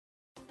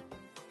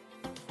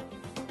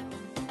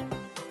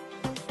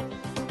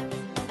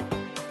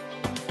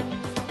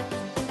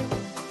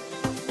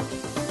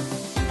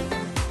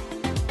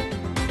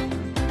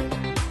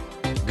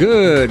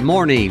Good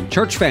morning,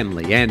 church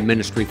family and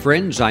ministry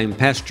friends. I'm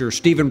Pastor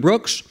Stephen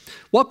Brooks.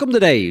 Welcome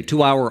today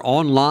to our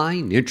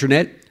online,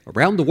 internet,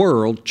 around the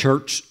world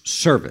church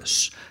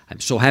service. I'm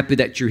so happy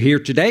that you're here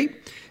today,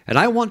 and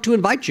I want to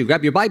invite you,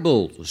 grab your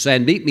Bibles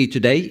and meet me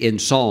today in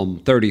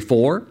Psalm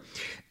 34.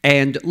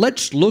 And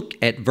let's look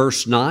at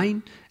verse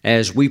 9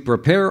 as we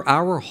prepare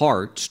our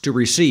hearts to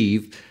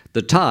receive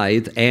the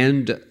tithe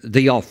and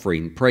the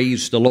offering.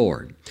 Praise the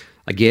Lord.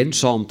 Again,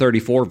 Psalm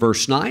 34,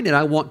 verse 9, and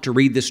I want to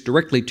read this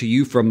directly to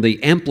you from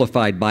the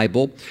Amplified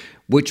Bible,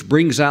 which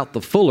brings out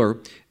the fuller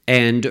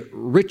and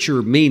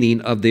richer meaning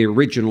of the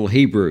original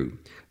Hebrew.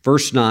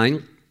 Verse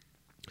 9,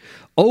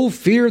 "O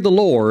fear the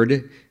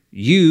Lord,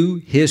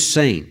 you his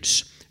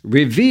saints,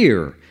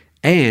 revere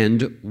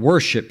and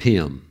worship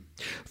him.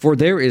 For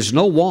there is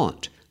no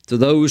want to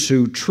those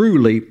who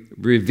truly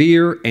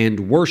revere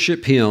and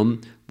worship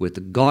him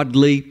with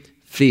godly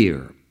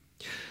fear."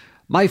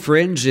 My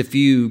friends, if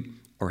you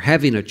are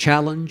having a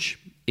challenge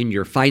in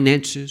your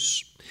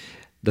finances,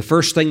 the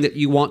first thing that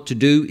you want to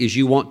do is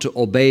you want to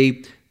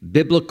obey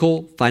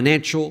biblical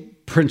financial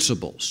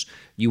principles.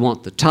 You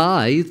want the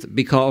tithe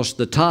because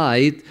the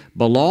tithe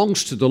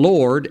belongs to the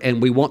Lord, and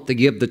we want to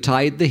give the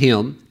tithe to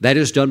Him. That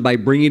is done by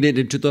bringing it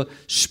into the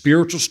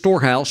spiritual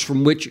storehouse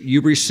from which you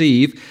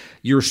receive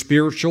your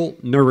spiritual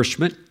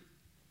nourishment.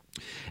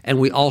 And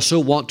we also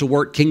want to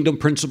work kingdom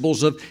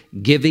principles of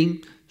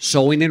giving,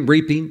 sowing and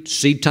reaping,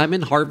 seed time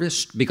and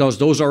harvest, because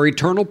those are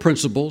eternal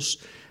principles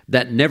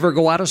that never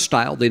go out of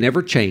style. They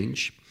never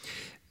change.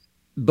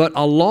 But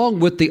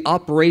along with the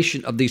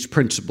operation of these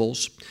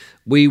principles,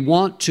 we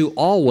want to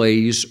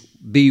always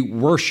be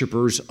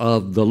worshipers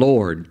of the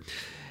Lord,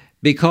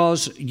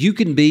 because you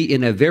can be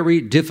in a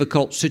very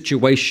difficult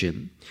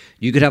situation.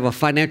 You could have a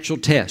financial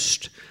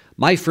test,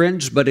 my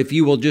friends, but if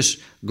you will just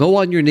go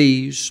on your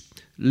knees,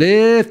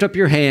 lift up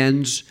your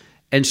hands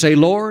and say,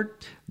 "Lord,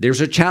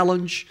 there's a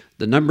challenge.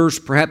 The numbers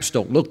perhaps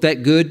don't look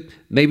that good.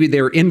 Maybe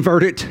they're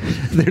inverted.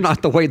 They're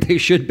not the way they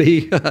should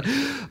be.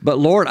 But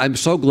Lord, I'm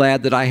so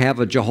glad that I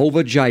have a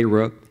Jehovah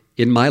Jireh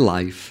in my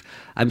life.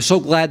 I'm so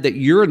glad that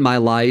you're in my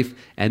life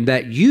and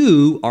that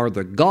you are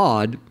the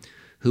God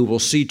who will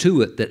see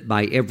to it that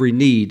my every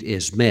need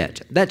is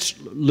met." That's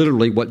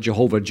literally what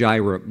Jehovah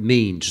Jireh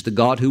means, the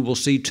God who will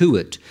see to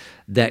it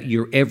that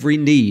your every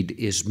need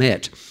is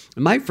met.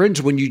 And my friends,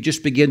 when you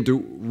just begin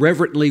to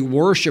reverently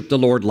worship the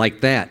Lord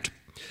like that,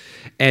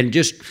 and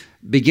just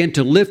begin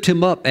to lift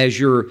Him up as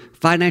your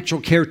financial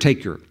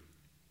caretaker,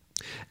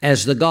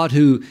 as the God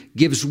who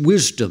gives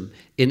wisdom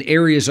in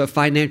areas of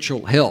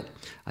financial help,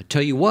 I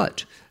tell you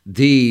what,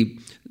 the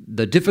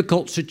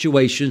difficult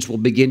situations will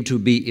begin to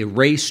be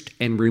erased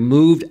and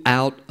removed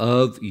out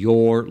of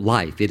your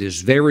life. It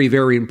is very,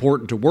 very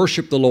important to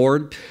worship the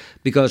Lord,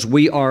 because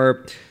we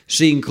are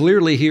seeing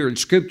clearly here in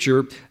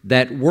Scripture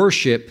that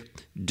worship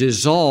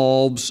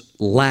dissolves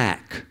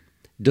lack.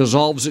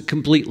 Dissolves it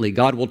completely.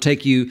 God will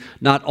take you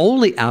not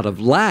only out of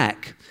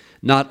lack,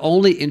 not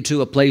only into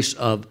a place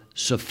of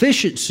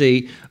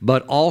sufficiency,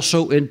 but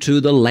also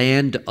into the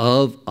land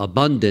of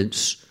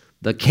abundance,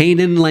 the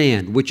Canaan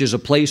land, which is a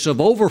place of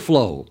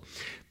overflow.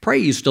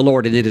 Praise the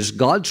Lord. And it is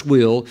God's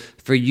will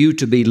for you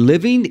to be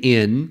living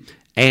in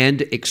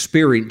and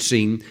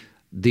experiencing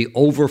the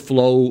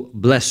overflow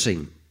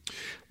blessing.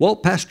 Well,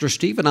 Pastor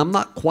Stephen, I'm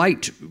not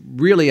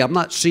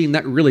seeing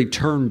that really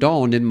turned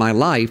on in my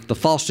life. The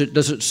faucet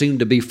doesn't seem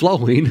to be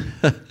flowing.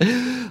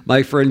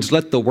 My friends,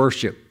 let the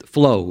worship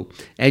flow,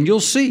 and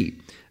you'll see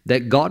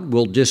that God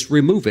will just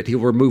remove it. He'll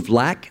remove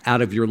lack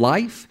out of your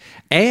life,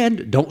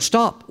 and don't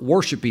stop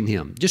worshiping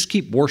Him. Just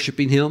keep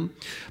worshiping Him.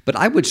 But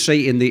I would say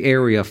in the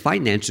area of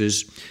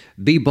finances,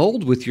 be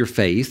bold with your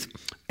faith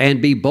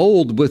and be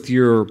bold with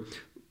your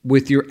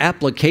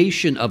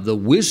application of the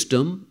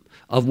wisdom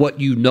of what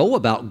you know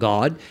about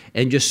God,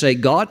 and just say,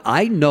 "God,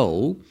 I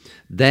know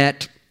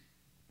that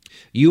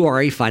you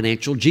are a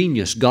financial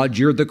genius. God,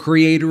 you're the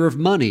creator of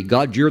money.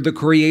 God, you're the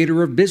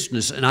creator of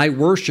business, and I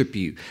worship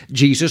you.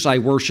 Jesus, I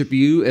worship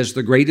you as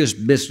the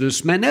greatest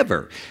businessman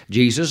ever.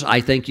 Jesus,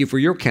 I thank you for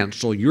your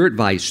counsel, your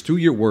advice, through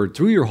your word,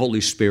 through your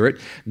Holy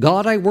Spirit.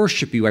 God, I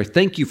worship you. I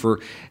thank you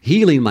for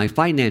healing my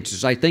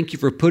finances. I thank you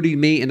for putting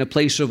me in a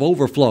place of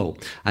overflow.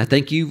 I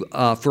thank you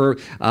for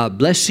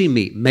blessing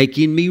me,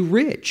 making me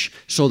rich,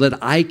 so that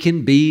I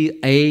can be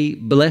a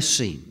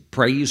blessing."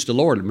 Praise the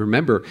Lord. And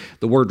remember,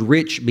 the word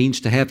rich means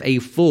to have a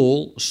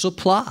full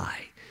supply.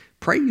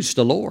 Praise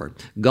the Lord.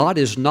 God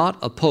is not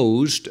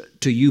opposed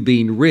to you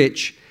being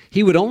rich.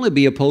 He would only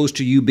be opposed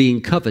to you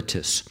being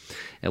covetous.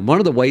 And one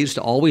of the ways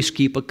to always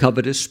keep a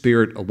covetous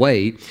spirit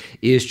away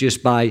is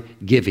just by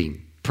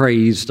giving.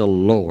 Praise the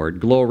Lord.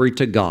 Glory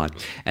to God.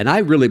 And I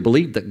really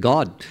believe that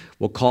God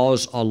will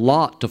cause a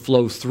lot to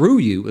flow through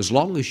you as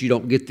long as you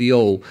don't get the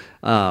old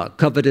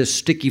covetous,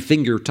 sticky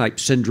finger type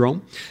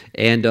syndrome.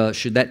 And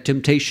should that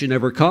temptation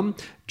ever come,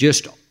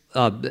 just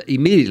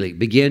immediately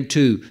begin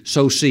to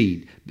sow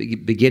seed,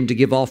 begin to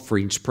give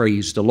offerings,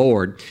 praise the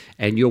Lord,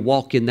 and you'll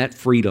walk in that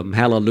freedom.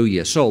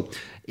 Hallelujah. So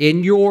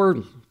in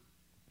your,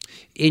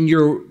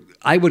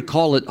 I would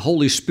call it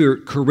Holy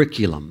Spirit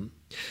curriculum,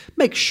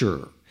 make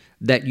sure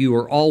that you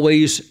are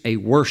always a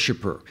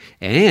worshiper.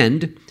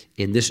 And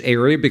in this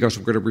area, because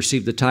we're going to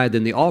receive the tithe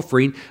and the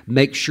offering,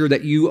 make sure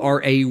that you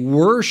are a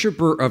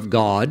worshiper of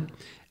God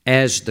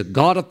as the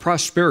God of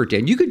prosperity.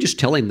 And you can just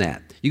tell him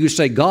that. You can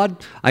say,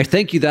 God, I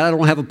thank you that I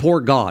don't have a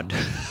poor God.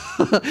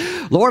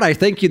 Lord, I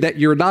thank you that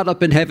you're not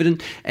up in heaven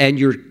and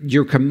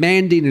you're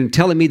commanding and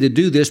telling me to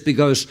do this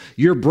because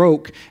you're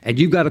broke and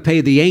you've got to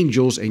pay the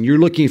angels and you're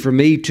looking for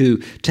me to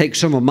take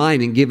some of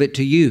mine and give it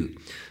to you.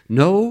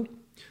 No,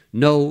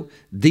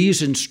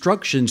 these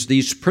instructions,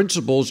 these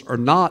principles are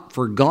not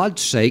for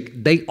God's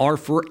sake. They are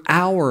for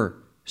our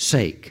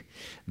sake.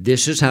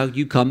 This is how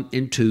you come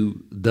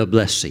into the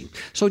blessing.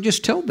 So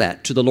just tell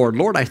that to the Lord.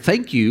 Lord, I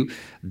thank you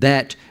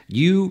that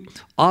you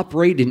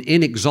operate in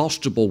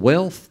inexhaustible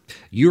wealth.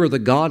 You are the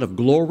God of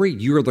glory.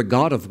 You are the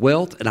God of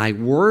wealth, and I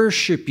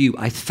worship you.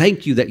 I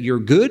thank you that you're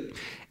good,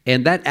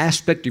 and that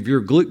aspect of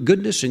your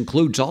goodness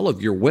includes all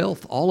of your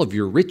wealth, all of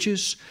your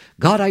riches.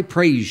 God, I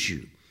praise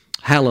you.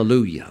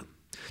 Hallelujah.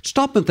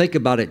 Stop and think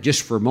about it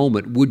just for a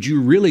moment. Would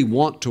you really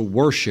want to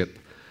worship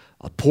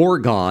a poor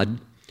God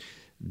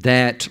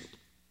that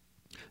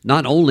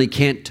not only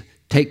can't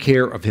take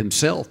care of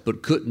himself,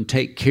 but couldn't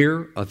take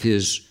care of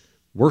his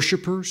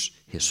worshipers,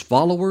 his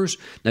followers?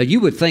 Now, you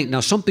would think, now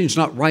something's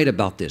not right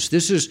about this.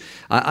 This is,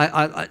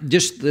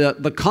 just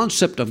the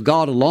concept of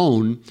God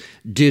alone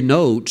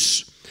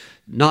denotes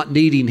not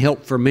needing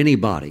help from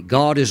anybody.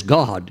 God is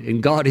God,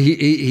 and God,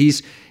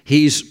 he's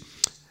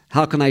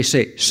how can I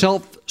say,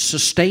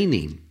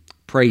 self-sustaining.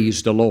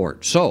 Praise the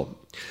Lord. So,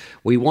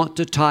 we want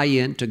to tie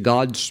into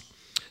God's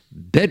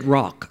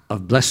bedrock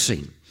of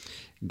blessing.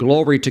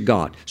 Glory to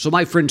God. So,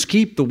 my friends,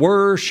 keep the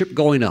worship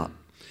going up.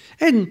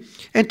 And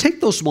take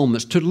those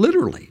moments to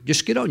literally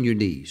just get on your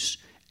knees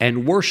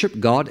and worship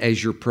God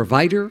as your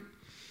provider,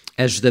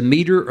 as the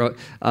meter,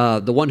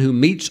 the one who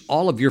meets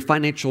all of your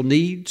financial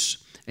needs,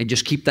 and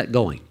just keep that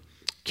going.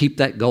 Keep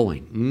that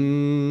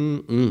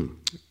going.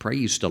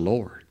 Praise the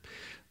Lord.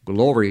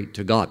 Glory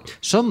to God.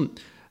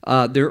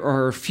 There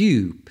are a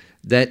few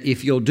that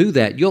if you'll do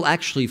that, you'll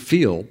actually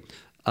feel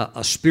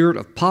a spirit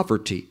of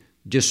poverty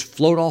just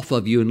float off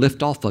of you and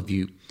lift off of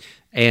you,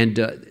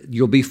 and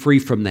you'll be free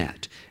from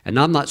that. And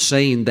I'm not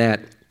saying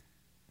that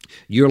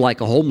you're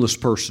like a homeless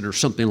person or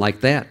something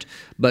like that,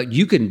 but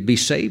you can be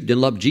saved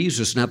and love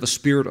Jesus and have a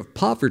spirit of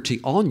poverty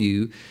on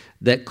you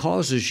that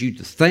causes you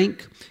to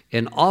think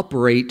and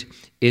operate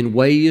in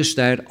ways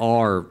that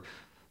are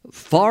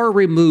far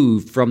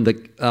removed from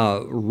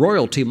the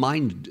royalty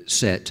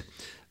mindset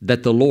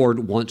that the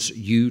Lord wants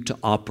you to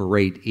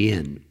operate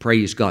in.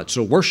 Praise God.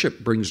 So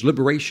worship brings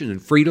liberation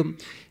and freedom,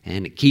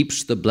 and it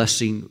keeps the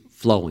blessing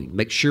flowing.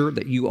 Make sure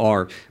that you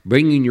are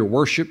bringing your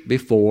worship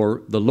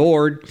before the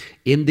Lord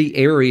in the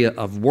area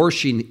of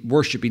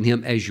worshiping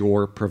Him as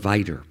your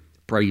provider.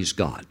 Praise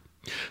God.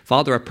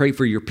 Father, I pray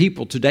for your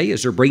people today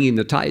as they're bringing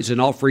the tithes and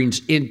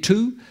offerings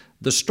into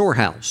the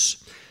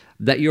storehouse,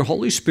 that your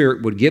Holy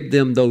Spirit would give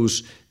them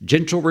those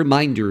gentle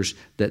reminders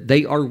that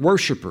they are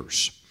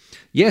worshipers.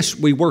 Yes,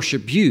 we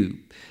worship you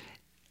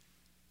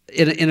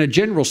in a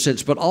general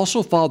sense, but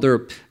also,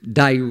 Father,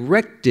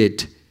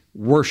 directed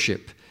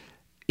worship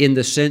in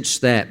the sense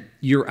that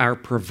you're our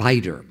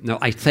provider. Now,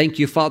 I thank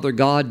you, Father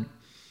God,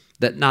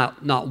 that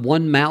not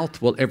one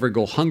mouth will ever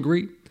go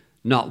hungry,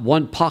 not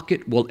one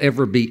pocket will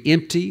ever be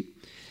empty.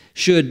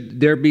 Should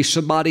there be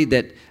somebody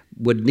that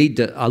would need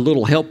a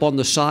little help on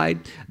the side,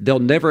 they'll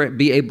never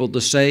be able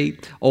to say,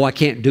 oh, I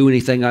can't do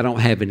anything, I don't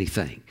have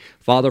anything.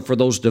 Father, for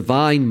those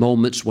divine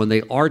moments when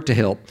they are to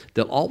help,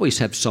 they'll always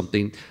have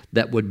something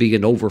that would be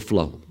an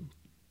overflow.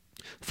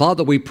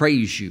 Father, we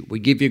praise you. We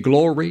give you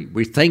glory.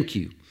 We thank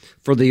you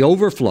for the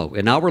overflow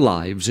in our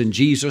lives. In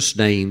Jesus'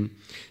 name,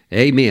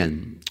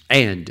 amen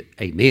and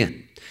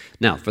amen.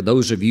 Now, for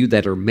those of you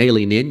that are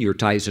mailing in your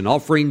tithes and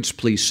offerings,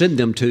 please send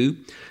them to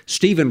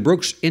Stephen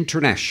Brooks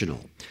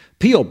International,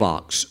 P.O.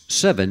 Box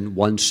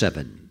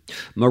 717,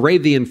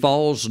 Moravian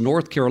Falls,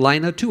 North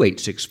Carolina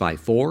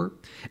 28654.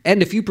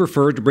 And if you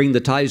prefer to bring the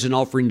tithes and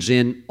offerings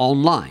in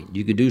online,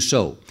 you can do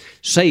so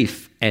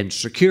safe and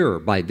secure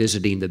by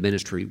visiting the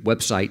ministry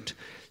website,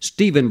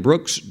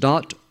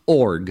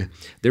 stephenbrooks.org.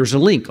 There's a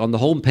link on the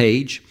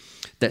homepage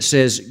that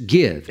says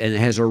Give, and it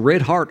has a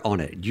red heart on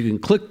it. You can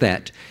click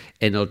that,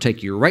 and it'll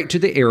take you right to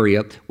the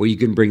area where you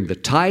can bring the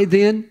tithe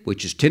in,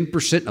 which is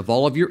 10% of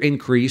all of your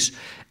increase.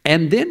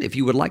 And then if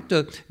you would like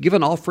to give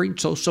an offering,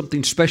 so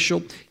something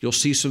special, you'll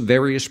see some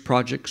various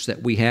projects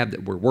that we have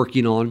that we're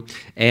working on,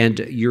 and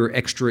your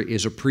extra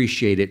is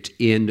appreciated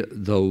in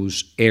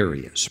those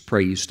areas.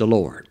 Praise the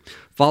Lord.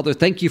 Father,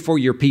 thank you for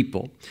your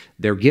people,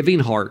 their giving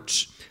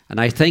hearts, and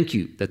I thank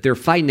you that their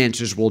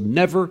finances will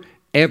never,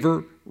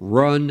 ever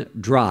run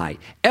dry.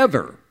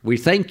 Ever. We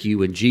thank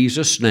you in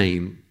Jesus'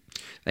 name.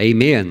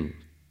 Amen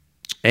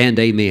and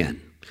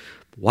amen.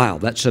 Wow,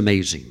 that's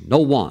amazing. No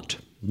want,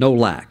 no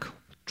lack.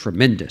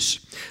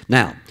 Tremendous.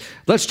 Now,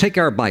 let's take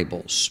our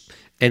Bibles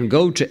and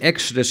go to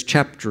Exodus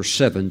chapter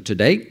 7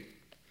 today.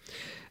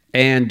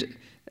 And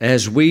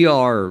as we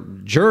are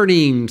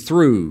journeying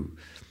through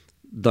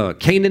the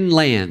Canaan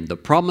land, the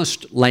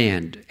promised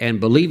land, and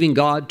believing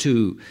God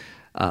to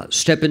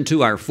step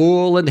into our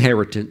full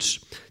inheritance.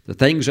 The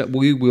things that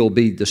we will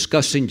be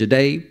discussing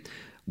today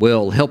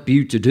will help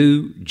you to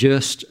do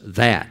just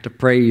that.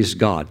 Praise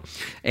God.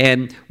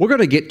 And we're going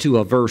to get to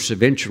a verse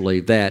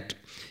eventually that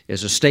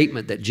is a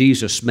statement that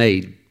Jesus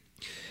made.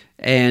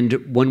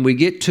 And when we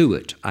get to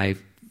it, I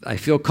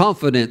feel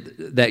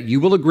confident that you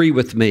will agree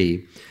with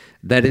me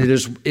that it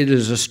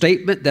is a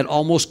statement that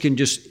almost can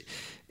just,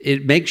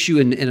 it makes you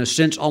in a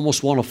sense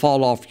almost want to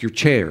fall off your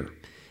chair.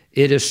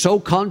 It is so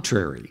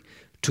contrary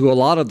to a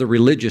lot of the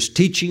religious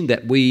teaching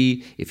that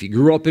we, if you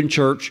grew up in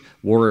church,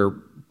 were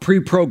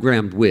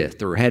pre-programmed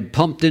with or had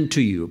pumped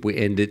into you.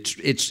 And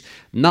it's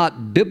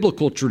not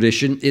biblical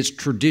tradition, it's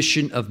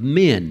tradition of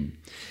men.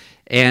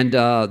 And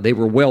they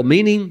were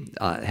well-meaning,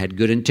 had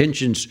good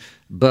intentions,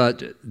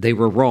 but they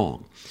were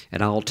wrong.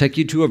 And I'll take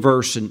you to a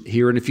verse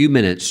here in a few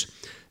minutes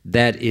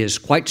that is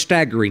quite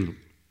staggering.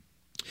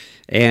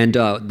 And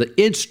the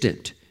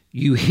instant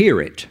you hear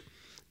it,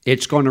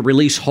 it's going to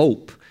release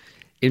hope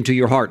into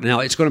your heart. Now,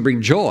 it's going to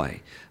bring joy,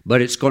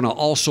 but it's going to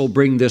also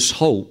bring this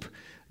hope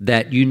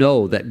that you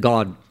know that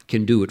God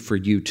can do it for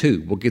you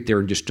too. We'll get there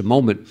in just a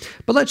moment.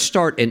 But let's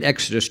start in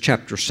Exodus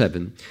chapter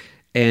 7.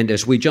 And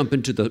as we jump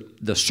into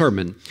the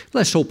sermon,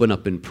 let's open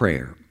up in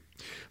prayer.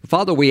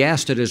 Father, we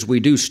ask that as we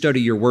do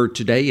study your word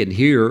today and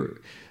hear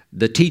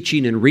the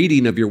teaching and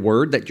reading of your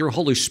word, that your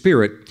Holy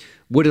Spirit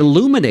would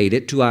illuminate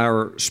it to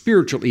our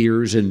spiritual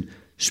ears and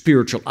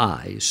spiritual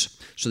eyes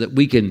so that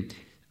we can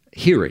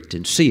hear it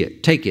and see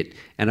it, take it,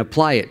 and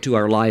apply it to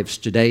our lives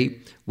today.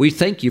 We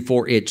thank you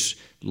for its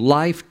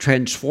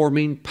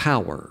life-transforming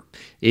power.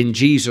 In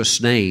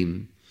Jesus'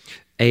 name,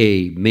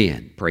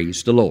 amen.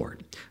 Praise the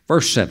Lord.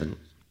 Verse 7.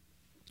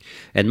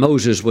 And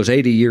Moses was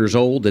 80 years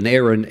old and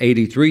Aaron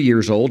 83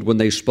 years old when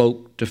they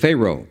spoke to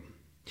Pharaoh.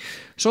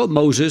 So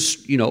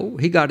Moses,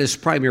 he got his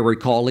primary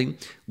calling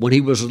when he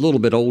was a little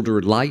bit older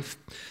in life.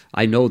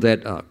 I know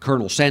that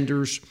Colonel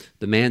Sanders,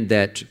 the man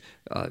that,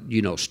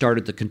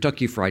 started the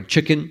Kentucky Fried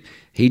Chicken,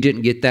 he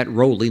didn't get that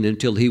rolling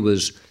until he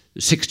was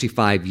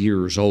 65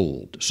 years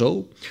old.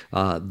 So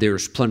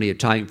there's plenty of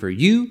time for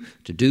you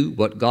to do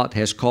what God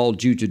has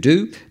called you to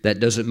do.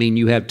 That doesn't mean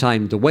you have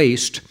time to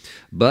waste,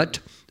 but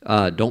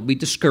don't be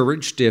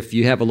discouraged if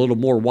you have a little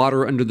more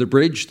water under the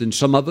bridge than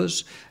some of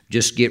us.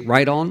 Just get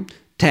right on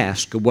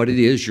task of what it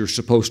is you're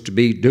supposed to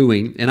be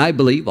doing. And I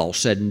believe, all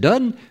said and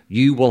done,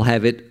 you will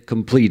have it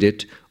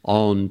completed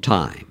on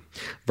time.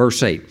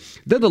 Verse 8,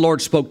 Then the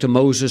Lord spoke to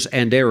Moses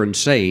and Aaron,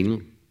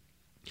 saying,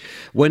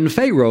 When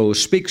Pharaoh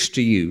speaks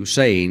to you,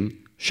 saying,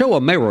 Show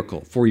a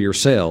miracle for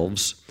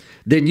yourselves,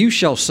 then you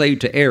shall say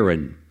to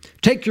Aaron,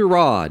 Take your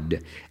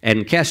rod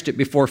and cast it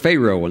before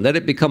Pharaoh, and let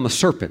it become a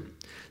serpent.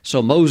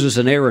 So Moses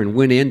and Aaron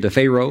went in to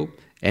Pharaoh,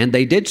 and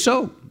they did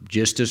so,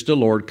 just as the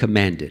Lord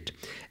commanded.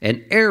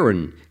 And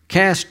Aaron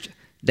cast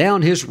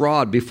down his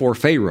rod before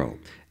Pharaoh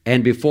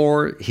and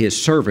before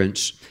his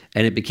servants,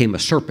 and it became a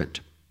serpent.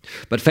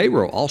 But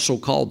Pharaoh also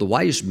called the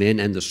wise men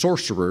and the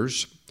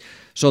sorcerers,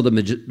 so the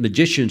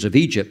magicians of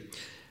Egypt.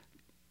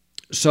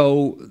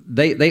 So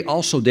they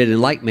also did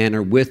in like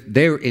manner with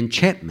their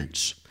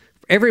enchantments.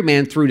 Every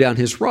man threw down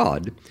his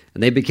rod,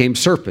 and they became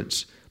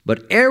serpents.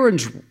 But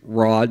Aaron's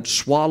rod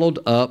swallowed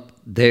up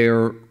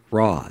their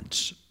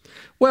rods.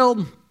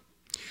 Well,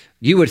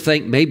 you would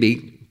think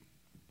maybe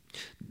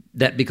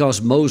that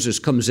because Moses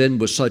comes in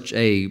with such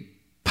a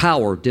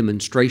power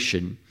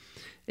demonstration,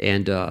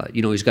 and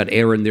he's got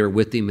Aaron there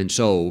with him, and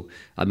so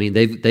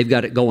they've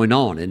got it going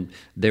on, and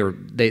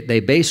they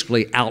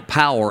basically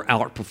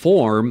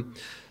outperform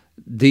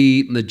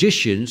the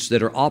magicians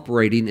that are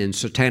operating in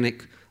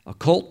satanic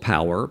occult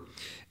power,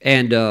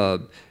 and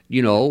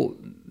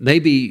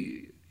maybe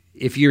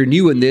if you're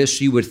new in this,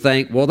 you would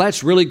think, well,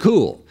 that's really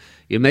cool.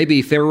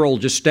 Maybe Pharaoh will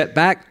just step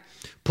back,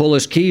 pull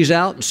his keys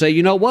out and say,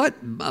 you know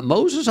what,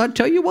 Moses, I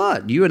tell you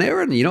what, you and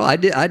Aaron, I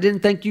didn't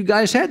think you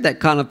guys had that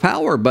kind of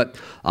power, but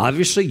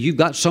obviously you've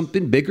got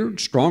something bigger,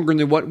 stronger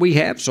than what we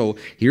have, so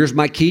here's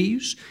my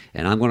keys,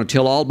 and I'm going to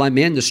tell all my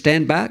men to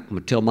stand back. I'm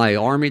going to tell my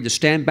army to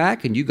stand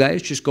back, and you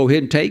guys just go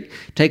ahead and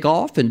take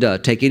off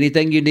and take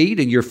anything you need,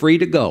 and you're free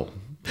to go.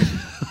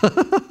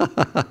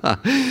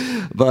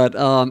 But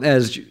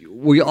as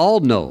we all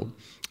know,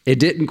 it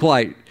didn't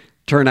quite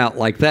turn out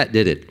like that,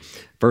 did it?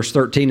 Verse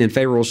 13, And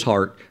Pharaoh's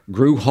heart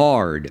grew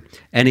hard,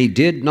 and he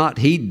did not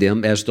heed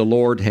them as the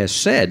Lord has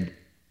said.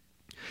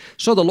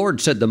 So the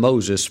Lord said to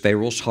Moses,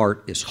 Pharaoh's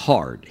heart is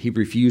hard. He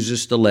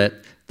refuses to let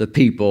the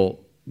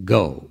people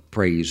go.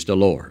 Praise the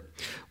Lord.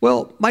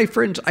 Well, my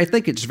friends, I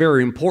think it's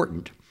very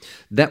important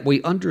that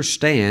we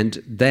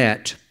understand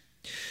that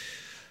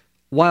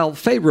while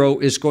Pharaoh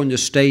is going to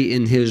stay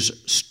in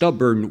his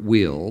stubborn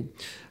will,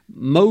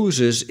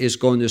 Moses is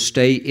going to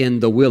stay in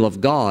the will of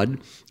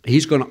God.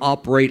 He's going to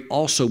operate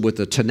also with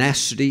a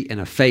tenacity and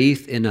a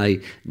faith in a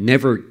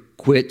never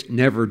quit,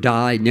 never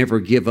die, never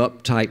give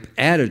up type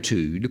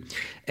attitude.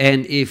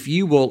 And if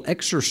you will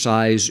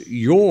exercise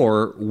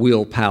your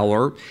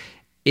willpower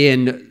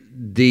in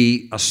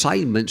the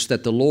assignments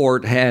that the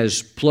Lord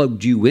has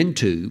plugged you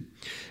into,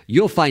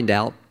 you'll find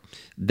out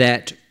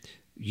that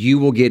you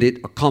will get it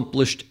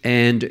accomplished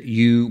and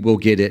you will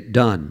get it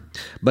done.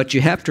 But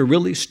you have to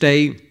really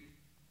stay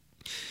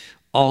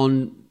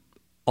on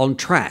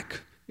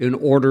track in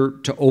order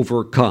to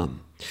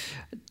overcome.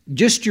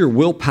 Just your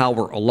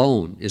willpower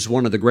alone is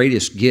one of the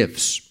greatest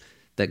gifts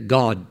that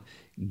God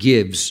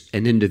gives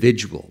an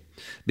individual,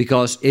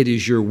 because it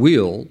is your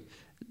will,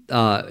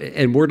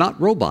 and we're not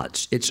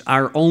robots. It's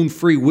our own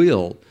free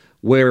will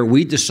where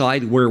we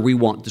decide where we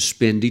want to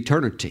spend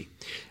eternity.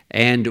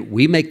 And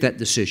we make that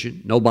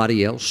decision,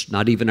 nobody else,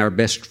 not even our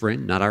best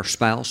friend, not our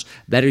spouse.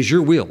 That is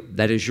your will.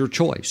 That is your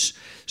choice.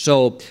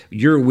 So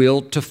your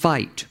will to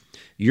fight,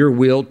 your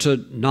will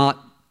to not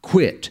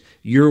quit,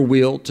 your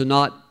will to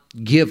not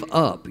give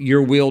up,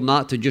 your will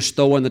not to just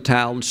throw in the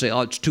towel and say,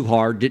 oh, it's too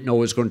hard, didn't know it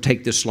was going to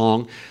take this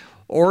long.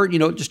 Or,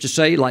 just to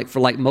say,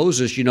 like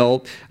Moses, he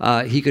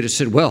could have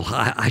said, well,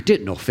 I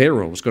didn't know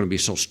Pharaoh was going to be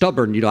so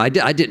stubborn. I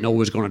didn't know he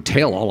was going to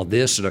tell all of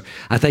this. And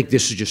I think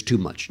this is just too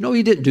much. No,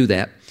 he didn't do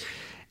that.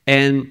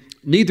 And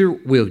neither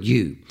will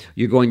you.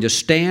 You're going to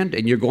stand,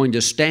 and you're going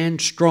to stand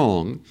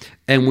strong.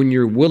 And when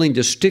you're willing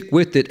to stick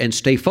with it and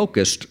stay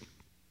focused,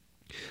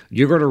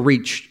 you're going to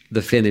reach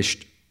the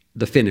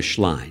finish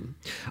line.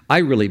 I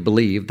really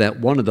believe that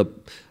one of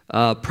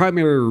the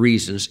primary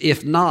reasons,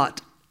 if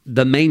not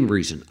the main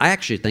reason, I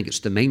actually think it's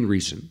the main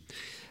reason,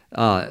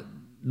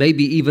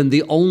 maybe even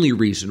the only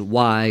reason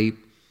why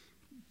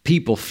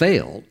people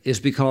fail, is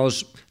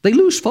because they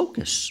lose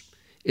focus.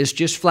 It's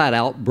just flat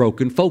out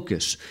broken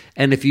focus.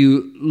 And if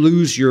you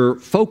lose your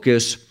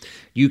focus,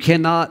 you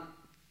cannot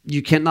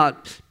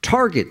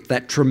target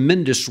that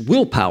tremendous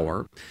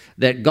willpower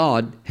that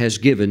God has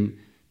given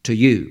to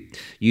you.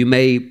 You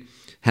may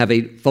have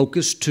a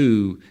focus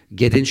to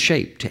get in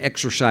shape, to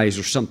exercise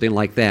or something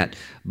like that.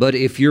 But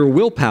if your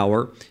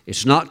willpower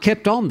is not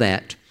kept on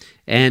that,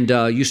 and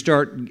you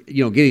start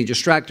getting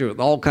distracted with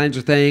all kinds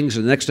of things,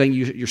 and the next thing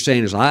you're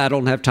saying is, I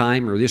don't have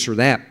time, or this or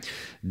that,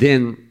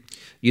 then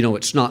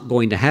it's not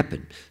going to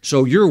happen.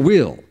 So your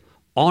will,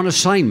 on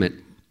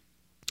assignment,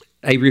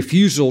 a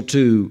refusal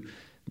to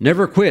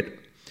never quit,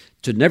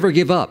 to never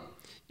give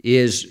up,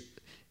 is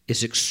an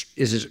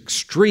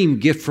extreme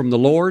gift from the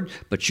Lord,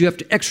 but you have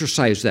to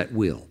exercise that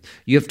will.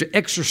 You have to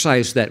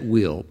exercise that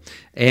will,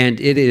 and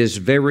it is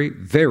very,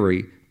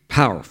 very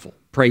powerful.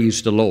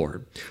 Praise the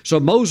Lord. So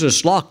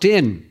Moses locked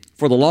in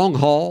for the long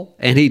haul,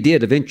 and he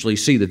did eventually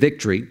see the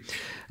victory.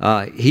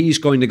 He's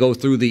going to go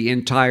through the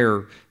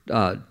entire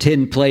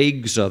 10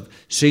 plagues of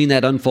seeing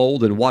that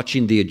unfold and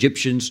watching the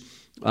Egyptians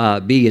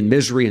be in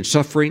misery and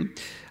suffering.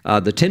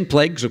 The 10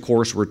 plagues, of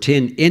course, were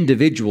 10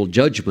 individual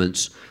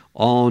judgments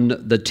on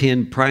the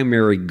 10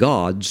 primary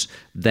gods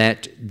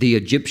that the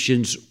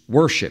Egyptians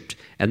worshipped,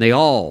 and they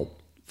all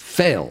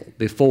fell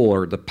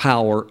before the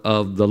power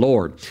of the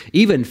Lord.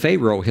 Even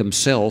Pharaoh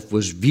himself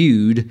was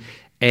viewed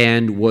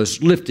and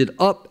was lifted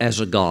up as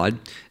a god,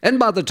 and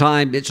by the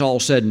time it's all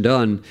said and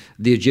done,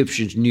 the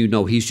Egyptians knew,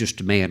 no, he's just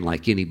a man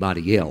like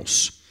anybody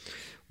else.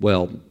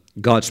 Well,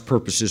 God's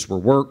purposes were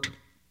worked,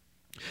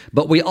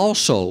 but we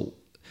also,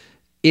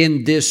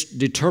 in this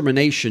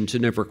determination to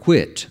never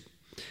quit,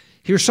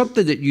 here's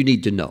something that you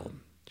need to know.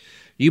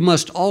 You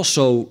must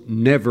also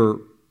never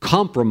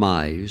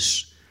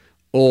compromise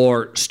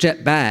or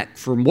step back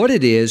from what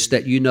it is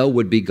that you know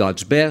would be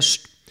God's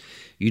best.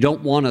 You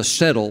don't want to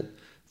settle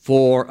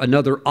for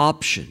another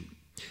option.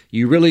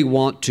 You really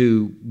want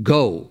to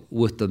go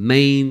with the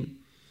main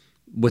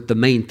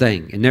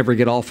thing and never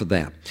get off of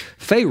that.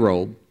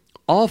 Pharaoh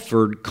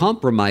offered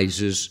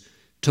compromises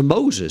to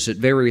Moses at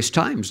various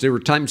times. There were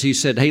times he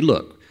said, hey,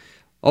 look,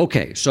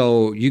 okay,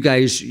 so you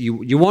guys,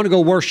 you want to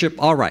go worship?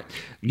 All right.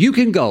 You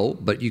can go,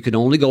 but you can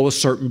only go a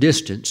certain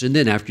distance. And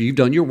then after you've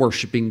done your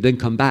worshiping, then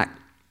come back.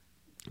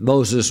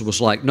 Moses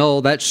was like, no,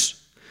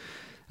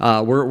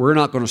 we're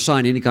not going to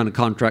sign any kind of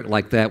contract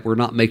like that. We're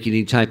not making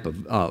any type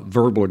of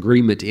verbal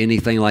agreement to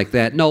anything like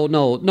that. No,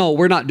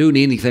 we're not doing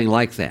anything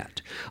like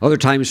that. Other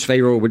times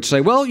Pharaoh would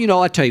say, well,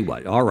 I tell you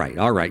what, all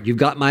right, you've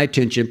got my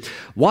attention.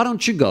 Why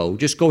don't you go?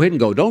 Just go ahead and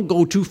go. Don't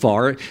go too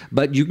far,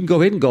 but you can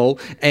go ahead and go.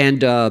 And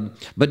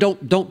but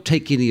don't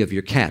take any of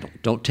your cattle.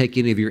 Don't take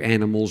any of your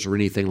animals or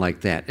anything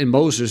like that. And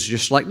Moses is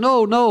just like,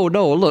 no,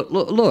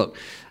 look.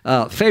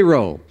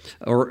 Pharaoh,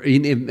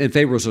 and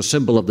Pharaoh's a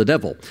symbol of the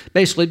devil.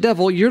 Basically,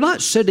 devil, you're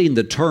not setting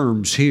the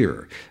terms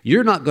here.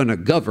 You're not going to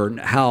govern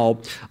how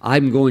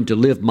I'm going to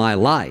live my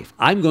life.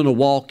 I'm going to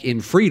walk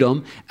in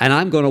freedom, and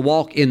I'm going to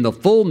walk in the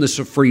fullness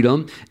of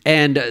freedom.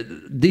 And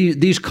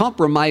these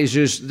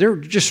compromises, they're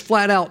just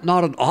flat out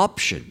not an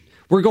option.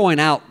 We're going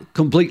out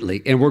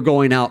completely, and we're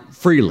going out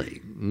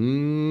freely.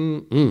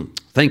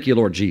 Thank you,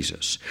 Lord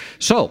Jesus.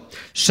 So,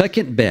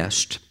 second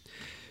best,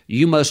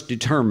 you must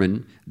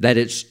determine that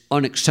it's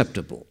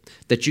unacceptable,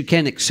 that you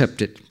can't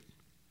accept it.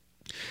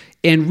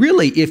 And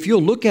really, if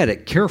you'll look at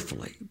it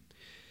carefully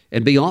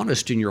and be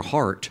honest in your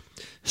heart,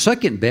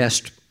 second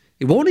best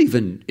It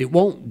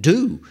won't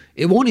do.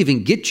 It won't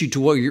even get you to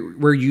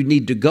where you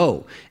need to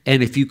go.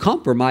 And if you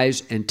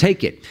compromise and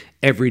take it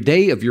every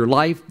day of your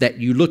life that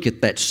you look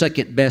at that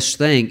second best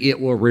thing, it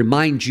will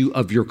remind you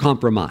of your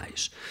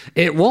compromise.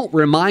 It won't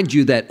remind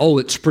you that, oh,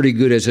 it's pretty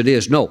good as it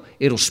is. No,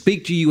 it'll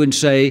speak to you and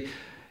say,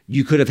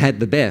 you could have had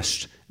the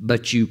best,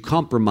 but you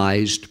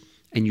compromised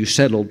and you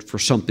settled for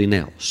something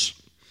else.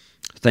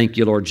 Thank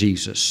you, Lord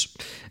Jesus.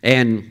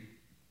 And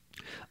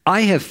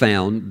I have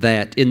found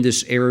that in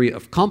this area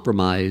of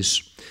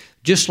compromise,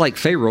 just like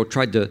Pharaoh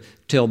tried to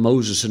tell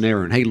Moses and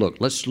Aaron, hey, look,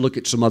 let's look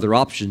at some other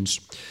options.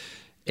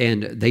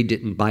 And they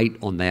didn't bite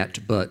on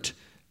that. But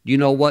you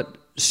know what?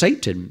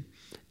 Satan,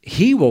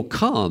 he will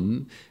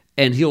come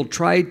and he'll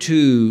try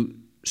to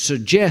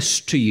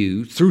suggest to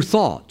you through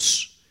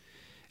thoughts.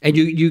 And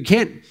you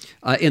can't,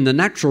 in the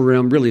natural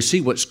realm, really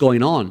see what's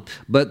going on.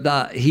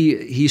 But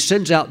he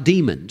sends out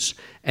demons.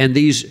 And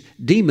these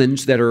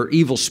demons that are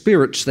evil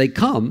spirits, they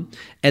come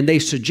and they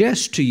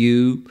suggest to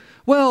you,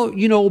 well,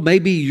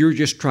 maybe you're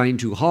just trying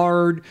too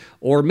hard,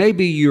 or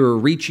maybe you're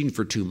reaching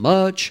for too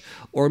much,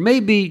 or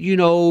maybe,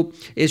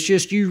 it's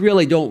just you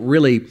really don't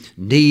really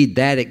need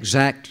that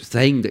exact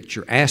thing that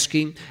you're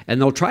asking, and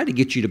they'll try to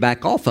get you to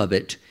back off of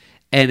it.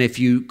 And if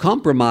you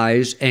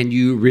compromise and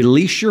you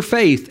release your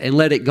faith and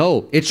let it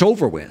go, it's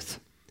over with.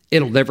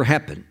 It'll never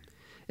happen.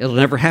 It'll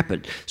never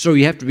happen. So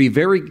you have to be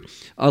very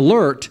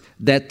alert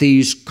that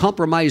these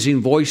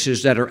compromising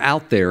voices that are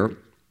out there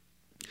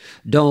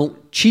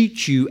don't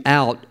cheat you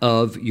out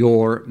of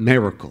your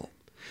miracle.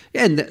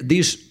 And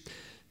these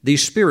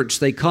spirits,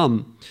 they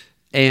come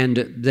and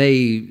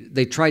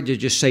they try to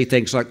just say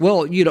things like,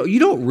 well, you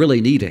don't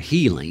really need a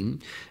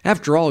healing.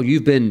 After all,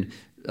 you've been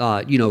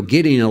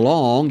getting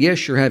along.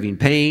 Yes, you're having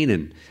pain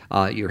and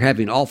you're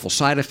having awful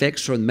side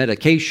effects from the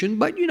medication,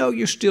 but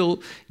you're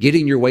still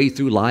getting your way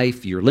through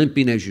life. You're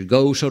limping as you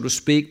go, so to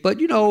speak,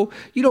 but you don't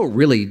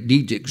really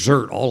need to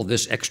exert all of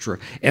this extra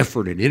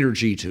effort and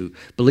energy to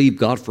believe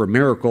God for a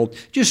miracle.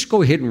 Just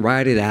go ahead and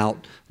ride it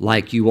out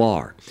like you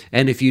are.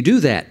 And if you do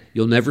that,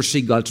 you'll never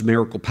see God's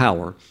miracle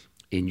power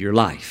in your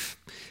life,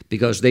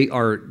 because they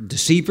are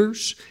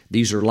deceivers.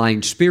 These are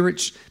lying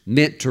spirits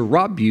meant to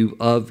rob you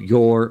of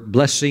your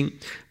blessing.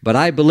 But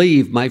I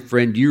believe, my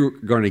friend, you're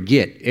going to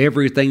get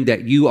everything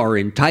that you are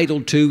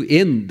entitled to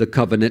in the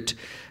covenant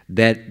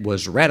that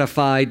was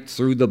ratified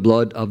through the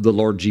blood of the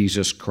Lord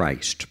Jesus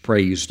Christ.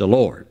 Praise the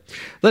Lord.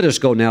 Let us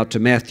go now to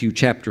Matthew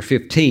chapter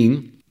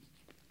 15.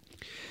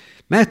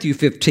 Matthew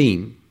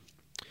 15.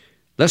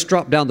 Let's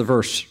drop down to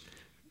verse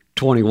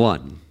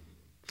 21.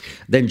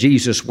 Then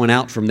Jesus went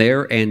out from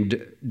there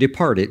and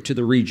departed to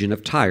the region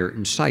of Tyre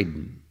and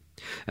Sidon.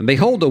 And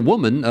behold, a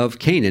woman of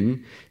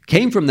Canaan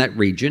came from that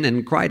region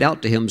and cried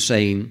out to him,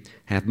 saying,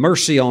 have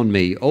mercy on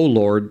me, O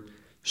Lord,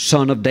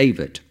 Son of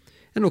David.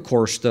 And of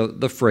course,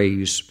 the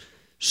phrase,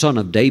 Son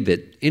of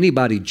David,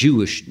 anybody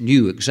Jewish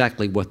knew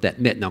exactly what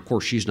that meant. Now, of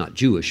course, she's not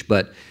Jewish,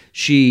 but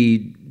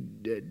she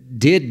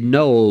did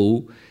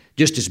know,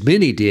 just as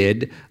many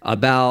did,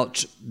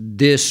 about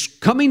this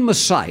coming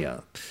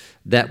Messiah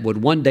that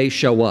would one day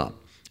show up.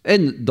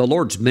 And the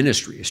Lord's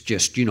ministry is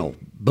just,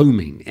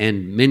 booming,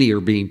 and many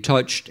are being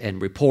touched,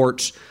 and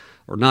reports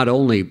are not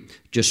only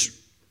just,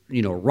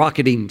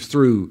 rocketing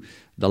through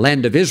the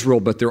land of Israel,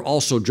 but they're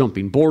also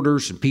jumping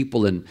borders, and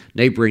people in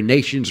neighboring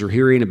nations are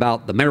hearing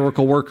about the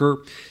miracle worker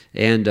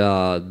and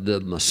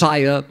the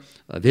Messiah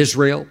of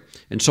Israel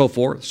and so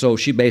forth. So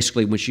she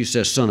basically, when she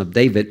says Son of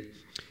David,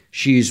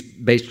 she's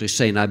basically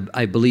saying,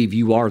 I believe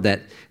you are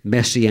that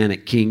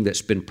messianic king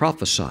that's been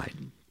prophesied.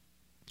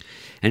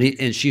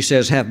 And she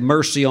says, have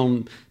mercy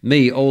on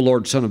me, O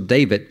Lord, Son of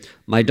David.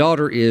 My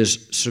daughter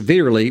is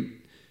severely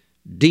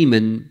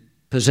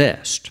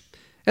demon-possessed.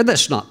 And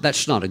that's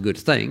not a good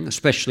thing,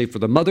 especially for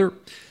the mother.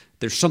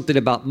 There's something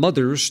about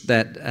mothers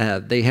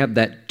that they have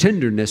that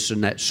tenderness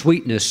and that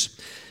sweetness,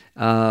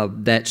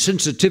 that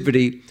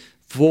sensitivity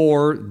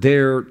for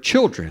their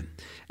children.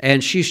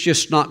 And she's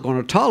just not going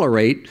to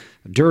tolerate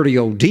a dirty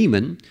old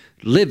demon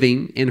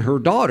living in her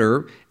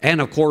daughter.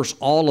 And, of course,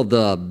 all of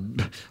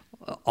the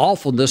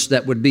awfulness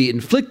that would be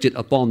inflicted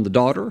upon the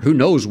daughter. Who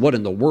knows what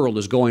in the world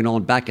is going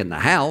on back in the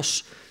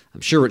house?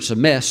 I'm sure it's a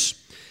mess.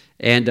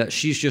 And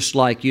she's just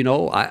like,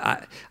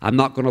 I'm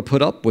not going to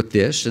put up with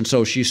this. And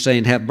so she's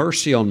saying, have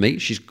mercy on me.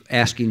 She's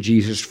asking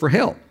Jesus for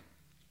help.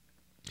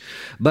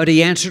 But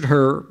he answered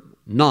her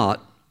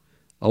not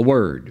a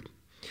word.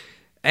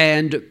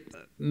 And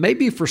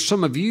maybe for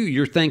some of you,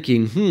 you're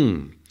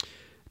thinking,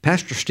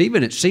 Pastor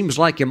Stephen, it seems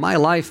like in my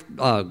life,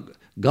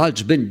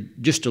 God's been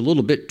just a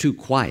little bit too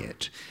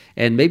quiet.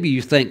 And maybe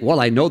you think,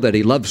 well, I know that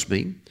he loves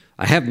me.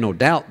 I have no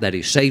doubt that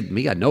he saved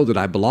me. I know that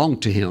I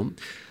belong to him.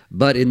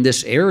 But in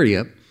this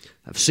area,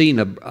 I've seen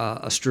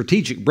a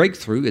strategic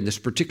breakthrough in this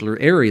particular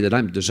area that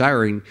I'm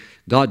desiring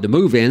God to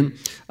move in.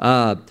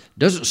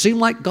 Doesn't seem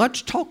like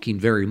God's talking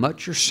very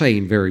much or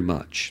saying very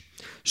much.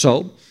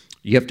 So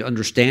you have to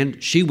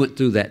understand she went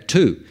through that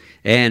too.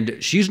 And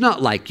she's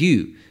not like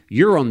you.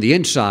 You're on the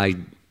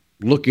inside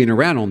looking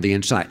around on the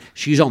inside.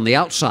 She's on the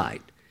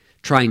outside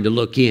trying to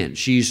look in.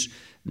 She's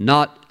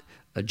not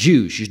a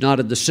Jew. She's not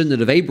a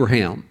descendant of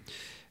Abraham,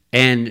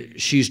 and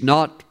she's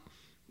not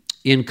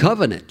in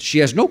covenant. She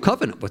has no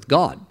covenant with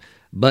God,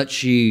 but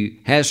she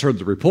has heard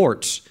the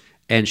reports,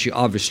 and she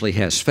obviously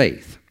has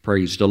faith.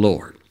 Praise the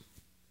Lord.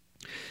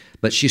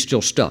 But she's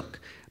still stuck.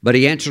 But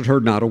he answered her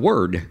not a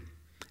word.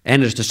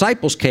 And his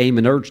disciples came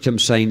and urged him,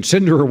 saying,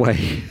 "Send her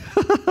away,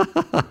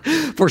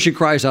 for she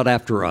cries out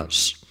after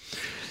us."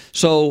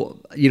 So,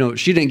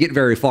 she didn't get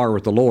very far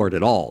with the Lord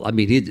at all. I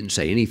mean, he didn't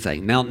say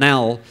anything.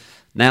 Now,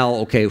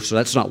 okay, so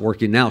that's not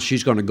working. Now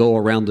she's going to go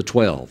around the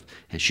 12,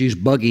 and she's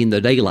bugging the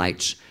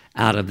daylights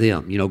out of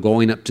them,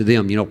 going up to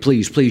them,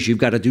 please, you've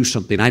got to do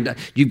something.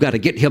 You've got to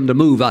get him to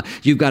move.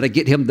 You've got to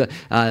get him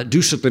to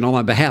do something on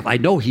my behalf. I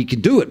know he can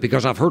do it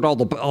because I've heard all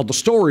the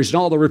stories and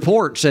all the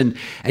reports, and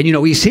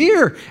he's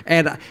here,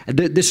 and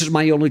this is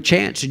my only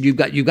chance. And you've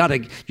got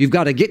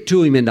to get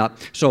to him. And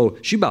so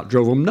she about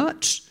drove him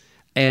nuts.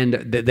 And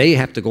they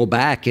have to go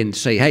back and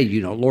say, "Hey,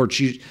 Lord,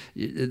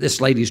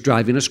 this lady's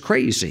driving us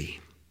crazy."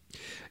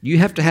 You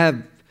have to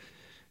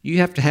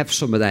have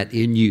some of that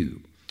in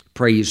you.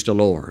 Praise the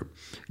Lord.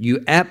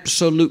 You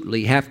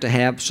absolutely have to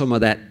have some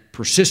of that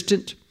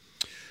persistent.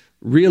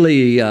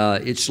 Really,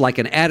 it's like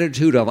an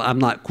attitude of, I'm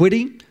not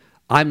quitting.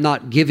 I'm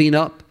not giving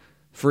up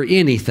for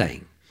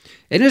anything.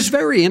 And it's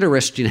very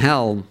interesting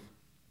how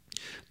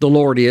the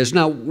Lord is.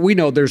 Now, we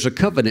know there's a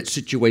covenant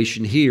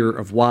situation here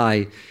of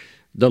why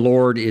the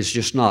Lord is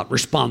just not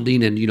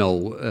responding, and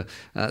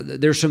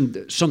there's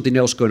something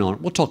else going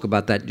on. We'll talk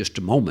about that in just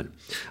a moment.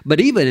 But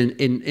even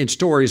in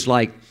stories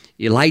like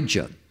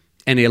Elijah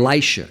and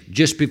Elisha,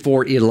 just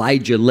before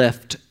Elijah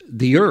left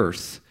the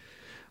earth,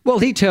 well,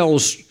 he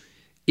tells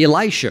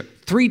Elisha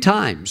 3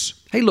 times,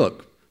 "Hey,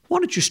 look, why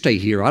don't you stay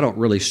here? I don't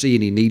really see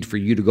any need for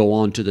you to go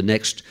on to the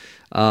next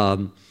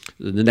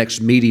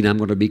meeting I'm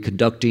going to be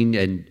conducting,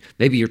 and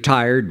maybe you're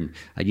tired,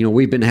 and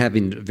we've been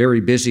having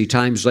very busy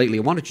times lately.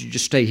 Why don't you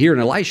just stay here?"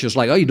 And Elisha's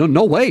like, "Oh,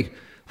 no way.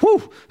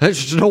 Whew,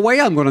 there's no way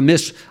I'm going to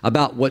miss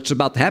about what's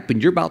about to happen.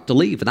 You're about to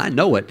leave, and I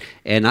know it,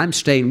 and I'm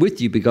staying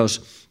with you because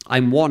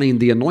I'm wanting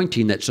the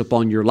anointing that's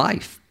upon your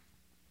life.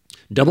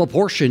 Double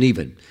portion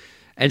even."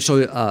 And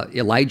so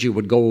Elijah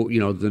would go,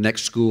 the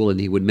next school, and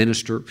he would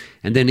minister.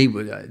 And then he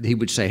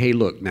would say, "Hey,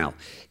 look, now,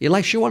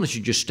 Elisha, why don't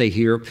you just stay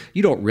here?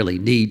 You don't really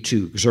need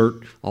to exert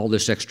all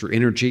this extra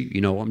energy.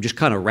 I'm just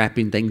kind of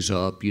wrapping things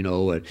up,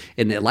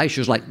 And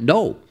Elisha's like,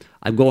 "No,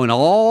 I'm going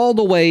all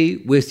the way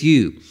with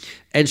you."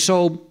 And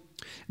so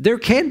there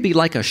can be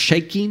like a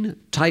shaking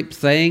type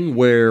thing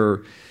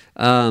where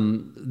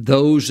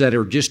those that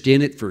are just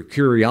in it for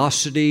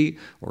curiosity,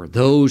 or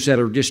those that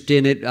are just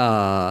in it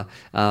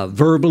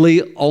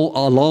verbally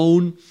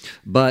alone,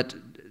 but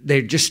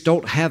they just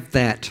don't have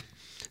that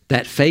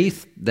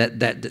faith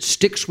that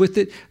sticks with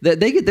it.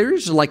 There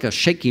is like a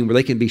shaking where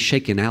they can be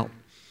shaken out.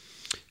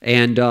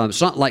 And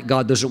it's not like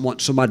God doesn't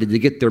want somebody to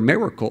get their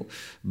miracle,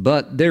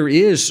 but there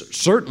is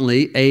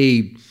certainly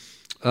a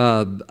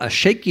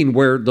shaking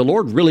where the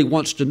Lord really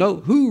wants to know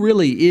who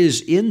really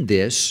is in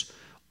this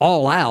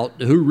all out,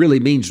 who really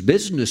means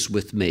business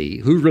with me,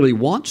 who really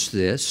wants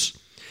this.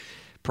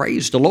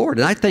 Praise the Lord.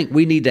 And I think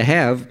we need to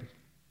have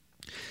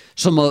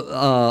some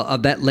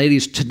of that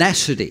lady's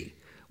tenacity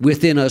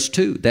within us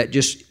too, that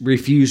just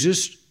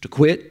refuses to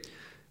quit,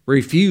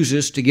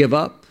 refuses to give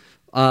up,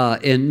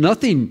 and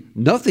nothing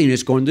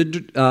is going to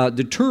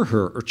deter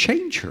her or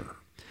change her.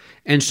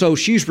 And so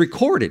she's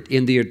recorded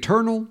in the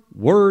eternal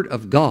Word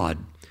of God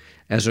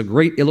as a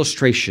great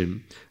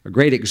illustration, a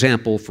great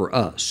example for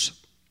us.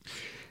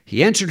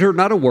 He answered her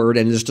not a word,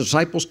 and his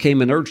disciples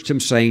came and urged him,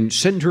 saying,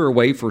 "Send her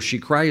away, for she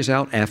cries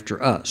out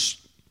after us."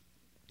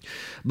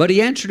 But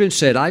he answered and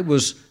said, "I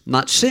was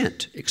not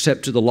sent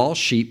except to the lost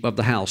sheep of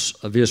the house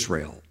of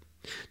Israel."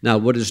 Now,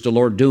 what is the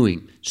Lord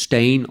doing?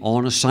 Staying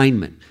on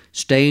assignment.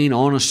 Staying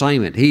on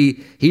assignment.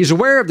 He's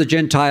aware of the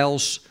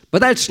Gentiles,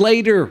 but that's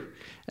later,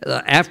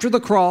 after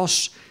the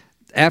cross,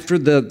 after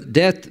the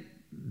death,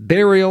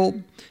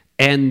 burial,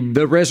 and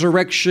the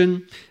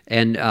resurrection,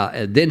 and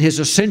then his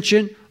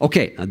ascension.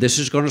 Okay, now this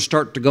is going to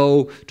start to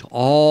go to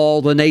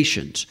all the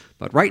nations.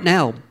 But right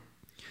now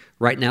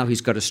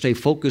he's got to stay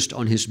focused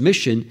on his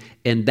mission,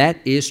 and that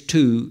is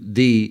to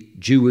the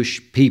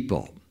Jewish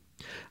people.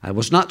 "I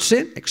was not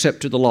sent except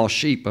to the lost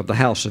sheep of the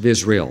house of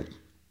Israel."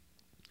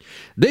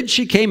 Then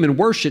she came and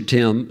worshiped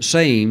him,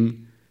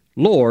 saying,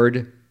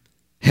 "Lord,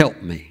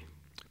 help me."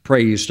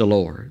 Praise the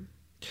Lord.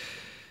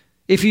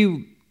 If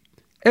you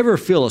ever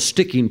feel a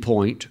sticking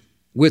point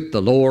with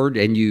the Lord,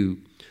 and you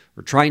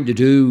are trying to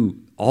do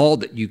all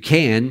that you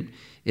can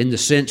in the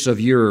sense of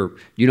you're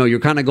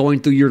kind of going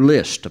through your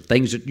list of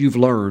things that you've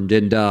learned,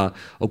 and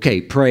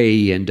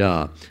pray, and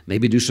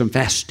maybe do some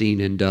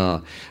fasting, and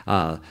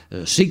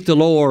seek the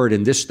Lord,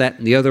 and this, that,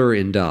 and the other,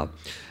 and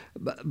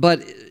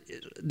but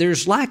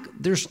there's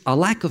a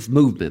lack of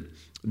movement.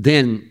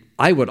 Then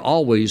I would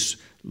always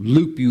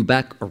loop you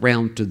back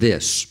around to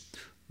this: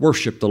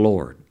 worship the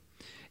Lord.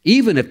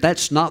 Even if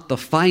that's not the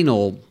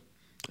final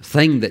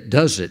thing that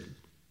does it,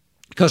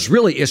 Because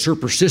really, it's her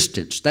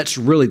persistence. That's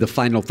really the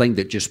final thing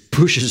that just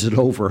pushes it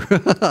over.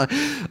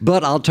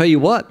 But I'll tell you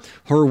what,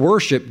 her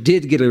worship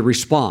did get a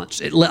response.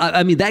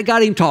 That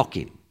got him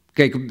talking.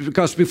 Okay,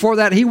 because before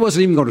that, he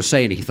wasn't even going to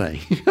say anything.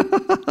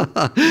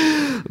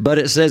 But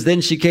it says,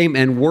 then she came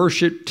and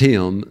worshiped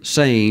him,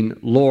 saying,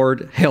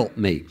 Lord, help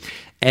me.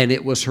 And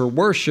it was her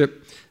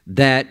worship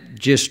that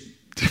just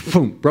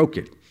boom, broke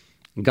it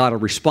and got a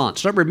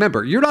response. Now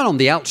remember, you're not on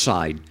the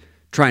outside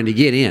trying to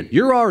get in.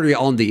 You're already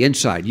on the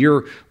inside.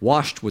 You're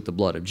washed with the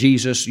blood of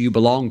Jesus. You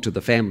belong to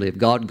the family of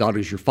God. God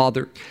is your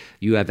Father.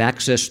 You have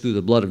access through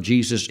the blood of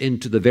Jesus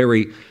into the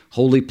very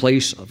holy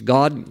place of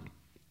God.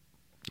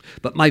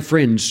 But my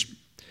friends,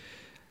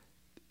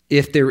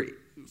 if there,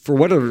 for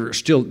whatever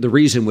still the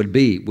reason would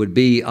be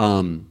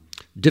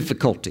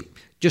difficulty,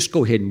 just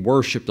go ahead and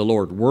worship the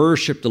Lord.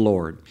 Worship the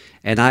Lord.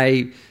 And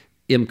I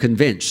am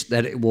convinced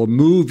that it will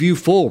move you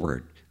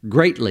forward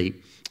greatly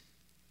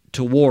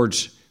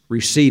towards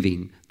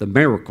receiving the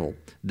miracle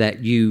that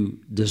you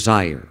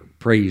desire.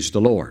 Praise the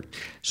Lord.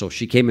 So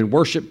she came and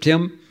worshiped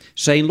him,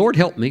 saying, Lord,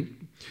 help me.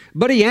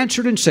 But he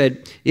answered and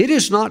said, it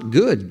is not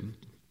good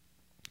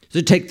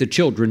to take the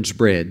children's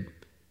bread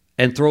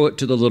and throw it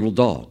to the little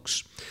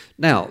dogs.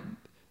 Now,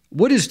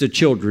 what is the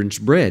children's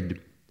bread?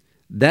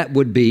 That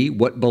would be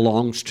what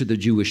belongs to the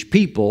Jewish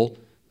people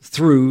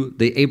through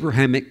the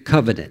Abrahamic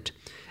covenant.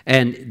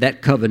 And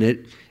that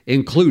covenant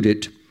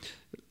included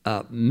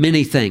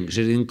many things.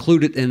 It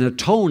included an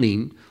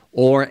atoning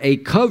or a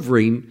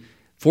covering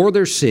for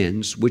their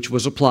sins, which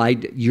was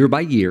applied year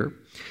by year.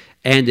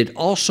 And it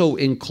also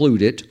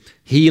included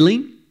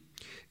healing.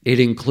 It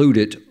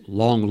included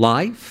long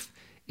life.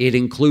 It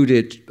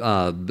included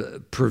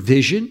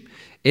provision.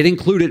 It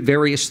included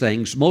various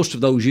things. Most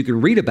of those you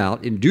can read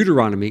about in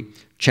Deuteronomy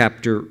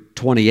chapter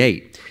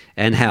 28,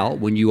 and how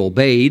when you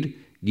obeyed,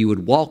 you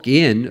would walk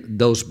in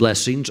those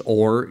blessings,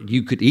 or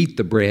you could eat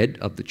the bread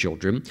of the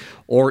children.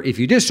 Or if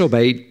you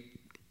disobeyed,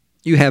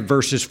 you have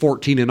verses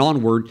 14 and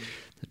onward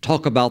that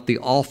talk about the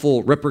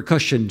awful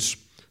repercussions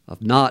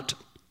of not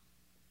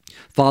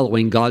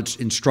following God's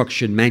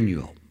instruction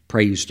manual.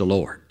 Praise the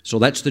Lord. So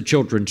that's the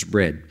children's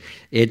bread.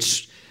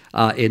 It's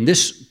in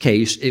this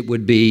case, it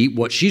would be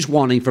what she's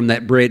wanting from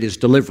that bread is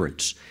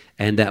deliverance.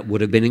 And that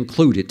would have been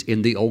included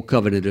in the Old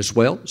Covenant as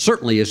well.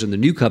 Certainly is in the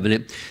New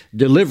Covenant,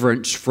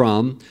 deliverance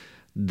from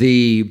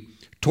the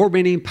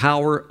tormenting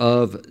power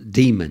of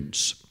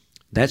demons.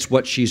 That's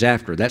what she's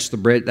after. That's the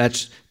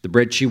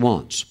bread she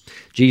wants.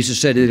 Jesus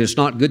said it is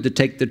not good to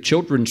take the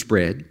children's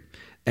bread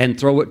and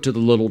throw it to the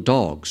little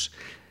dogs.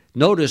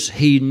 Notice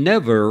he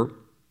never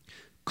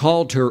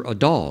called her a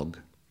dog.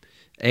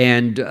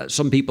 And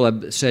some people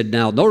have said,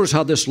 now, notice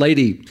how this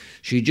lady,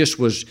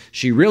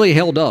 she really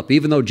held up,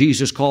 even though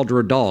Jesus called her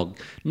a dog.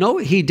 No,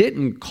 he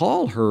didn't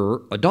call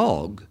her a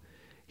dog.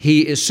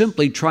 He is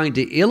simply trying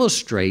to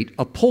illustrate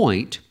a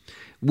point,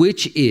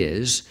 which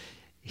is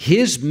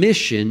his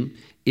mission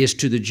is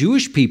to the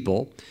Jewish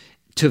people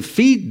to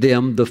feed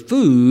them the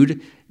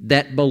food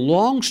that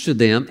belongs to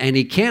them, and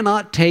he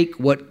cannot take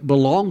what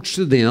belongs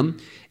to them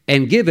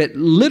and give it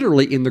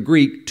literally in the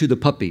Greek to the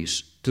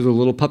puppies, to the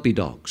little puppy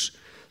dogs.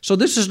 So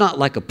this is not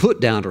like a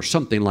put down or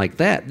something like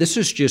that. This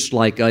is just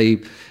like a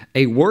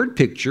word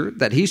picture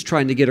that he's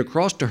trying to get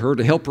across to her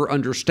to help her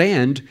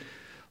understand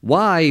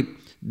why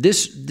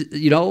this,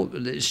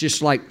 it's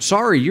just like,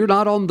 sorry, you're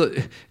not on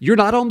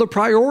the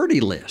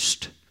priority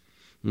list.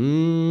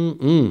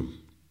 Now,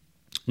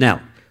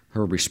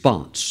 her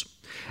response.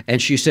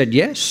 And she said,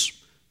 yes,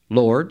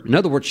 Lord. In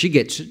other words, she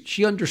gets it.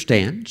 She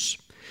understands.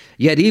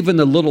 Yet even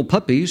the little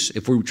puppies,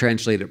 if we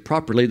translate it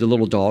properly, the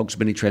little dogs,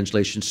 many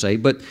translations say,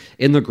 but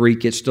in the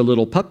Greek it's the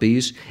little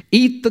puppies,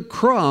 eat the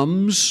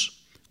crumbs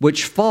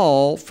which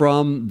fall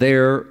from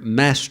their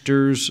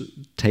master's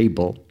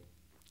table.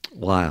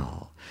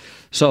 Wow.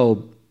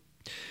 So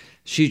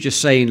she's just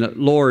saying,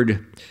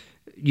 Lord,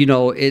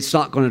 it's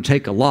not going to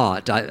take a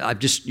lot. I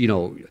just,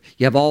 you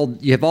have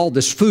all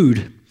this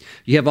food.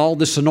 You have all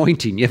this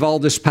anointing. You have all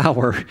this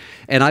power.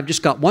 And I've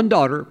just got one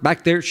daughter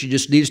back there. She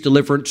just needs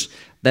deliverance.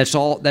 That's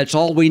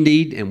all we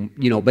need. And,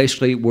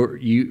 basically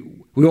we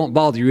won't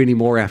bother you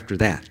anymore after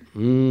that.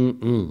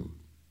 Then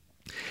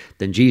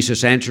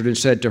Jesus answered and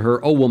said to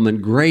her, O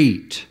woman,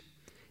 great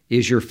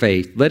is your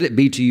faith. Let it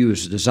be to you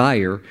as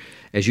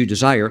you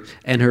desire.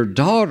 And her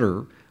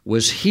daughter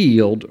was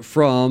healed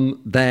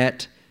from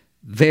that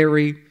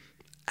very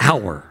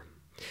hour.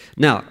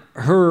 Now,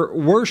 her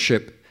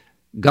worship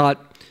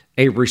got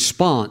a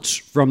response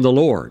from the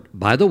Lord.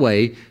 By the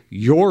way,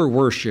 your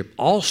worship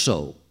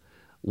also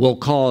will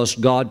cause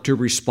God to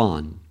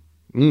respond.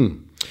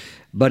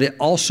 But it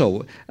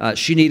also,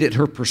 she needed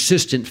her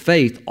persistent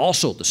faith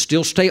also to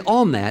still stay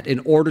on that in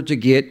order to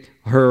get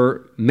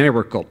her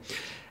miracle.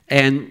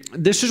 And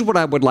this is what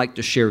I would like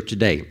to share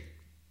today.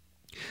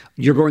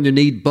 You're going to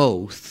need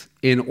both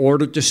in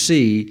order to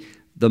see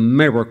the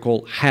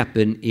miracle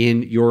happen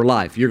in your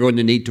life. You're going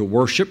to need to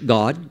worship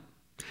God,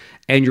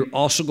 and you're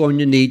also going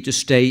to need to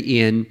stay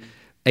in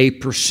a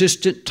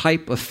persistent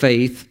type of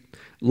faith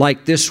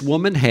like this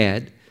woman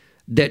had,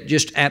 that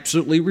just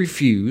absolutely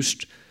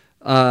refused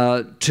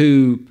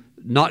to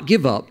not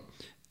give up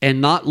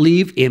and not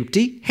leave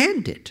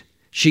empty-handed.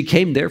 She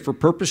came there for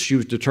purpose. She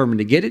was determined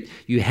to get it.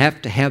 You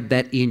have to have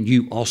that in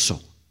you also.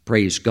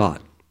 Praise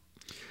God.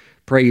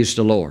 Praise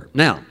the Lord.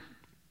 Now,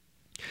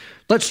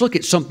 let's look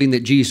at something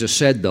that Jesus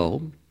said,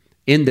 though,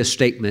 in this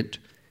statement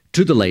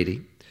to the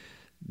lady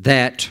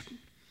that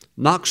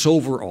knocks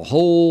over a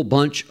whole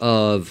bunch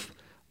of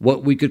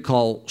what we could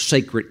call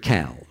sacred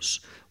cows.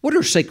 What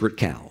are sacred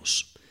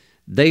cows?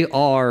 They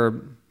are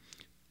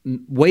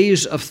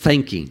ways of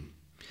thinking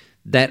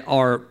that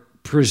are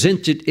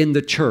presented in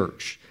the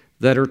church,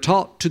 that are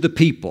taught to the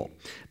people,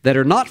 that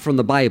are not from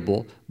the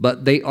Bible,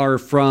 but they are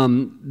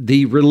from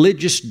the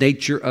religious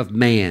nature of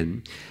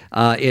man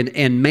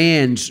and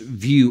man's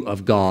view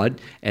of God,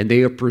 and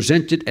they are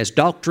presented as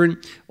doctrine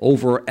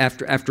over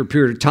after a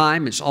period of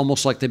time. It's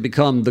almost like they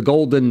become the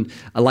golden,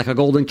 like a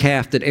golden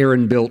calf that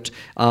Aaron built,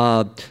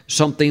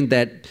 something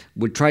that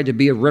would try to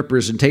be a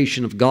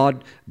representation of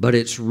God, but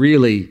it's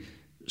really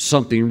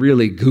something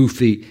really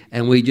goofy,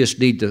 and we just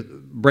need to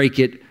break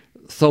it,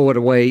 throw it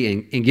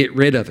away, and get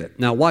rid of it.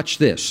 Now watch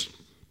this.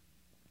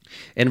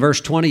 In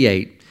verse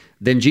 28,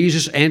 then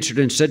Jesus answered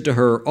and said to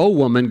her, O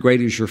woman, great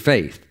is your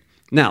faith.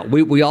 Now,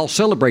 we all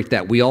celebrate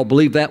that. We all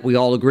believe that. We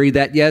all agree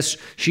that, yes,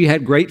 she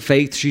had great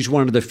faith. She's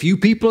one of the few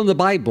people in the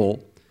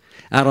Bible,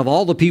 out of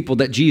all the people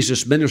that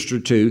Jesus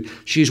ministered to,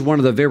 she's one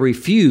of the very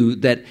few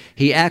that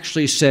he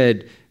actually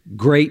said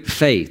great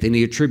faith, and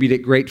he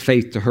attributed great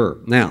faith to her.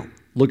 Now,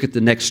 look at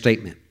the next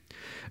statement.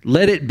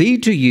 Let it be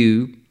to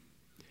you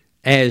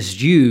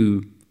as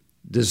you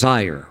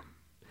desire.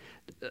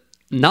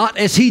 Not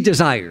as he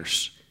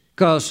desires,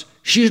 because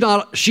she's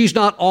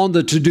not on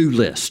the to-do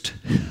list.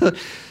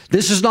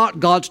 This is not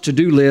God's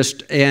to-do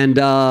list and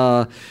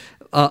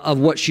of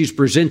what she's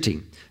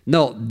presenting.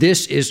 No,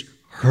 this is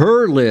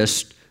her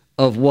list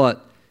of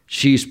what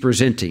she's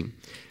presenting.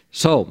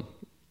 So,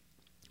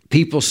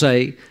 people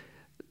say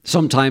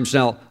sometimes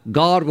now,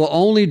 God will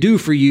only do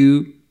for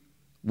you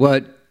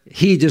what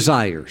he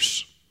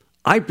desires.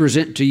 I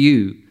present to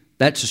you,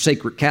 that's a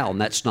sacred cow,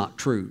 and that's not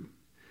true.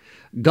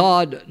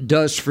 God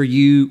does for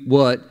you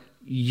what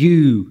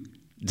you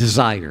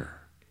desire.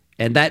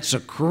 And that's a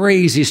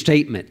crazy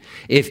statement.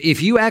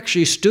 If you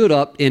actually stood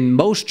up in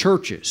most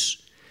churches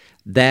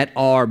that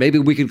are, maybe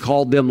we could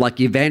call them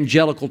like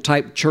evangelical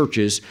type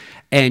churches,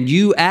 and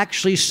you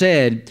actually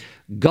said,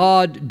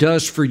 God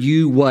does for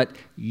you what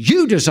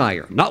you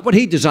desire, not what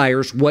he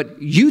desires,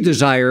 what you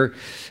desire,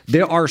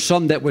 there are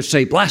some that would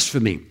say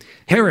blasphemy,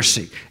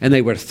 heresy, and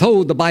they would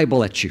throw the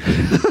Bible at you.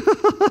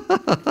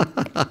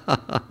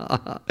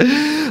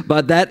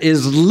 But that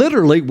is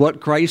literally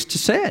what Christ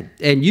said.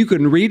 And you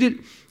can read it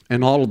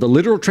in all of the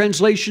literal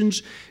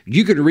translations.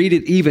 You can read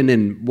it even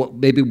in what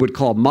maybe would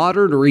call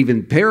modern or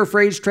even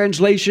paraphrased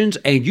translations,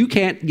 and you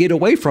can't get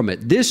away from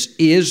it. This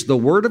is the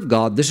Word of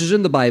God. This is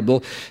in the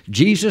Bible.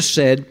 Jesus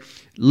said,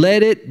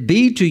 let it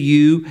be to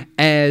you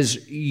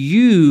as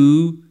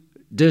you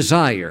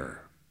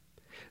desire.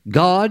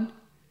 God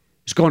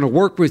is going to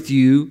work with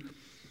you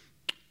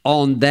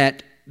on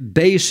that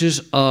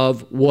basis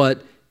of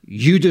what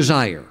you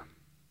desire.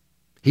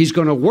 He's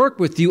going to work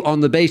with you on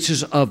the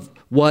basis of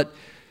what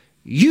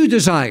you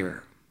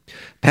desire.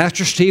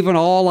 Pastor Stephen,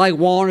 all I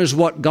want is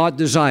what God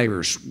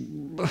desires.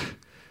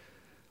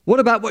 What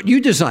about what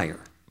you desire?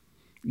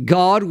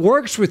 God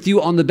works with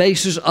you on the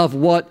basis of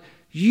what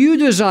you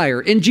desire.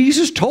 And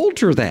Jesus told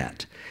her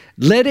that.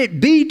 Let it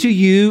be to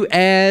you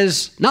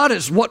as, not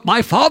as what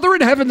my Father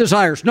in heaven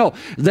desires. No,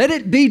 let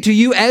it be to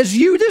you as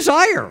you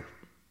desire.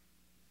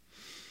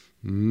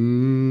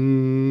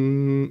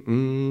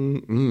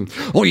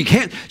 Oh, you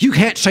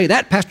can't say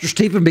that, Pastor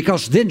Stephen,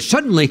 because then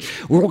suddenly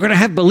we're going to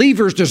have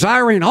believers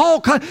desiring all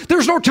kinds.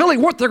 There's no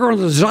telling what they're going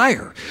to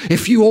desire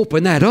if you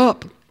open that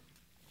up.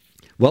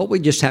 Well,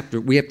 we have to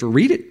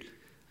read it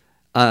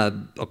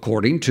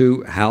according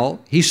to how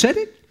he said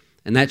it,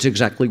 and that's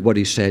exactly what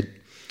he said.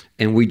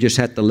 And we just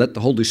have to let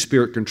the Holy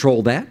Spirit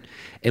control that,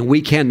 and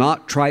we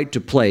cannot try to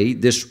play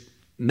this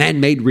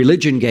man-made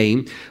religion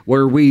game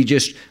where we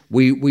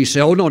say,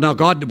 oh no, now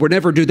God would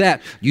never do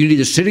that. You need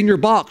to sit in your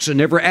box and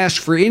never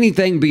ask for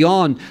anything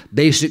beyond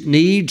basic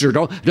needs, or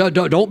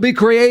don't be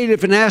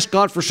creative and ask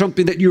God for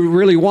something that you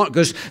really want,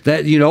 because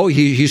that, you know,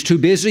 he's too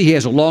busy. He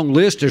has a long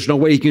list. There's no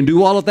way he can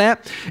do all of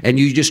that. And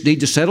you just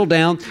need to settle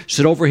down,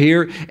 sit over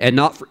here, and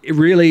not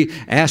really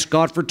ask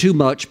God for too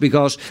much,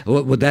 because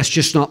well, that's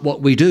just not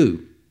what we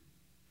do.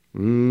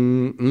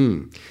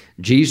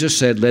 Jesus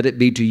said, let it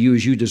be to you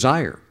as you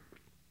desire.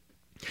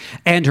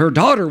 And her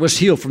daughter was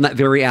healed from that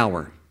very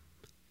hour.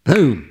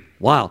 Boom.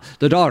 Wow.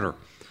 The daughter,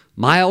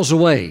 miles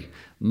away,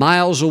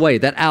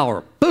 that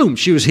hour, boom,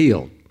 she was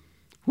healed.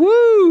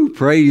 Woo,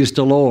 praise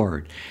the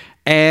Lord.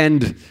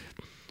 And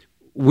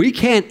we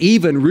can't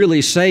even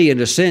really say in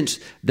a sense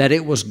that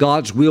it was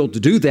God's will to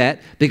do that,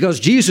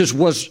 because Jesus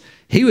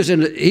he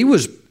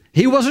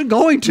wasn't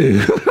going to.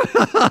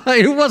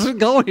 He wasn't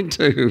going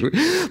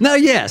to. Now,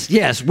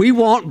 yes, we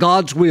want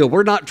God's will.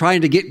 We're not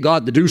trying to get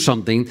God to do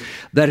something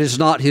that is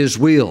not his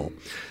will.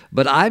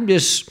 But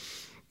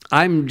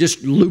I'm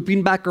just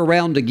looping back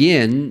around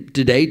again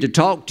today to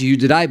talk to you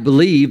that I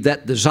believe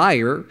that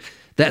desire,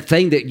 that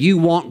thing that you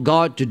want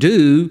God to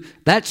do,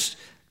 that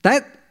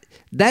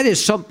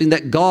is something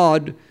that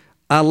God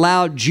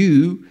allowed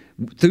you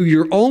through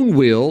your own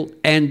will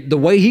and the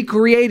way He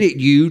created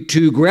you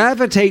to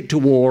gravitate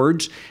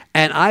towards.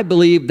 And I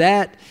believe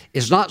that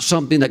is not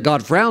something that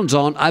God frowns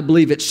on. I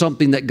believe it's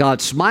something that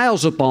God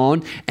smiles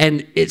upon,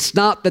 and it's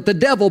not that the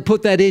devil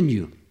put that in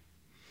you.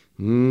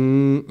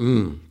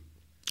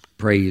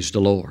 Praise the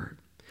Lord.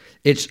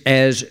 It's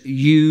as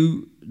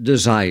you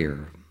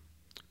desire.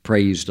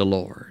 Praise the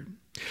Lord.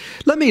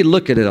 Let me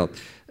look at an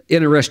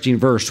interesting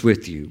verse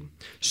with you.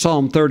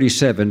 Psalm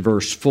 37,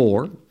 verse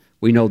 4.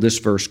 We know this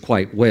verse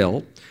quite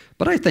well,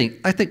 but I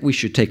think we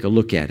should take a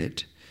look at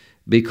it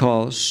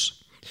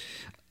because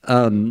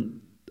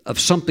of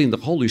something the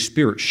Holy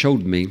Spirit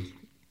showed me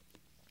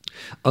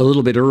a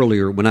little bit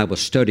earlier when I was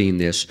studying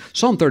this.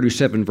 Psalm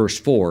 37, verse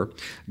 4,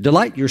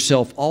 delight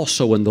yourself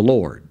also in the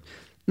Lord.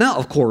 Now,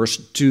 of course,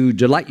 to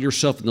delight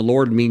yourself in the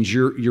Lord means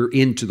you're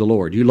into the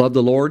Lord. You love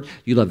the Lord,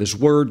 you love His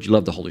Word, you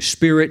love the Holy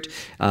Spirit.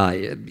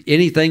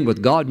 Anything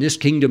with God in His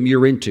kingdom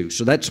you're into.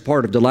 So that's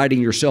part of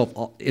delighting yourself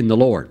in the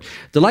Lord.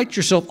 Delight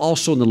yourself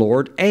also in the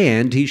Lord,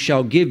 and He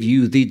shall give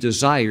you the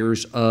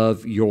desires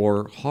of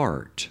your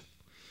heart.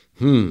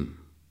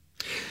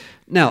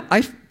 Now,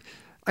 I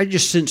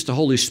just sensed the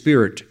Holy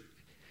Spirit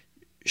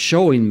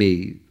showing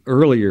me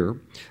earlier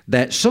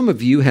that some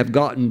of you have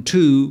gotten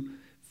too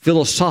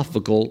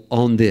philosophical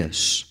on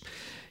this.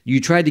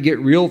 You tried to get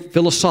real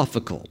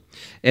philosophical.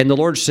 And the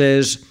Lord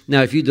says,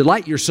 now if you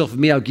delight yourself in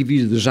me, I'll give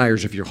you the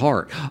desires of your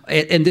heart.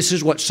 And this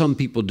is what some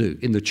people do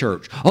in the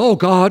church. Oh,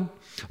 God,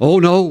 oh,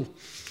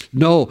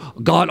 no,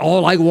 God,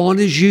 all I want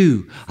is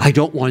you. I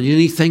don't want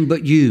anything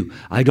but you.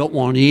 I don't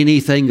want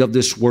anything of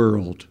this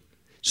world.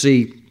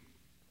 See,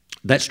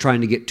 that's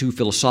trying to get too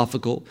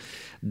philosophical.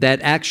 That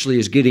actually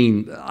is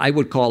I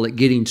would call it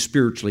getting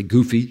spiritually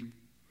goofy.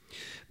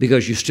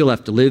 Because you still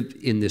have to live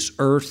in this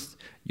earth.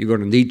 You're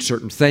going to need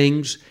certain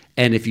things.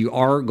 And if you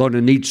are going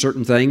to need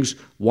certain things,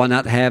 why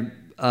not have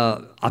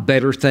a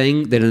better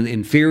thing than an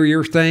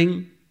inferior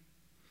thing?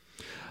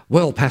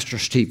 Well, Pastor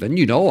Stephen,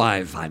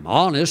 I'm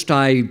honest.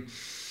 I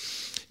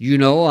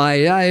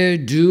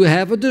do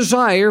have a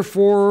desire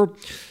for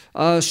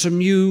some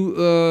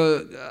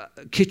new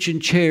kitchen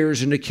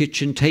chairs and a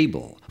kitchen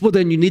table. Well,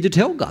 then you need to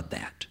tell God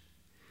that.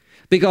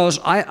 Because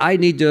I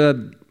need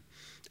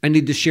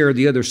to share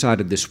the other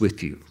side of this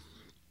with you.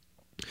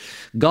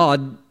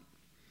 God,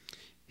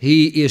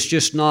 He is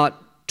just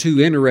not too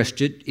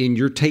interested in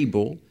your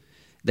table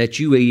that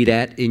you eat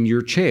at in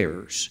your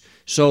chairs.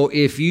 So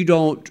if you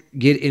don't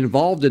get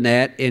involved in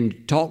that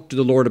and talk to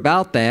the Lord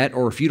about that,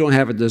 or if you don't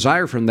have a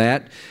desire from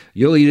that,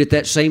 you'll eat at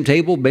that same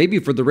table maybe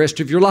for the rest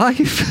of your life.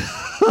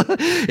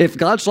 If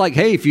God's like,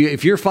 hey,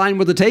 if you're fine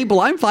with the table,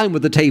 I'm fine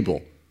with the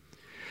table.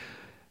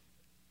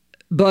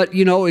 But,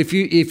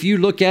 if you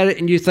look at it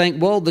and you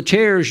think, well, the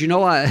chairs,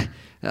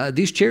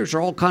 these chairs are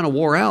all kind of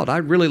wore out.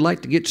 I'd really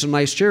like to get some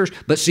nice chairs.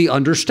 But see,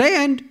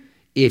 understand,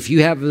 if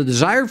you have the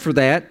desire for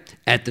that,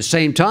 at the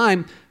same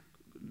time,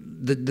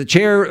 the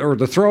chair or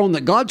the throne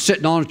that God's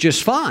sitting on is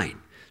just fine.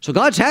 So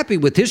God's happy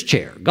with His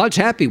chair. God's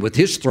happy with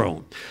His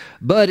throne.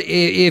 But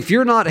if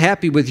you're not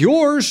happy with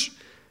yours,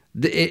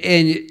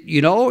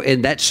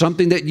 and that's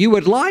something that you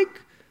would like,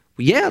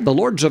 yeah, the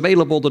Lord's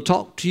available to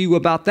talk to you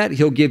about that.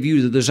 He'll give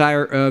you the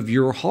desire of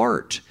your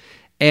heart.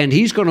 And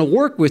He's going to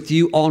work with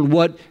you on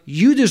what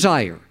you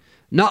desire.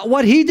 Not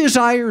what He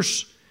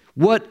desires,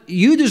 what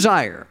you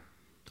desire.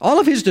 All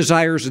of His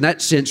desires in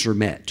that sense are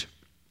met.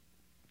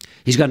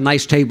 He's got a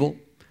nice table.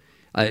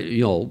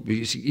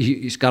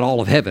 He's got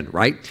all of heaven,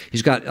 right?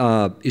 He's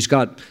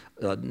got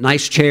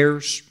nice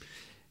chairs.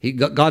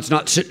 God's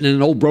not sitting in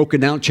an old broken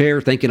down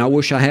chair thinking, I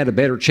wish I had a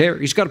better chair.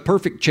 He's got a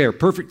perfect chair,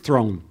 perfect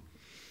throne.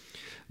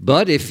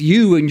 But if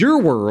you in your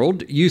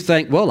world, you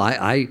think, well,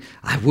 I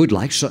would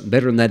like something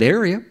better in that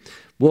area,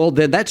 well,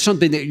 then that's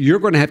something that you're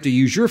going to have to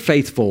use your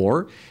faith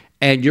for,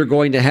 and you're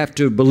going to have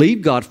to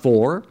believe God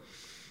for.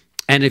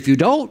 And if you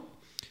don't,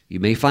 you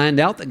may find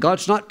out that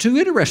God's not too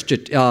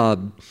interested.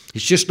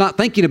 He's just not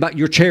thinking about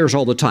your chairs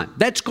all the time.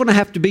 That's going to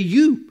have to be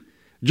you.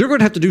 You're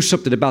going to have to do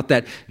something about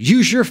that.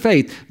 Use your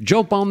faith.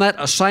 Jump on that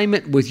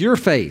assignment with your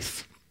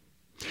faith.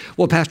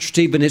 Well, Pastor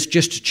Stephen, it's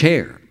just a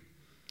chair.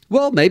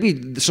 Well,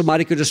 maybe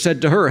somebody could have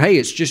said to her, hey,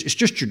 it's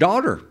just your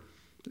daughter.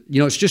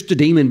 It's just a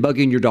demon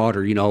bugging your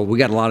daughter. We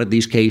got a lot of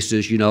these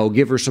cases.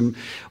 Give her some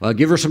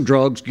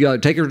drugs.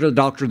 Take her to the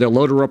doctor. They'll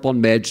load her up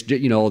on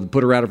meds.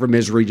 Put her out of her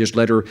misery. Just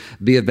let her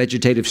be a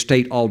vegetative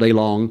state all day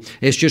long.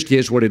 It just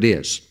is what it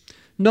is.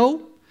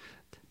 No,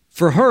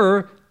 for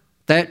her,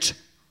 that's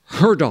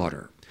her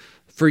daughter.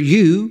 For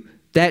you,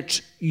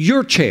 that's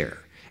your chair.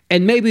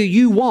 And maybe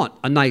you want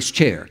a nice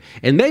chair.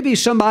 And maybe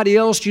somebody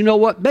else,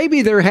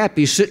 maybe they're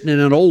happy sitting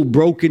in an old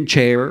broken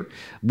chair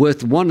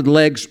with one of the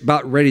legs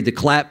about ready to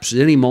collapse at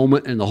any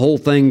moment and the whole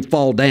thing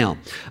fall down.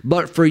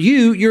 But for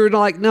you, you're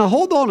like, now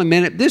hold on a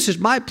minute. This is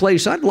my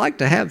place. I'd like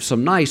to have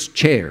some nice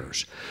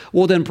chairs.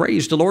 Well, then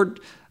praise the Lord.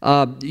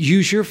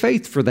 Use your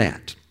faith for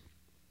that.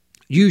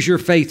 Use your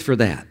faith for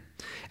that.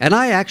 And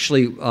I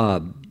actually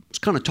was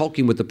kind of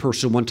talking with the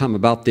person one time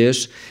about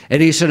this,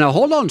 and he said, now,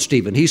 hold on,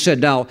 Stephen. He said,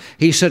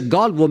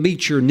 God will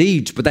meet your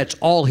needs, but that's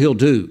all he'll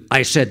do.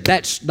 I said,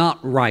 that's not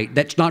right.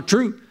 That's not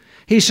true.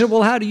 He said,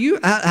 well, how do you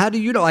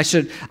know? I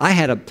said, I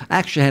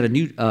actually had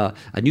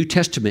a New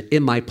Testament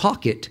in my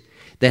pocket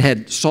that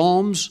had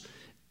Psalms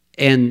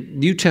and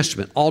New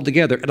Testament all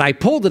together. And I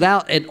pulled it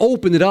out and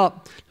opened it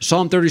up,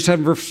 Psalm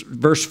 37,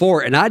 verse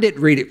 4, and I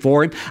didn't read it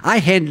for him. I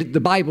handed the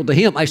Bible to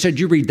him. I said,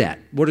 you read that.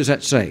 What does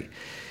that say?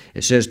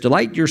 It says,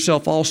 delight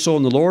yourself also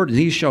in the Lord, and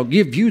he shall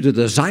give you the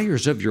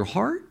desires of your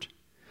heart.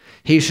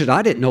 He said,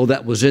 I didn't know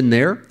that was in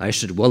there. I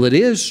said, well, it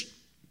is.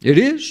 It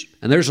is.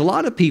 And there's a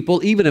lot of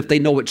people, even if they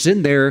know it's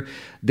in there,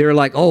 they're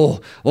like,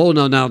 no,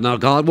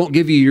 God won't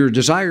give you your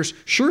desires.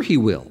 Sure he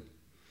will.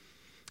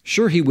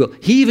 Sure he will.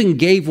 He even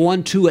gave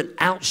one to an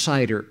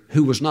outsider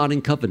who was not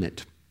in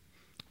covenant.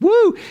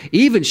 Woo!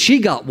 Even she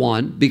got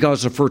one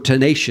because of her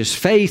tenacious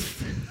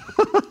faith.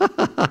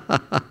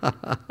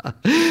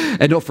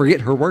 And don't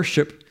forget her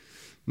worship.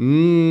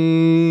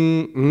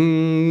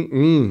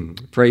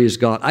 Praise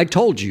God. I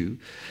told you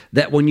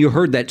that when you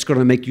heard that, it's going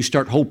to make you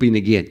start hoping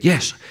again.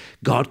 Yes,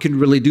 God can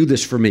really do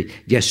this for me.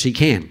 Yes, he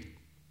can.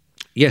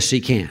 Yes,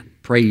 he can.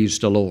 Praise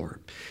the Lord.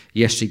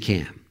 Yes, he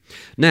can.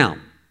 Now,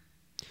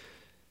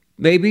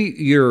 maybe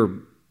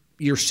you're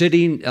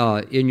sitting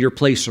in your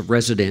place of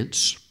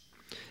residence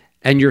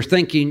and you're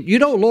thinking,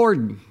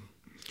 Lord,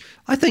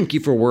 I thank you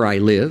for where I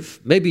live.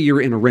 Maybe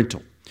you're in a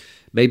rental.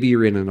 Maybe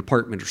you're in an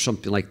apartment or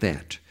something like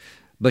that.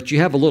 But you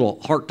have a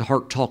little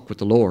heart-to-heart talk with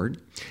the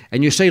Lord.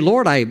 And you say,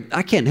 Lord, I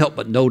can't help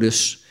but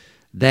notice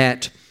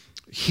that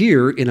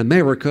here in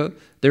America,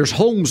 there's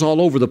homes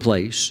all over the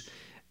place.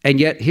 And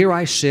yet here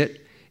I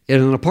sit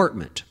in an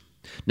apartment.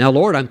 Now,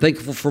 Lord, I'm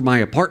thankful for my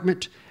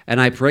apartment. And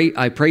I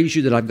praise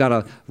you that I've got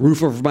a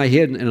roof over my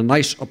head and a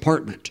nice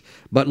apartment.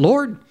 But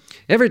Lord,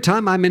 every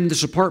time I'm in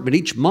this apartment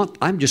each month,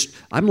 I'm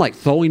like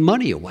throwing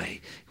money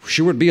away.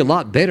 Sure would be a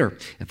lot better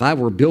if I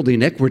were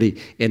building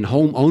equity in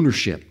home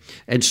ownership.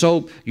 And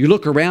so you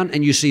look around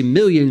and you see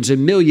millions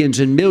and millions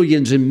and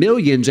millions and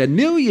millions and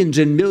millions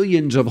and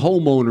millions of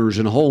homeowners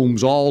and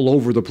homes all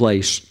over the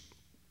place.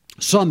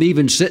 Some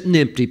even sitting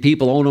empty.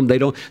 People own them.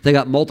 They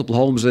got multiple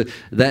homes and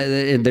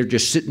they're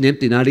just sitting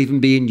empty, not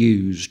even being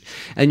used.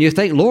 And you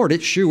think, Lord,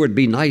 it sure would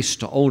be nice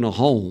to own a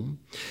home.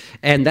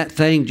 And that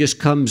thing just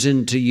comes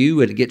into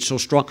you and it gets so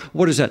strong.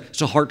 What is that?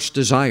 It's a heart's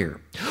desire.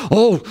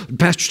 Oh,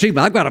 Pastor Stephen,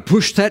 I've got to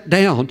push that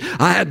down.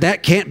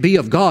 That can't be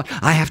of God.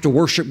 I have to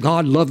worship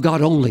God, love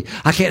God only.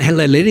 I can't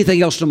let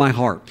anything else to my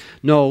heart.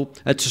 No,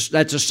 that's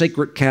a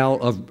sacred cow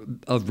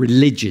of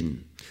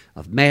religion.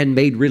 Of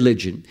man-made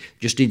religion.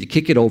 Just need to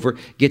kick it over,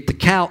 get the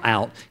cow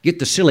out, get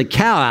the silly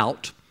cow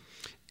out,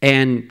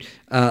 and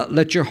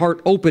let your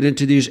heart open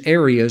into these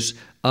areas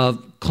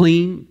of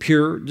clean,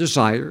 pure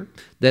desire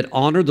that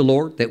honor the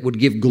Lord, that would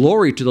give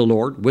glory to the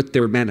Lord with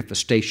their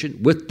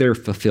manifestation, with their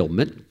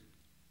fulfillment.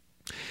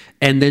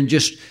 And then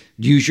just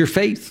use your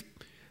faith.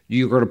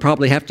 You're going to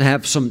probably have to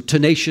have some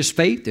tenacious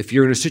faith if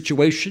you're in a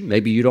situation,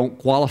 maybe you don't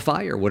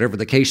qualify or whatever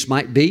the case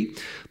might be.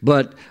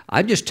 But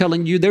I'm just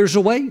telling you there's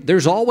a way.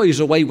 There's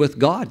always a way with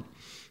God.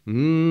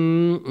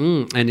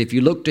 And if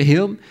you look to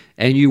him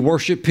and you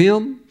worship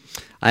him,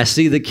 I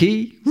see the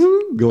key,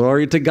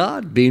 glory to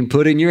God, being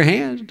put in your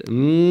hand.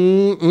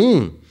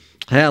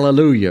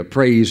 Hallelujah.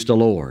 Praise the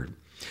Lord.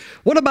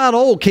 What about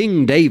old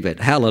King David?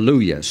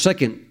 Hallelujah.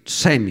 2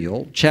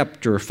 Samuel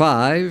chapter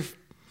 5.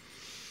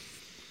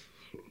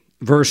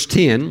 Verse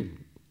 10,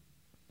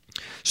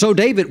 so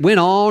David went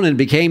on and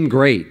became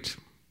great,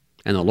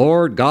 and the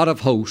Lord God of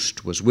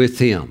hosts was with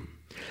him.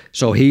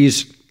 So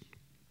he's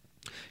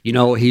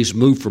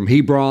moved from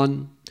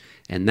Hebron,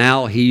 and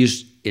now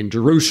he's in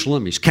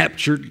Jerusalem. He's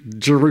captured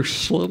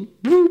Jerusalem.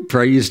 Woo,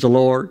 praise the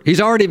Lord.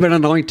 He's already been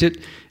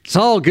anointed. It's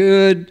all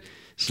good.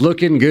 It's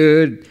looking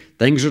good.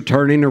 Things are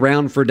turning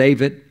around for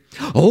David.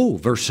 Oh,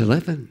 verse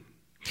 11.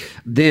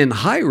 Then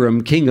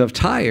Hiram, king of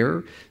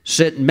Tyre,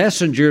 sent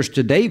messengers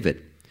to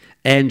David,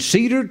 and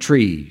cedar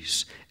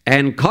trees,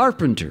 and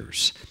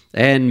carpenters,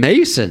 and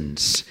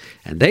masons.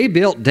 And they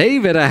built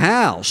David a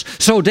house.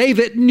 So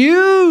David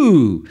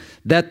knew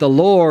that the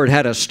Lord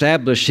had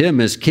established him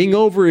as king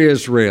over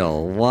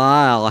Israel.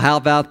 Wow, how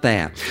about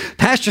that?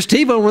 Pastor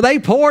Stephen, when they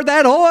poured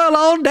that oil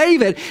on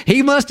David,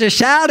 he must have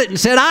shouted and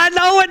said, I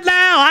know it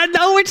now. I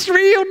know it's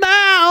real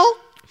now.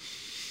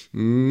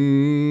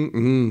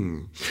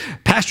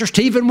 Pastor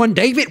Stephen, when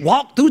David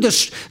walked through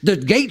the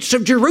gates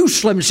of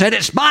Jerusalem and said,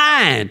 it's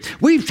mine,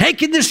 we've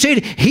taken the city,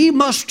 he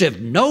must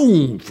have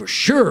known for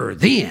sure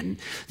then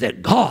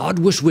that God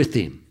was with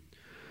him.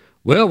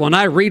 Well, when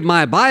I read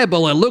my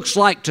Bible, it looks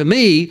like to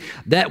me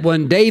that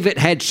when David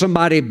had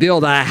somebody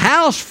build a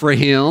house for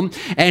him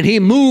and he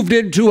moved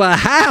into a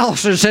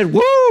house and said,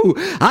 woo,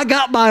 I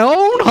got my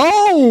own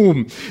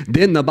home.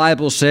 Then the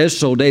Bible says,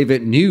 so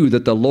David knew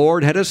that the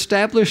Lord had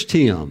established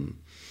him.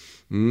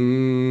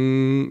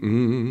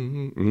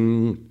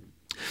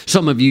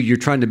 Some of you, you're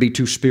trying to be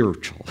too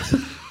spiritual.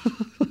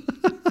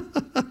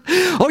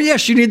 Oh,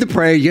 yes, you need to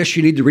pray. Yes,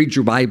 you need to read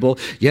your Bible.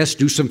 Yes,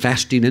 do some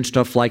fasting and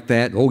stuff like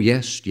that. Oh,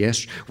 yes,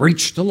 yes.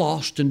 Reach the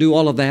lost and do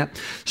all of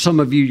that. Some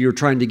of you, you're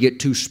trying to get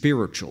too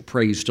spiritual.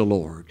 Praise the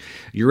Lord.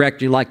 You're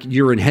acting like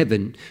you're in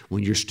heaven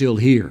when you're still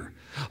here.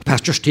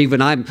 Pastor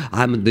Stephen, I'm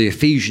the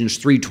Ephesians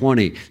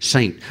 3:20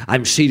 saint.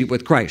 I'm seated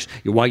with Christ.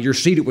 While you're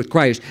seated with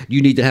Christ,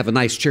 you need to have a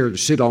nice chair to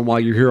sit on while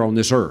you're here on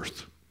this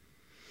earth.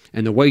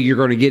 And the way you're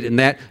going to get in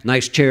that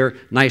nice chair,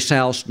 nice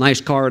house,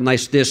 nice car,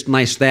 nice this,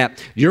 nice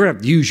that, you're going to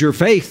have to use your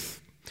faith.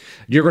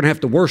 You're going to have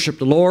to worship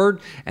the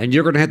Lord, and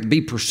you're going to have to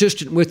be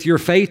persistent with your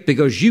faith,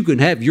 because you can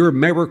have your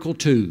miracle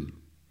too.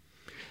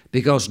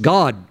 Because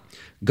God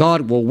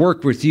will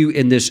work with you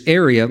in this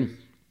area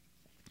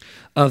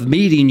of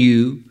meeting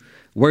you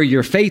where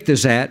your faith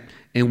is at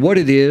and what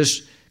it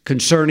is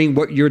concerning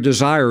what your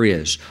desire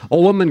is.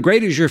 O woman,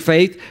 great is your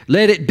faith.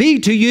 Let it be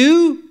to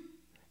you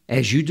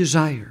as you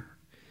desire.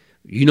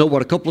 You know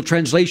what a couple of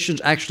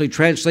translations actually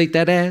translate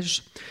that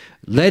as?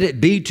 Let it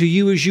be to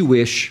you as you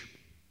wish.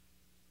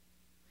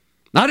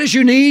 Not as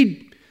you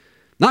need.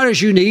 Not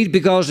as you need,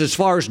 because as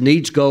far as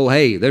needs go,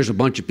 hey, there's a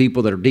bunch of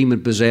people that are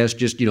demon-possessed.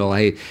 Just,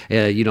 hey,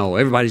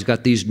 everybody's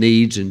got these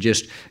needs, and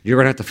just, you're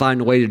going to have to find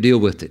a way to deal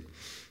with it.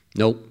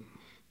 Nope.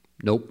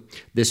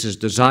 This is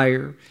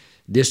desire.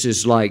 This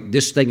is like,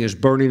 this thing is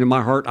burning in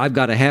my heart. I've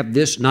got to have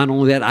this. Not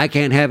only that, I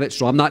can't have it,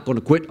 so I'm not going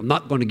to quit. I'm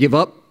not going to give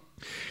up.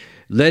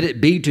 Let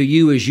it be to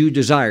you as you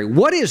desire.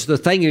 What is the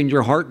thing in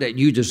your heart that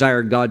you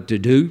desire God to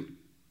do?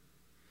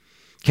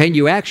 Can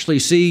you actually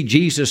see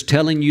Jesus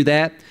telling you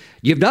that?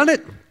 You've done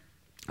it.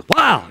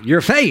 Wow,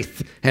 your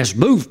faith has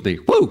moved me.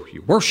 Woo,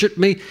 you worship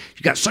me.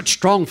 You got such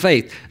strong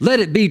faith. Let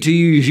it be to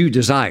you as you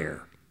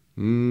desire.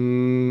 Woo!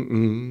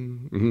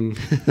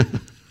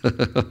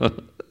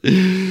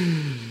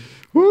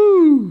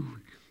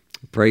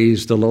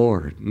 Praise the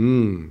Lord.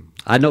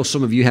 I know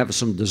some of you have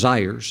some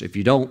desires. If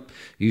you don't,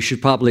 you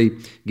should probably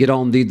get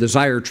on the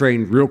desire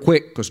train real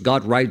quick, because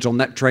God rides on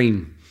that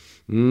train.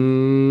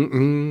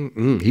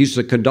 He's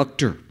the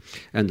conductor,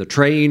 and the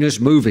train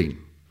is moving.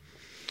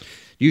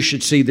 You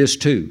should see this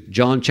too.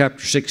 John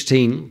chapter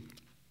 16.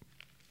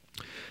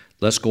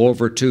 Let's go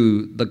over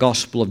to the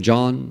Gospel of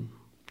John.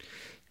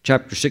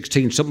 Chapter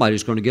 16,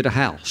 somebody's going to get a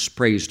house.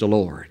 Praise the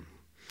Lord.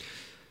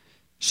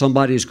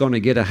 Somebody's going to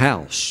get a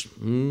house.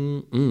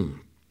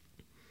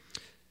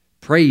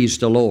 Praise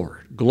the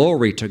Lord.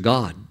 Glory to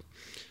God.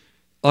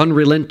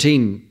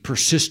 Unrelenting,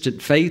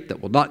 persistent faith that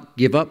will not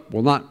give up,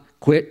 will not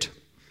quit,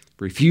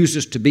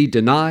 refuses to be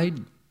denied.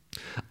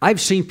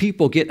 I've seen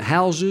people get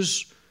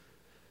houses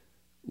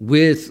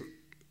with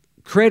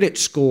credit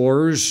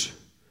scores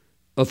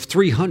of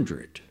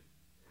 300.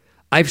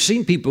 I've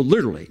seen people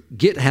literally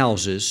get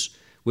houses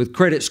with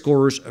credit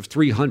scores of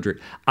 300.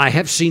 I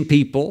have seen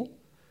people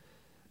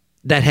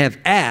that have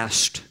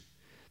asked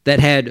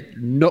that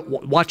had no,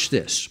 watch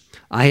this.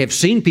 I have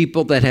seen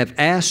people that have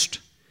asked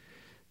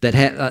that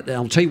had,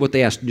 I'll tell you what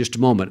they asked in just a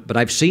moment, but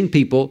I've seen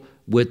people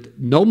with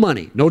no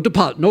money, no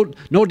deposit,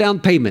 no down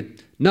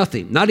payment,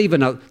 nothing, not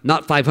even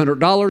not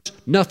 $500,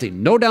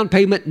 nothing, no down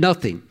payment,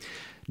 nothing.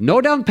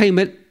 No down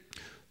payment,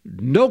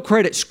 no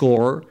credit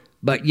score,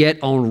 but yet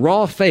on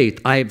raw faith,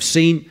 I have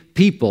seen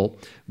people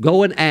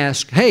go and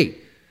ask, hey,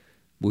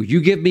 will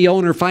you give me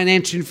owner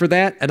financing for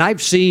that? And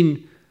I've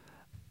seen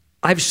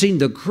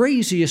the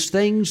craziest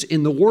things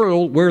in the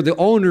world where the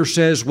owner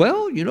says,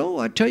 well,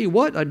 I tell you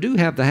what, I do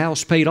have the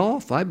house paid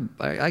off.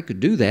 I could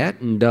do that.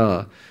 And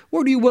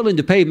what are you willing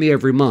to pay me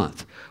every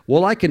month?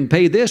 Well, I can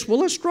pay this. Well,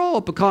 let's draw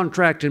up a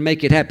contract and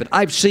make it happen.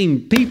 I've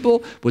seen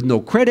people with no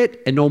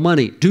credit and no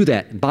money do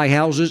that and buy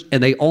houses,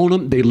 and they own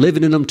them. They live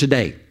in them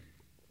today.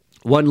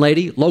 One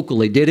lady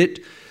locally did it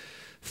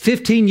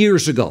 15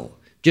 years ago.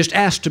 Just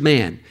asked a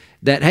man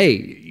that,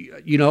 hey,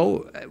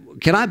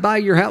 can I buy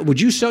your house?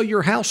 Would you sell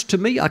your house to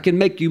me? I can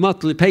make you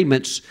monthly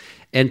payments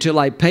until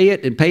I pay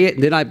it, and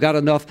then I've got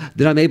enough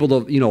that I'm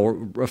able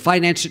to,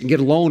 finance it and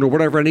get a loan or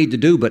whatever I need to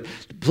do. But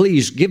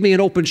please give me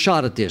an open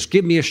shot at this.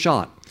 Give me a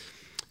shot.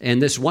 And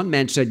this one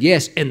man said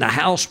yes, and the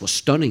house was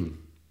stunning.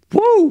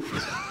 Woo!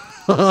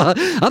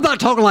 I'm not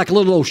talking like a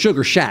little old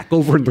sugar shack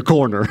over in the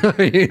corner.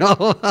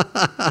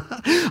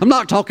 I'm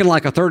not talking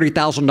like a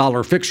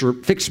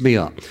 $30,000 fix me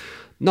up.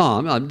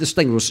 No, this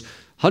thing was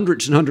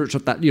hundreds and hundreds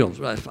of that.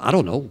 I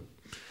don't know.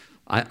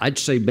 I'd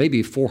say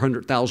maybe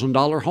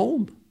 $400,000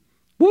 home.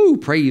 Woo!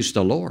 Praise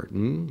the Lord.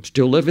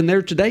 Still living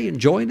there today,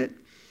 enjoying it.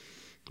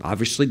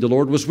 Obviously, the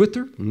Lord was with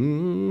her.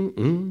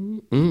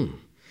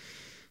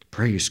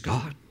 Praise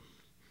God.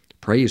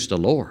 Praise the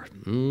Lord.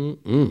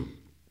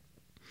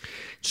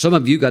 Some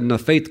of you got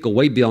enough faith to go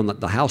way beyond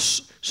the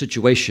house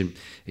situation,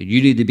 and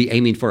you need to be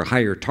aiming for a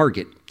higher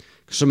target.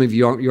 Some of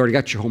you already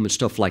got your home and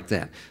stuff like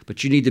that,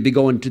 but you need to be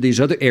going to these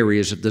other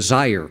areas of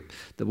desire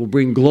that will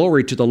bring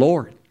glory to the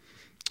Lord.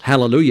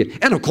 Hallelujah.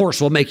 And of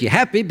course will make you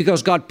happy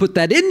because God put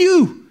that in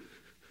you.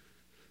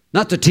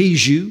 Not to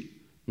tease you,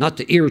 not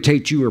to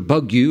irritate you or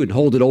bug you and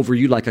hold it over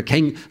you like a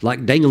king,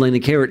 like dangling a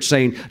carrot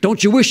saying,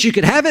 don't you wish you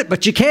could have it,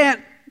 but you can't.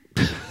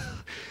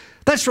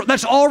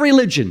 That's all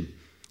religion.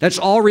 That's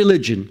all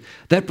religion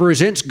that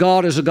presents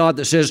God as a God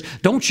that says,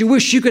 don't you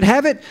wish you could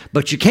have it?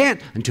 But you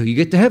can't until you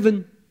get to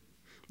heaven.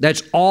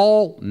 That's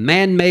all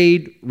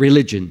man-made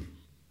religion.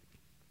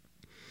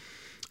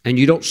 And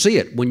you don't see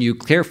it when you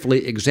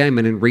carefully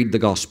examine and read the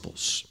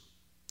Gospels.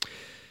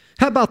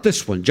 How about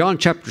this one? John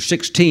chapter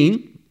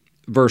 16,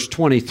 verse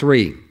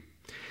 23.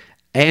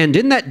 And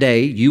in that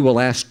day you will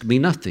ask me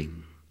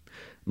nothing.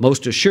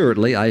 Most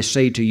assuredly, I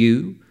say to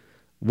you,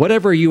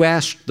 whatever you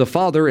ask the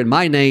Father in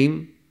my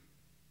name,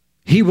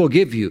 He will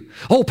give you.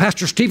 Oh,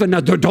 Pastor Stephen,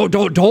 now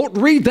don't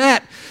read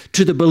that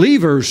to the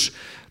believers,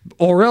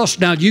 or else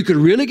now you could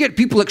really get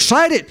people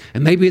excited,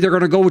 and maybe they're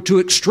going to go to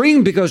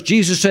extreme because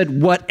Jesus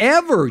said,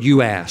 whatever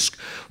you ask.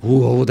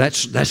 Oh,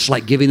 that's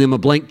like giving them a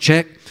blank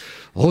check.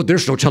 Oh,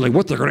 there's no telling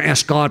what they're going to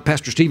ask God,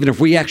 Pastor Stephen, if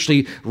we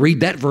actually read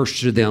that verse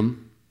to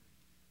them.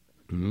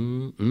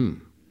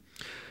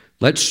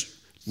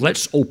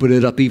 Let's open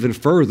it up even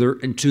further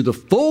into the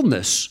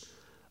fullness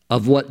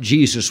of what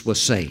Jesus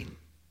was saying.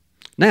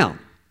 Now,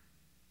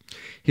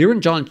 here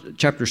in John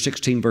chapter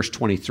 16, verse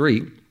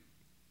 23,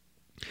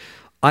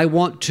 I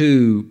want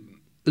to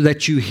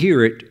let you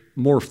hear it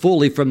more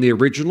fully from the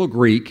original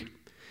Greek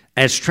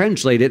as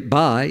translated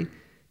by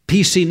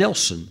P.C.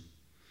 Nelson.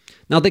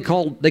 Now, they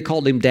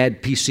called him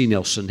Dad P.C.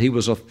 Nelson. He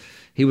was a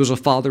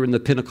father in the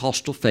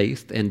Pentecostal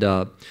faith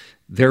and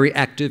very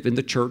active in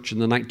the church in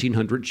the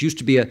 1900s. Used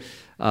to be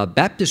a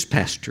Baptist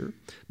pastor,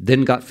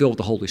 then got filled with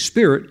the Holy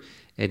Spirit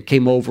and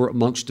came over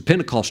amongst the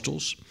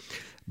Pentecostals.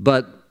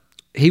 But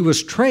he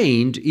was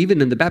trained,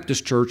 even in the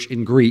Baptist church,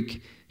 in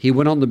Greek. He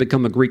went on to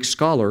become a Greek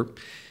scholar,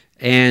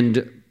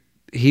 and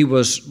he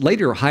was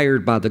later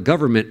hired by the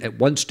government at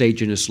one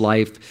stage in his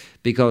life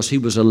because he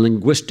was a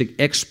linguistic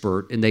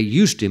expert, and they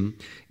used him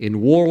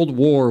in World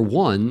War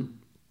I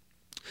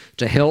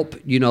to help,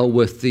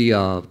 with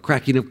the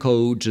cracking of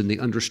codes and the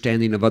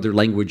understanding of other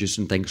languages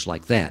and things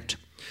like that.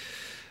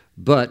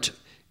 But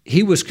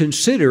he was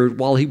considered,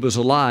 while he was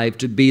alive,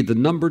 to be the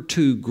number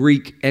 2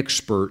 Greek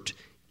expert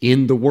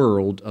in the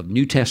world of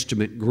New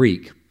Testament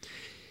Greek.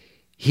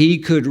 He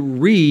could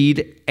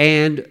read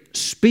and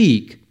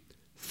speak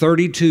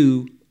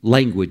 32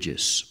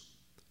 languages.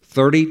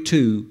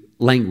 32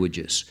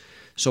 languages.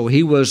 So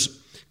he was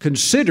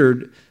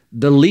considered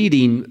the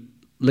leading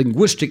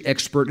linguistic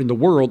expert in the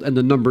world and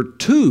the number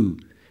 2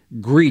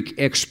 Greek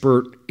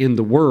expert in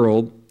the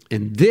world.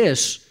 And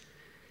this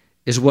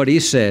is what he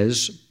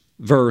says,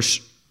 verse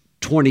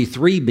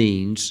 23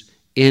 means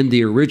in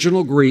the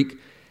original Greek,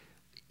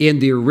 in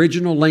the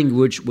original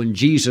language when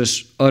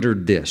Jesus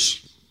uttered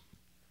this.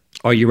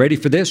 Are you ready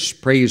for this?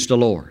 Praise the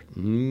Lord.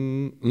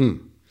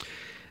 And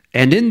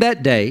in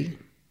that day,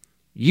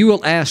 you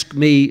will ask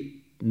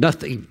me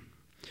nothing.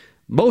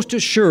 Most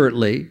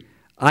assuredly,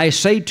 I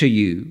say to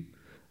you,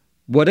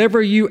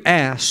 whatever you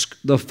ask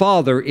the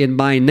Father in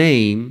my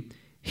name,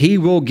 He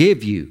will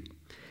give you.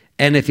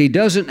 And if He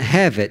doesn't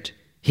have it,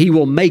 He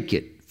will make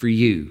it for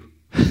you.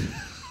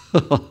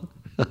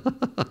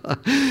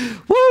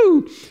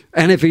 Woo!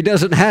 And if He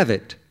doesn't have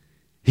it,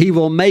 He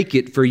will make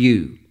it for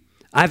you.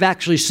 I've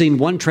actually seen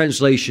one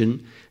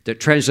translation that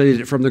translated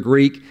it from the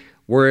Greek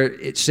where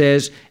it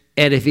says,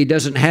 and if He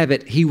doesn't have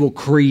it, He will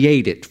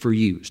create it for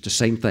you. It's the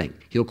same thing.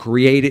 He'll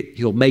create it.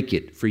 He'll make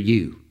it for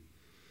you.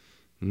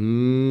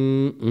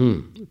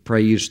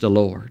 Praise the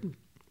Lord.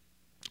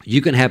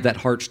 You can have that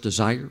heart's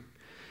desire.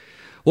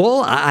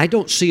 Well, I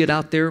don't see it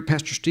out there,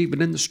 Pastor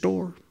Stephen, in the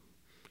store.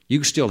 You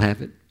can still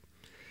have it.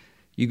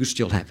 You can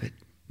still have it.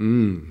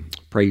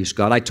 Praise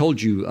God. I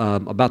told you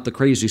about the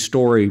crazy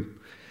story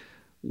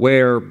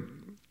where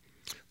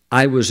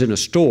I was in a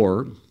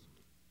store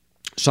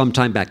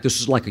sometime back.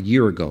 This is like a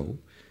year ago.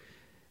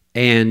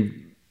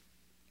 And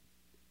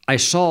I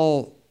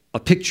saw a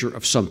picture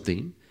of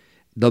something.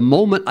 The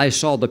moment I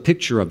saw the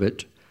picture of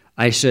it,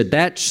 I said,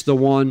 that's the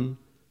one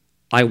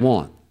I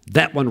want.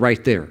 That one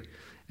right there.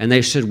 And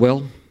they said,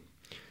 well,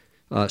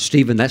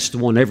 Stephen, that's the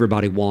one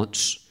everybody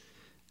wants.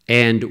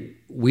 And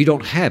we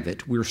don't have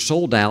it. We're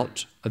sold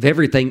out of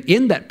everything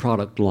in that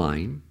product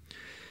line.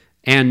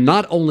 And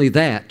not only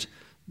that,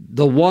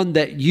 the one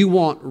that you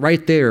want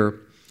right there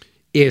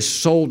is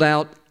sold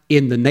out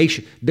in the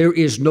nation. There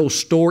is no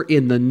store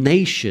in the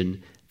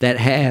nation that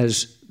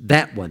has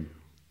that one.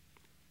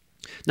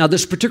 Now,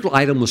 this particular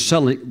item was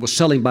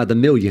selling by the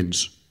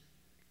millions.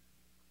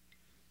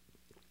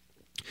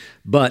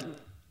 But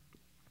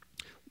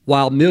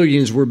while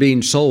millions were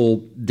being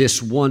sold,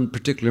 this one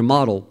particular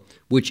model,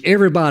 which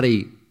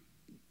everybody,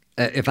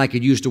 if I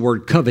could use the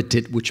word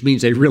coveted, which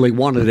means they really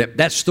wanted it,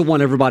 that's the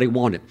one everybody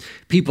wanted.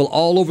 People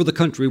all over the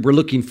country were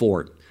looking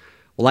for it.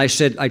 Well, I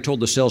told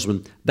the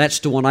salesman, that's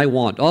the one I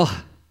want.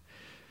 Oh,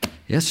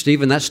 yes,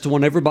 Stephen, that's the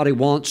one everybody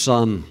wants.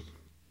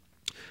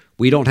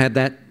 We don't have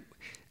that.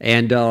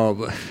 And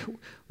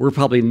we're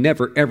probably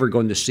never, ever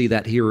going to see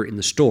that here in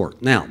the store.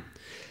 Now,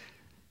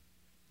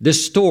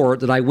 this store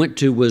that I went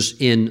to was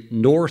in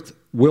North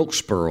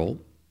Wilkesboro,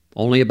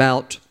 only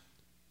about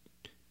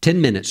 10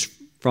 minutes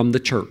from the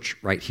church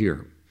right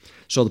here.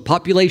 So the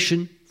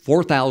population,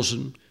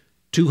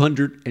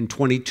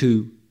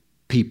 4,222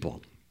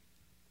 people.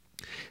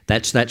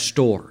 That's that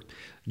store.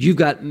 You've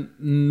got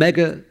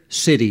mega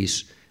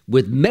cities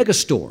with mega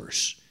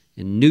stores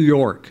in New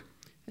York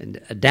and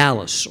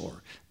Dallas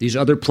or these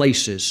other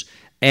places.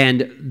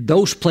 And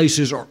those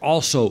places are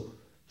also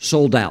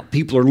sold out.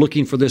 People are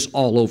looking for this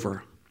all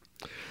over.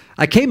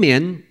 I came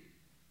in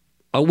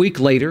a week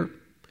later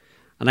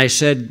and I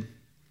said,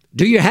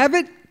 "Do you have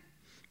it?"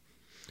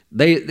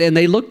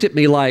 They looked at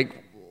me like,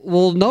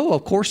 "Well, no,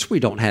 of course we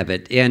don't have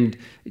it." And,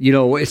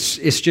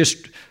 it's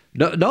just,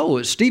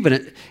 no,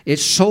 Stephen,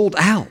 it's sold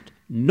out.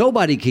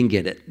 Nobody can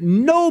get it.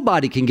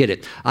 Nobody can get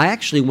it. I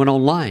actually went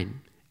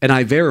online and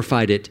I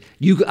verified it.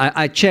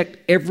 I checked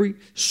every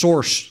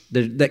source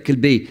that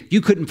could be.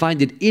 You couldn't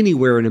find it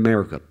anywhere in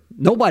America.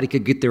 Nobody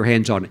could get their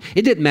hands on it.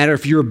 It didn't matter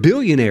if you're a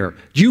billionaire.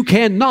 You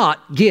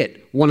cannot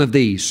get one of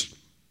these.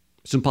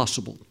 It's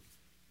impossible.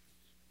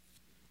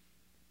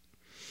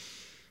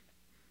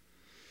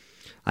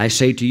 I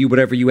say to you,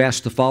 whatever you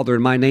ask the Father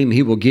in my name,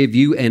 He will give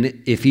you,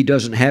 and if He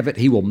doesn't have it,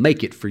 He will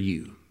make it for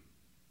you.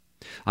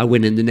 I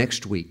went in the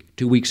next week.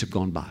 2 weeks have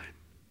gone by.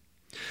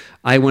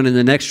 I went in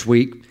the next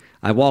week.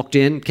 I walked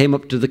in, came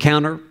up to the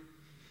counter,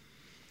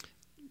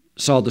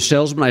 saw the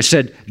salesman. I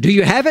said, "Do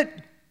you have it?"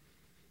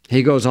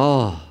 He goes,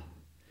 "Oh,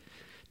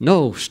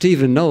 no,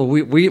 Stephen, no,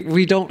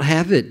 we don't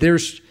have it.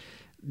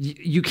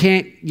 You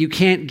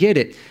can't get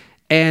it."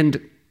 And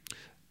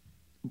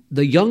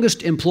the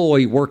youngest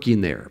employee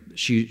working there,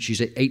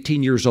 she's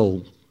 18 years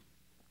old.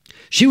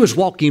 She was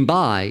walking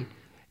by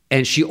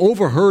and she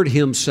overheard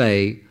him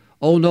say,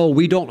 "Oh no,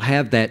 we don't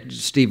have that,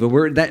 Stephen.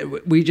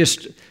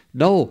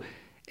 No."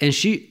 And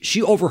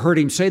she overheard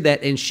him say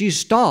that, and she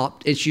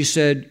stopped and she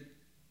said,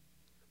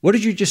 "What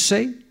did you just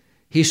say?"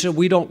 He said,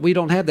 we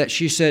don't have that."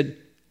 She said,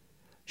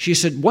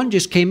 "One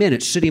just came in.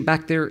 It's sitting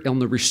back there on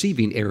the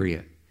receiving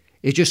area.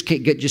 It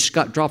just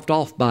got dropped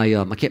off by,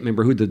 I can't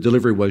remember who the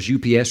delivery was,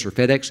 UPS or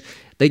FedEx.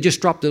 They just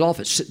dropped it off.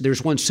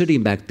 There's one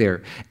sitting back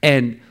there."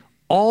 And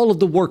all of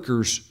the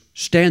workers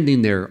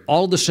standing there,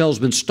 all the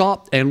salesmen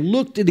stopped and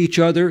looked at each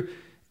other,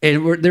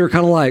 and they were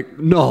kind of like,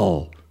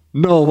 no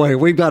way,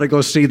 we've got to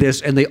go see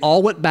this. And they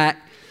all went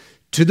back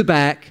to the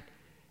back,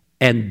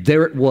 and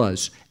there it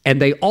was.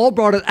 And they all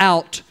brought it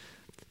out.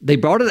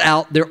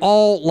 They're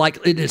all like,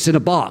 it's in a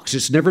box.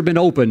 It's never been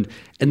opened.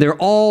 And they're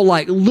all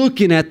like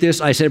looking at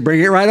this. I said, "Bring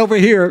it right over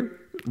here.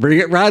 Bring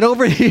it right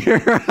over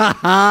here."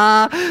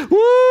 Woo!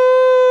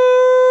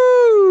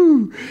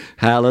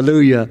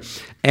 Hallelujah.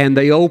 And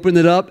they opened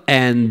it up,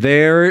 and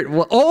there it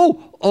was.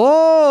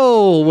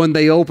 When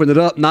they opened it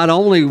up, not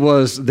only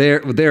was there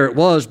it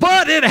was,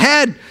 but it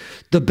had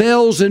the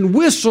bells and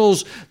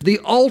whistles, the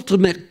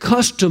ultimate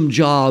custom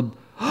job.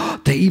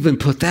 They even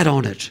put that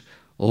on it.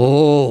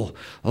 Oh,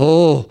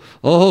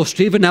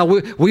 Stephen, now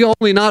we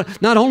only not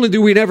only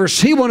do we never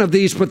see one of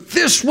these, but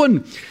this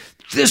one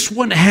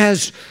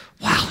has,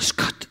 wow, it's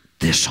got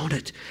this on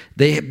it.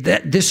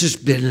 This has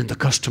been in the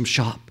custom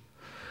shop.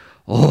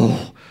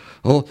 Oh,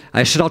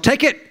 I said, I'll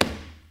take it.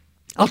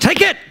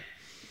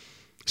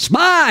 It's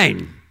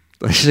mine.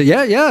 I said,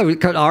 yeah, I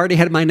already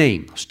had my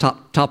name. I was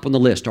top on the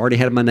list. I already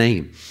had my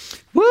name.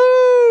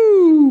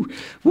 Woo!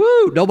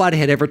 Nobody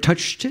had ever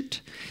touched it.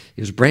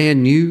 It was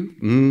brand new,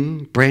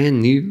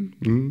 brand new.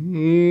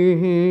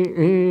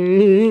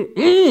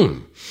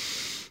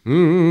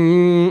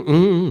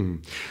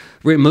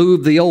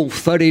 Remove the old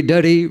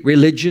fuddy-duddy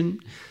religion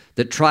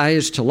that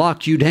tries to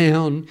lock you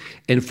down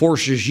and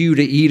forces you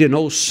to eat an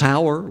old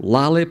sour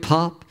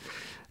lollipop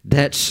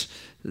that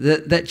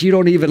you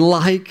don't even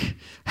like.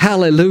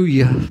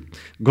 Hallelujah.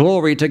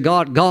 Glory to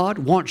God. God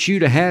wants you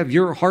to have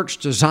your heart's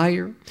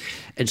desire.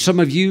 And some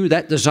of you,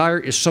 that desire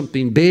is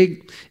something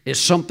big. It's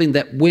something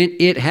that when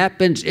it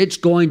happens, it's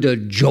going to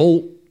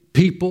jolt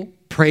people.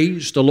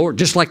 Praise the Lord.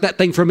 Just like that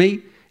thing for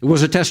me. It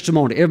was a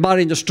testimony.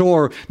 Everybody in the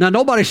store, now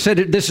nobody said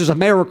this is a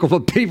miracle,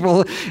 but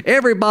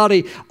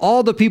everybody,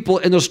 all the people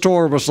in the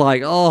store was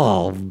like,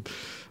 "Oh,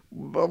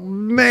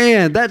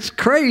 man, that's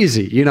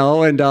crazy,"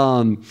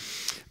 and,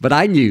 but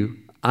I knew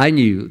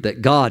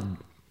that God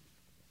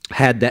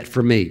had that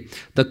for me.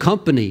 The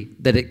company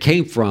that it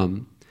came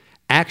from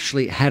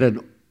actually had an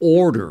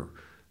order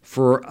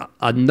for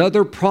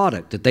another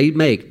product that they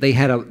make. They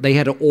had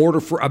an order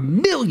for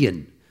 1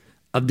 million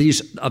of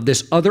this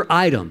other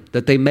item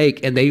that they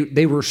make, and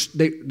they're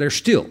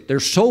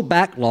so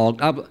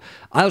backlogged.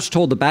 I was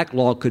told the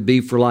backlog could be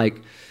for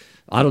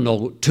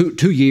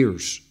two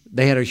years.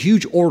 They had a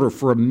huge order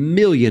for 1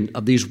 million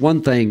of these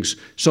one things,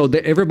 so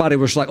that everybody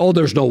was like, "Oh,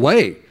 there's no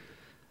way."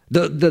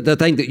 The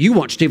thing that you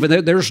want,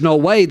 Stephen, there's no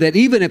way that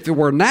even if it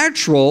were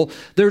natural,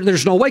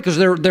 there's no way because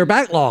they're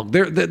backlogged.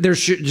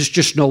 There's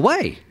just no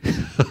way.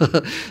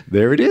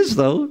 There it is,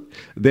 though.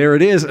 There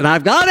it is, and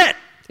I've got it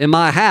in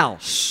my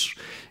house,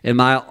 in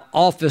my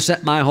office,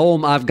 at my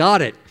home. I've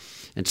got it,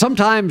 and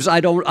sometimes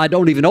I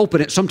don't even open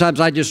it. Sometimes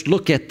I just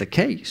look at the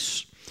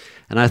case,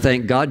 and I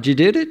thank God you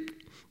did it,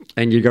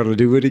 and you're going to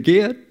do it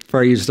again.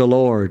 Praise the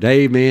Lord.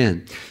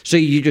 Amen. See,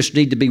 you just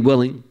need to be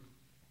willing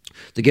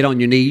to get on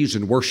your knees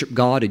and worship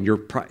God in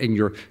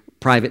your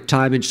private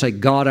time and say,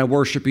 God, I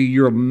worship you.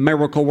 You're a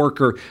miracle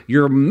worker.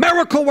 You're a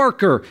miracle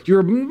worker. You're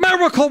a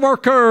miracle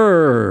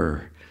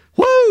worker.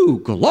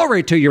 Woo!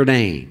 Glory to your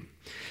name.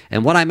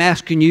 And what I'm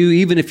asking you,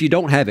 even if you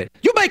don't have it,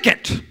 you make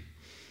it.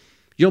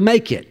 You'll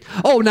make it.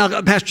 Oh,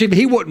 now, Pastor Stephen,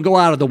 he wouldn't go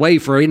out of the way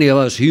for any of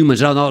us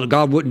humans. I know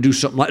God wouldn't do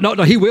something like that.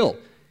 No, he will.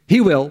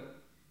 He will.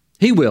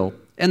 He will.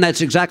 And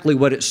that's exactly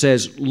what it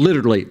says,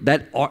 literally.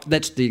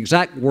 That's the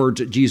exact words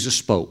that Jesus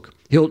spoke.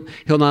 He'll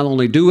not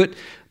only do it,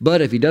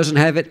 but if he doesn't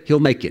have it, he'll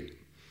make it.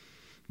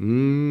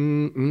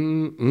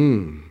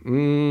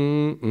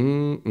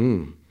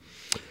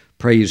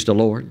 Praise the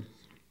Lord.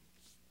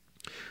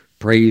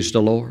 Praise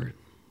the Lord.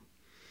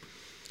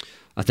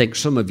 I think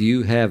some of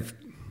you have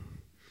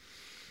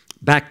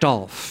backed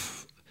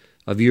off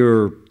of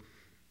your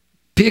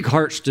big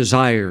heart's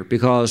desire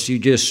because you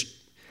just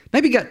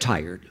maybe got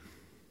tired.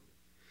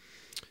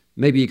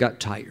 Maybe you got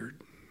tired.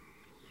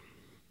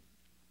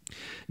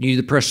 You need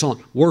to press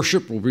on.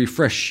 Worship will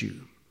refresh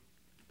you.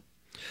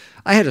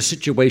 I had a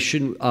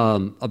situation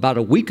about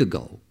a week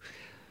ago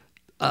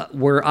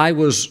where I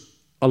was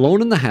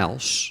alone in the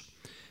house,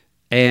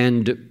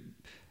 and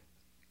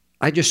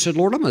I just said,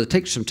 Lord, I'm going to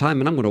take some time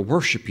and I'm going to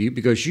worship you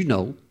because you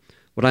know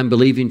what I'm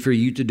believing for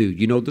you to do.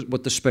 You know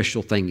what the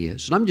special thing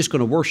is. And I'm just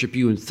going to worship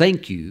you and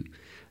thank you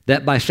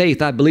that by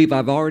faith I believe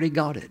I've already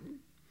got it.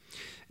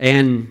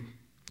 And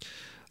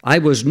I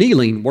was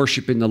kneeling,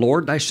 worshiping the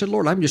Lord. I said,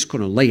 Lord, I'm just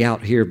going to lay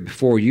out here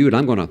before you, and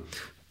I'm going to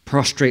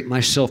prostrate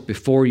myself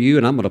before you,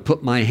 and I'm going to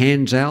put my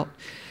hands out,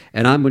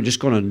 and I'm just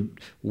going to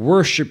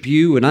worship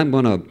you, and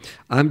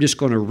I'm just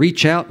going to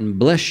reach out and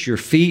bless your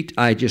feet.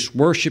 I just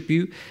worship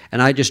you.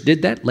 And I just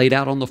did that, laid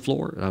out on the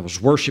floor. I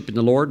was worshiping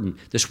the Lord, and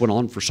this went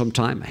on for some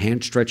time, a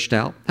hand stretched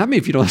out. How many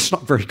of you know that's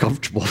not very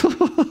comfortable?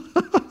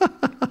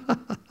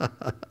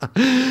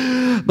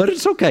 But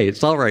it's okay.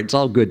 It's all right. It's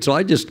all good. So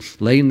I just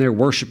laying there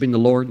worshiping the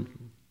Lord.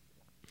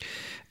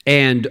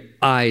 And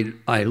I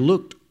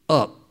looked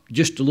up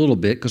just a little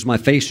bit because my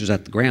face was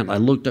at the ground. I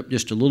looked up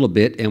just a little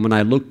bit, and when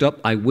I looked up,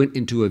 I went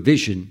into a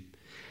vision,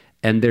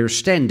 and there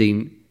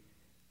standing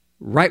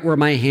right where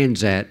my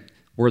hand's at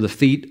were the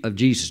feet of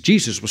Jesus.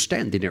 Jesus was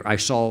standing there. I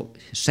saw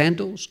his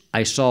sandals.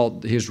 I saw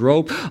his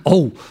robe.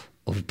 Oh,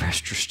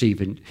 Pastor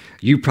Stephen,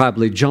 you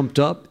probably jumped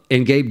up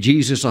and gave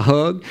Jesus a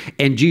hug,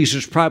 and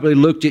Jesus probably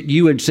looked at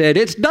you and said,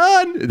 it's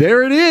done.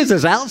 There it is.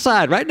 It's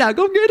outside right now.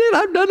 Go get it.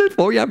 I've done it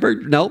for you.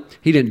 No,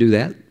 he didn't do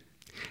that.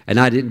 And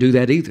I didn't do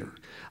that either.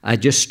 I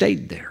just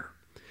stayed there.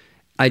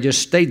 I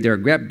just stayed there,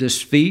 grabbed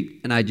his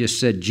feet, and I just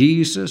said,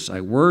 Jesus,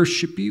 I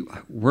worship you. I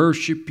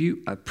worship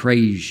you. I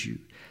praise you.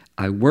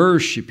 I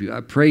worship you.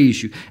 I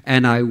praise you.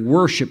 And I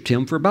worshiped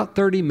him for about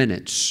 30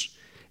 minutes.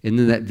 And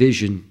then that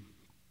vision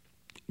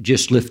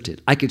just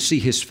lifted. I could see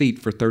his feet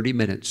for 30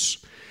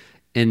 minutes.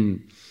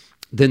 And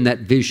then that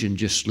vision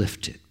just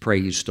lifted.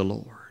 Praise the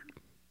Lord.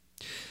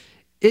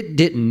 It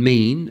didn't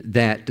mean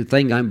that the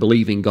thing I'm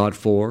believing God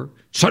for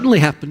suddenly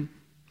happened.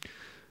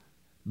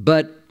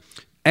 But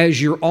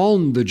as you're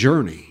on the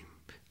journey,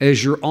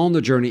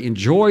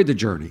 enjoy the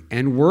journey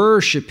and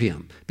worship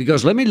him.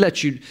 Because let me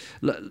let you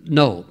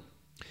know,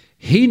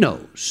 he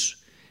knows.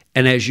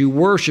 And as you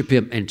worship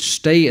him and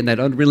stay in that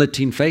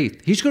unrelenting faith,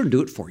 he's going to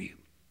do it for you.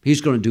 He's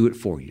going to do it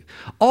for you.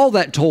 All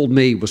that told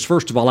me was,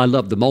 first of all, I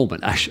loved the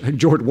moment. I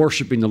enjoyed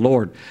worshiping the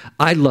Lord.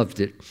 I loved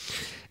it.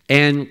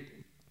 And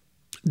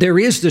there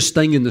is this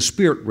thing in the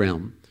spirit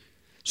realm,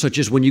 such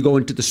as when you go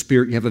into the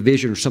spirit, you have a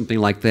vision or something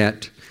like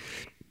that.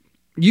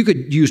 You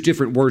could use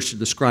different words to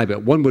describe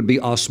it. One would be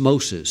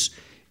osmosis.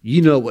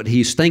 You know what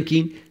he's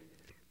thinking.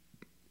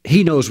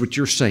 He knows what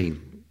you're saying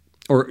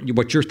or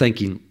what you're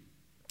thinking.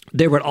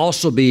 There would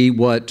also be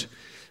what,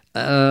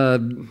 I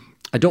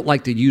don't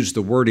like to use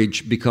the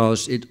wordage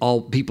because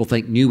all people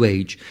think New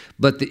Age,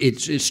 but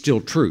it's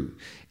still true.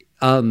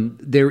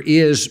 There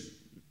is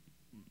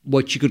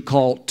what you could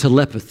call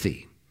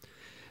telepathy.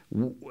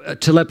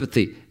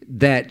 Telepathy,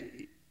 that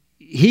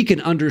he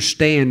can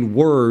understand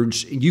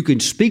words, and you can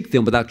speak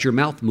them without your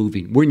mouth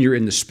moving when you're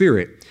in the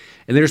Spirit.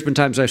 And there's been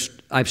times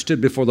I've stood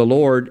before the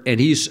Lord, and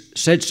he's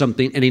said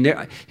something, and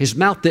his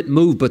mouth didn't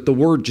move, but the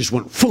word just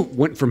went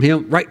from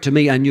him right to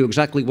me. I knew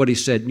exactly what he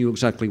said, knew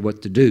exactly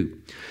what to do.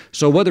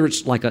 So whether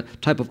it's like a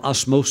type of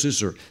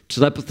osmosis or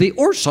telepathy,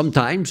 or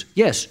sometimes,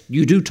 yes,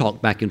 you do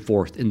talk back and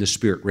forth in the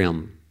spirit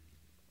realm.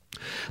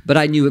 But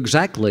I knew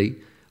exactly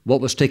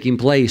what was taking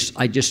place.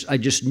 I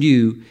just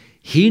knew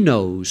he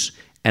knows.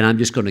 And I'm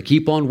just going to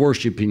keep on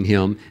worshiping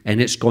him,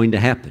 and it's going to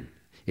happen.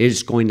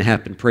 It's going to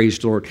happen. Praise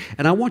the Lord.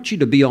 And I want you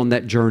to be on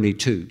that journey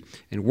too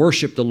and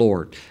worship the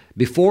Lord.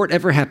 Before it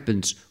ever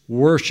happens,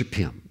 worship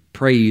him.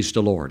 Praise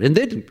the Lord. And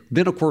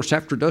then of course,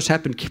 after it does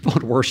happen, keep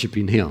on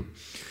worshiping him.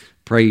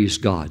 Praise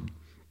God.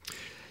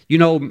 You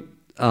know,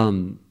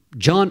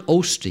 John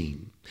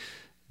Osteen,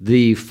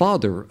 the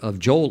father of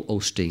Joel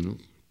Osteen,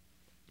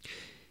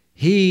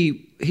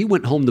 he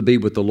went home to be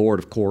with the Lord,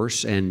 of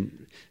course,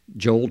 and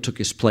Joel took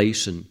his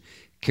place and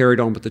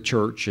carried on with the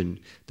church, and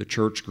the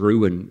church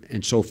grew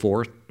and so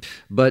forth.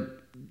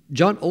 But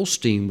John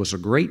Osteen was a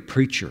great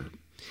preacher,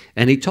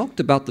 and he talked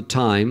about the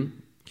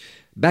time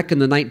back in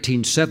the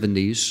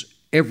 1970s,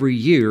 every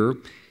year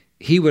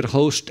he would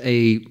host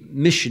a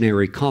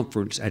missionary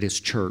conference at his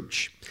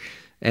church.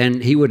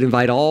 And he would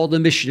invite all the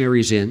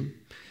missionaries in,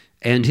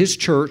 and his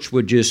church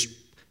would just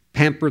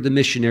pamper the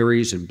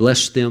missionaries and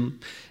bless them.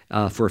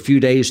 For a few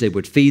days, they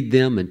would feed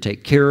them and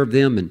take care of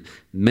them and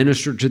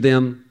minister to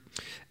them.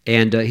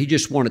 And he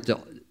just wanted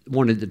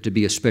it to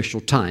be a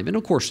special time. And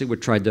of course, they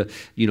would try to,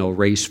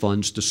 raise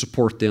funds to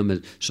support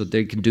them so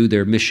they can do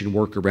their mission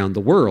work around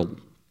the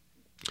world.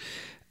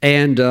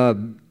 And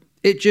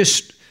it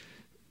just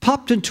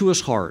popped into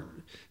his heart.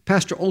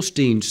 Pastor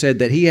Osteen said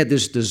that he had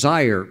this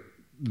desire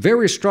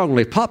very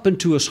strongly pop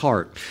into his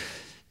heart.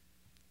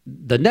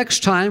 The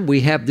next time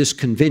we have this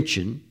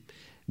convention,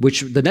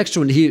 which the next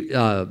one,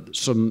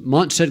 some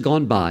months had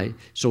gone by,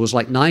 so it was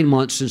like 9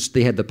 months since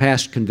they had the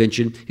past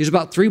convention. He was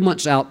about 3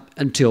 months out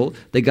until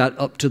they got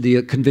up to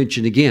the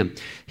convention again.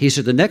 He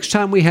said, the next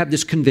time we have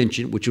this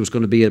convention, which was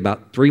going to be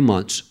about 3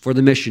 months for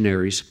the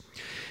missionaries,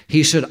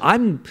 he said,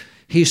 I'm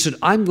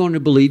going to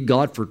believe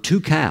God for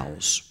 2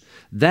 cows.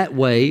 That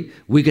way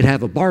we could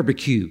have a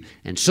barbecue,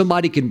 and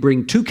somebody can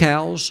bring 2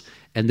 cows,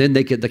 and then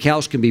the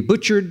cows can be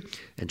butchered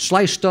and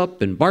sliced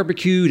up and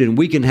barbecued, and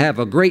we can have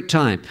a great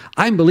time.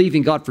 I'm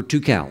believing God for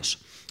 2 cows.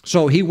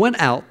 So he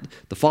went out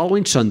the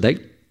following Sunday,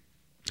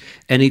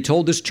 and he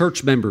told his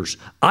church members,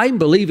 I'm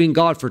believing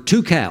God for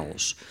 2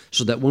 cows,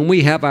 so that when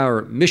we have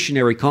our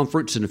missionary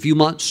conference in a few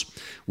months,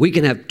 we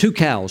can have 2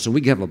 cows, and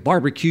we can have a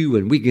barbecue,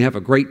 and we can have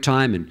a great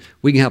time, and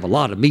we can have a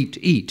lot of meat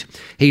to eat.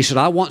 He said,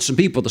 I want some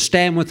people to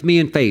stand with me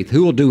in faith.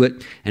 Who will do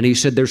it? And he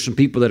said there's some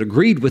people that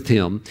agreed with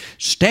him,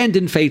 stand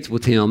in faith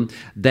with him,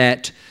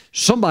 that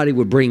somebody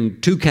would bring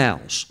 2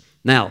 cows.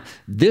 Now,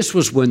 this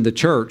was when the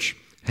church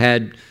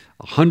had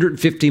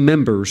 150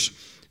 members,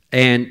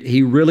 and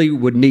he really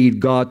would need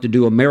God to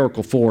do a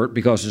miracle for it,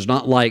 because it's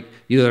not like,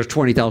 there's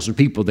 20,000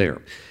 people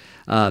there.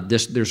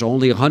 There's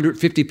only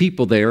 150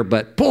 people there,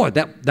 but boy,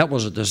 that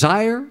was a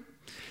desire.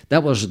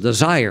 That was a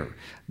desire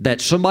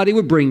that somebody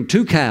would bring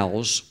 2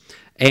 cows,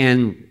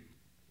 and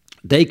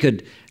they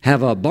could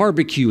have a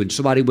barbecue, and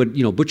somebody would,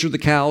 butcher the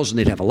cows, and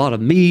they'd have a lot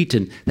of meat,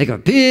 and they got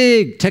a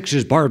big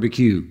Texas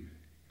barbecue.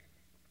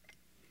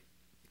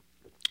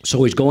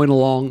 So he's going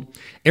along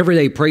every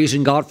day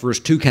praising God for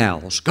his 2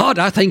 cows. God,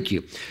 I thank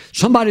you.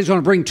 Somebody's going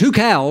to bring 2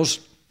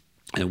 cows,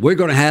 and we're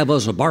going to have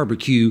us a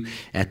barbecue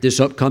at this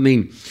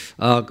upcoming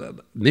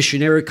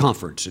missionary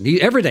conference. And he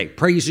every day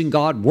praising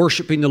God,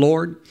 worshiping the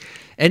Lord.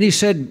 And he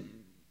said,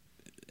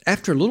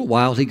 after a little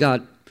while, he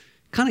kind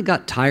of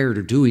got tired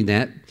of doing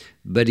that.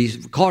 But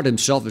he caught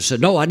himself and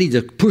said, no, I need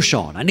to push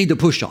on. I need to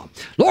push on.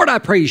 Lord, I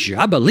praise you.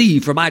 I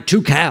believe for my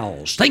 2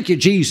 cows. Thank you,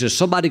 Jesus.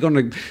 Somebody's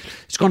going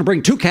to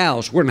bring 2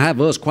 cows. We're going to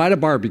have us quite a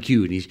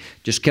barbecue. And he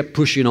just kept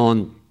pushing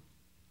on.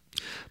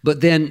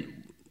 But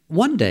then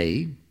one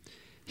day,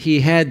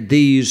 he had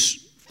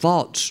these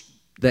thoughts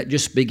that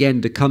just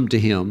began to come to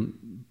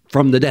him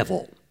from the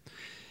devil.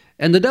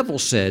 And the devil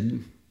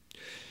said,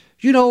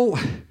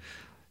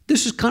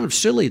 this is kind of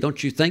silly,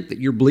 don't you think, that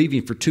you're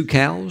believing for 2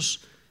 cows?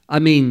 I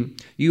mean,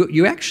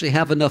 you actually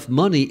have enough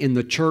money in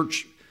the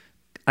church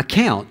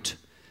account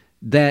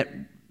that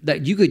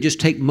you could just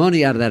take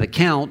money out of that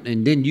account,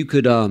 and then you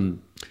could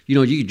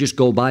you could just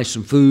go buy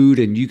some food,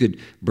 and you could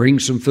bring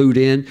some food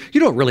in.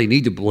 You don't really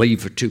need to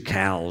believe for 2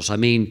 cows. I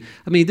mean,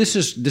 this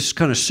is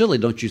kind of silly,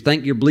 don't you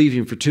think? You're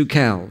believing for 2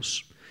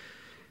 cows.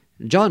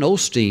 John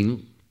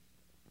Osteen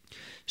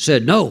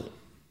said, no.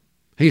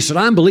 He said,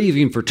 I'm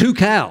believing for 2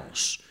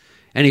 cows.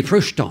 And he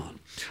pushed on.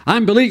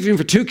 I'm believing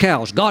for 2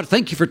 cows. God,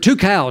 thank you for 2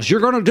 cows. You're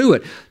going to do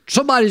it.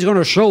 Somebody's going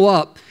to show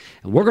up,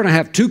 and we're going to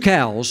have 2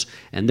 cows,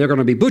 and they're going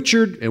to be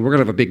butchered, and we're going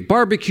to have a big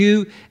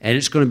barbecue, and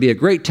it's going to be a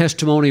great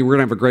testimony. We're going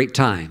to have a great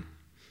time.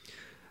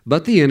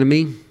 But the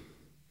enemy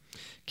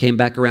came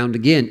back around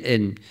again,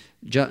 and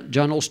John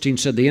Osteen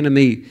said the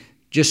enemy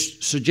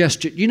just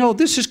suggested,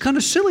 this is kind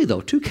of silly,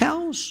 though. 2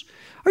 cows?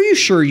 Are you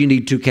sure you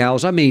need 2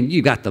 cows? I mean,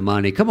 you got the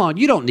money. Come on,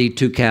 you don't need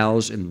 2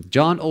 cows. And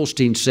John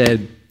Osteen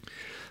said,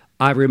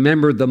 I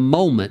remember the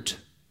moment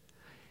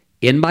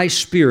in my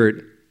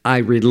spirit, I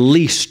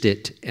released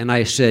it, and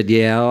I said,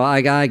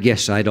 I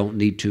guess I don't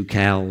need 2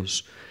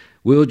 cows.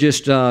 We'll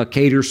just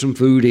cater some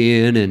food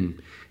in,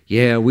 and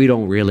we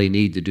don't really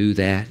need to do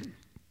that.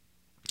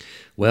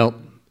 Well,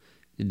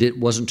 it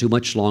wasn't too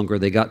much longer.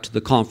 They got to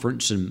the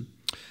conference, and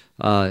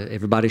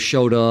everybody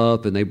showed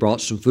up, and they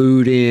brought some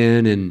food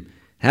in and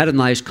had a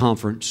nice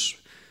conference.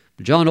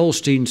 John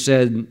Osteen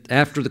said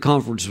after the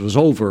conference was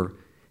over,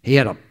 he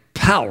had a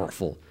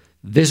powerful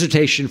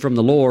visitation from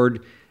the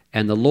Lord,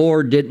 and the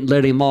Lord didn't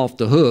let him off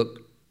the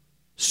hook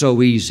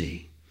so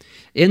easy.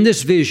 In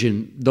this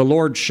vision, the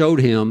Lord showed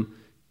him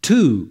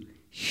 2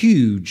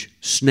 huge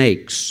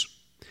snakes.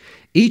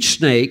 Each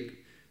snake,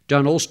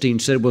 John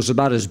Osteen said, was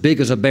about as big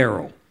as a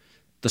barrel.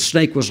 The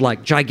snake was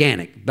like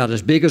gigantic, about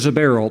as big as a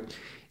barrel.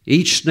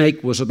 Each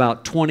snake was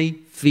about 20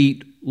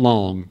 feet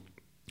long.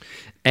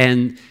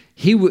 And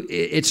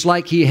it's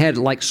like he had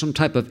like some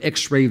type of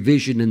x-ray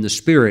vision in the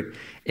spirit.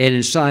 And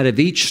inside of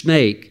each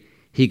snake,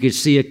 he could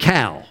see a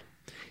cow.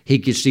 He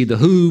could see the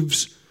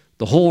hooves,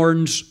 the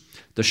horns,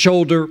 the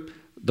shoulder,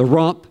 the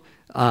rump.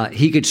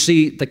 He could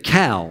see the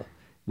cow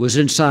was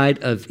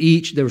inside of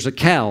each. There was a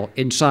cow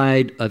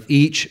inside of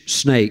each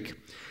snake.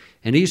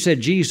 And he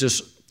said,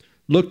 Jesus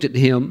looked at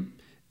him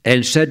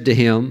and said to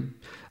him,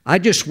 I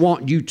just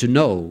want you to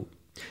know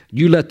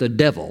you let the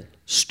devil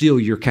steal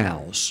your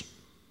cows.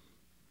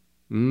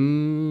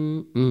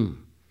 He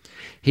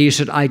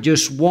said, I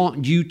just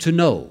want you to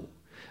know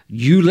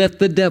you let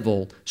the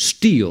devil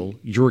steal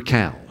your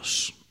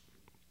cows.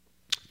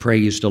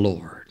 Praise the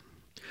Lord.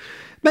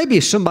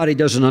 Maybe somebody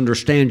doesn't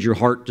understand your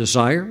heart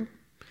desire.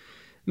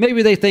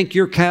 Maybe they think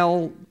your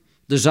cow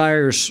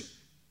desire's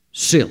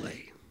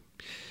silly.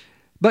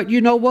 But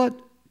you know what?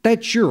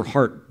 That's your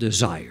heart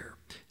desire.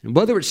 And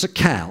whether it's a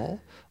cow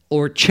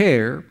or a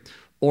chair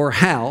or a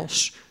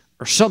house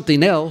or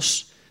something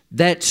else,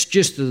 that's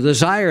just the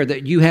desire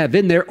that you have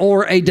in there,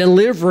 or a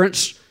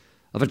deliverance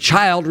of a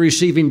child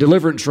receiving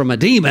deliverance from a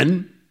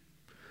demon.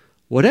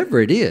 Whatever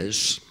it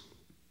is,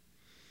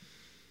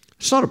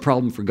 it's not a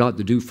problem for God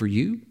to do for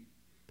you.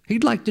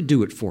 He'd like to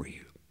do it for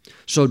you.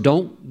 So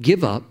don't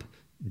give up.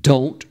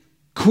 Don't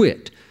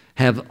quit.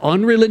 Have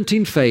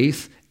unrelenting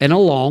faith, and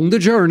along the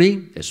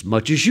journey, as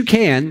much as you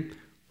can,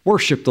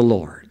 worship the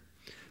Lord.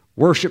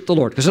 Worship the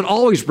Lord, because it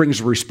always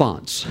brings a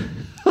response.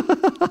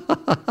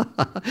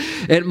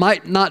 It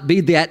might not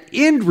be that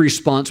end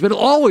response, but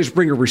it'll always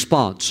bring a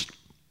response.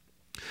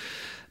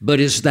 But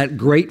it's that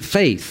great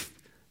faith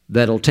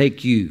that'll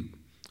take you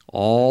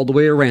all the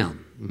way around.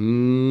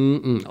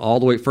 All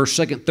the way, first,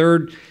 second,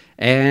 third,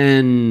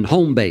 and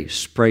home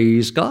base.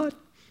 Praise God.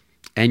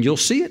 And you'll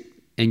see it,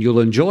 and you'll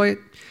enjoy it,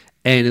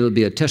 and it'll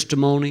be a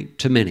testimony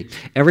to many.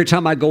 Every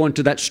time I go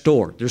into that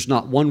store, there's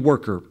not one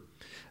worker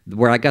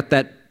where I got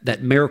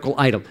that miracle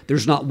item.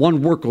 There's not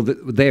one worker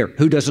there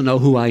who doesn't know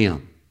who I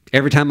am.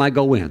 Every time I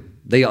go in,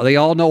 they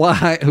all know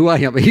who I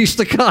am. He's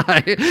the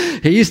guy.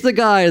 He's the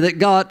guy that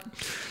got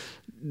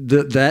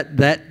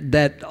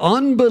that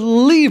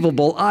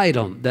unbelievable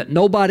item that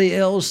nobody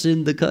else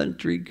in the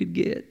country could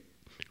get.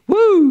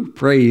 Woo!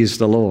 Praise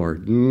the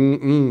Lord.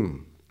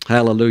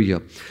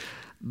 Hallelujah.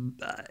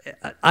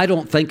 I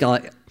don't think how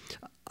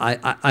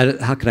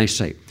can I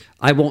say?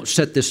 I won't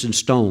set this in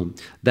stone.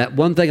 That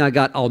one thing I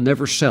got, I'll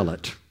never sell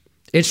it.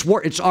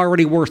 It's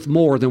already worth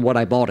more than what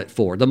I bought it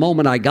for. The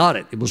moment I got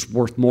it, it was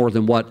worth more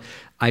than what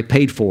I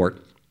paid for it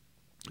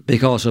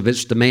because of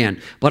its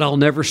demand. But I'll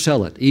never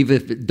sell it. Even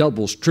if it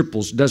doubles,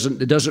 triples, it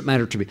doesn't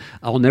matter to me.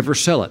 I'll never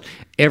sell it.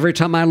 Every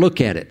time I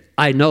look at it,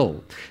 I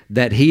know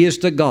that He is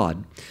the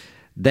God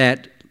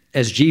that,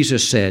 as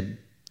Jesus said,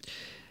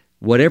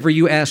 whatever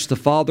you ask the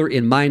Father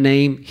in my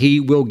name, He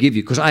will give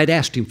you. Because I had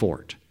asked Him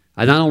for it.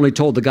 I not only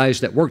told the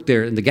guys that worked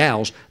there and the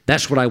gals,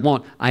 that's what I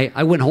want.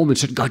 I went home and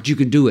said, God, you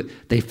can do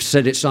it. They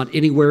said it's not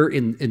anywhere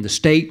in the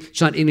state.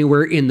 It's not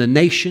anywhere in the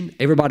nation.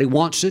 Everybody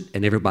wants it,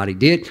 and everybody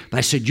did. But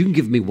I said, you can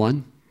give me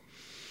one.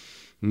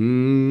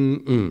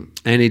 And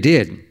He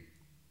did.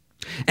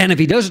 And if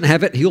He doesn't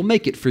have it, He'll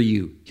make it for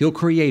you. He'll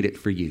create it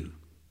for you.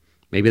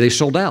 Maybe they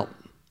sold out.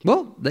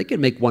 Well, they can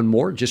make one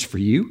more just for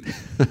you.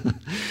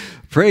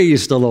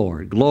 Praise the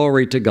Lord.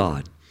 Glory to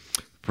God.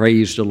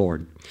 Praise the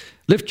Lord.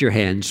 Lift your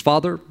hands.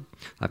 Father,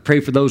 I pray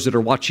for those that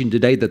are watching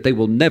today that they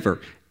will never,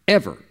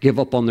 ever give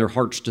up on their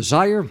heart's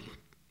desire,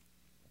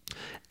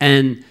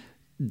 and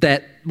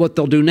that what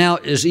they'll do now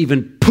is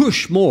even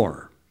push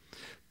more,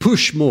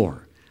 because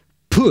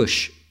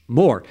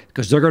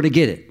they're going to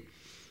get it.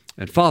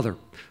 And Father,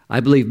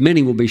 I believe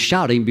many will be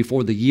shouting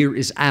before the year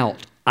is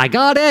out, I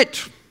got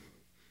it!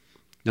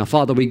 Now,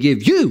 Father, we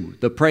give you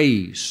the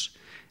praise,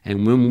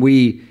 and when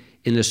we,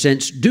 in a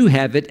sense, do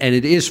have it, and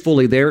it is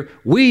fully there,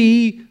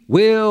 we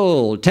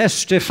will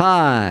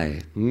testify.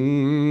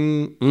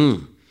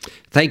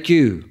 Thank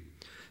you.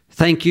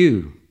 Thank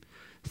you.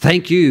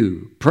 Thank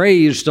you.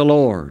 Praise the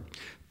Lord.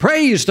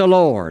 Praise the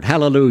Lord.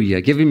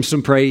 Hallelujah. Give Him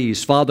some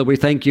praise. Father, we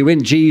thank you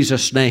in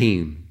Jesus'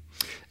 name.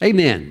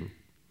 Amen.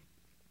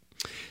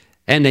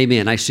 And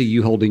amen. I see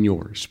you holding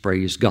yours.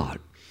 Praise God.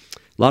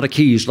 A lot of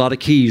keys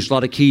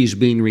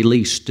being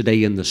released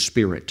today in the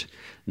Spirit.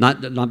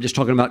 I'm just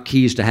talking about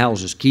keys to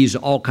houses, keys to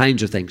all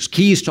kinds of things,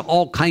 keys to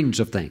all kinds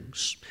of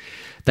things.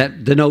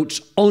 That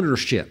denotes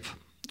ownership.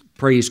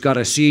 Praise God.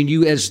 I see in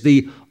you as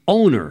the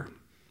owner.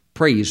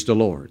 Praise the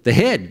Lord. The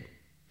head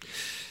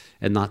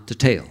and not the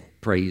tail.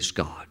 Praise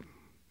God.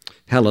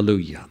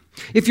 Hallelujah.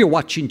 If you're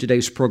watching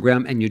today's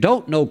program and you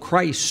don't know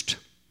Christ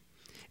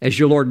as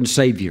your Lord and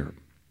Savior,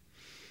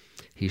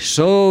 He's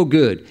so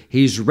good.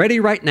 He's ready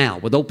right now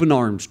with open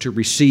arms to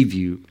receive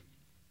you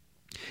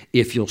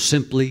if you'll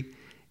simply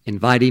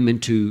invite Him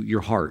into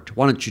your heart.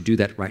 Why don't you do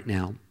that right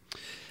now?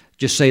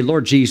 Just say,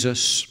 Lord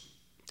Jesus,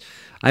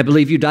 I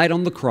believe you died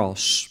on the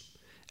cross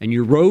and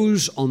you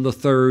rose on the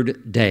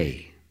third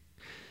day.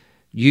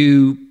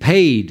 You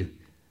paid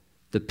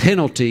the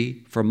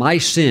penalty for my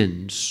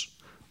sins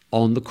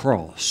on the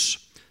cross.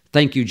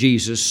 Thank you,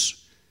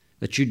 Jesus,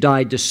 that you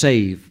died to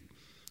save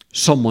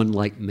someone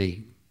like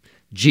me.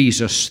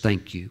 Jesus,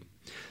 thank you.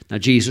 Now,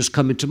 Jesus,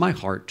 come into my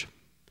heart.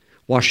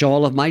 Wash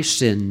all of my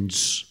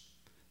sins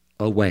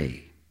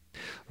away.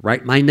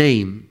 Write my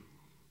name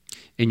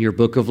in your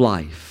book of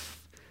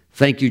life.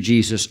 Thank you,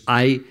 Jesus.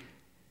 I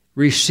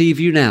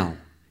receive you now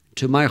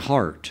to my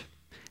heart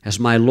as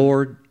my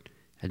Lord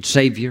and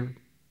Savior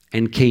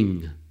and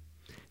King.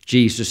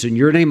 Jesus, in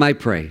your name I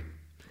pray.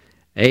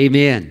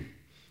 Amen.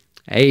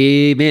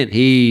 Amen.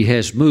 He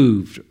has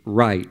moved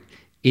right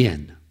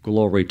in.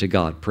 Glory to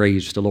God.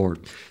 Praise the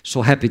Lord.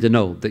 So happy to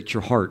know that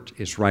your heart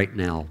is right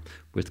now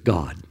with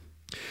God.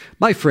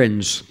 My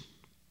friends,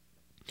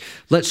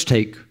 let's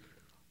take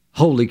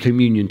Holy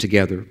Communion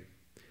together.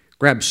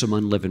 Grab some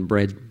unleavened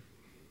bread.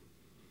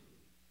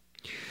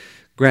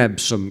 Grab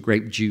some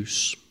grape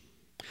juice.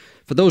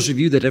 For those of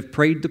you that have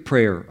prayed the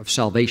prayer of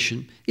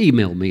salvation,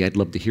 email me. I'd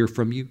love to hear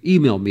from you.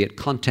 Email me at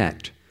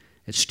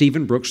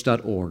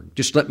contact@stephenbrooks.org.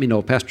 Just let me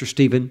know, Pastor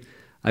Stephen,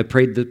 I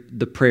prayed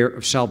the prayer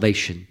of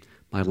salvation.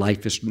 My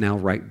life is now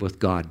right with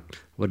God. I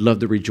would love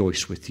to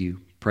rejoice with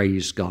you.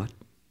 Praise God.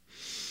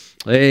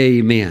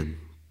 Amen.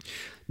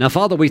 Now,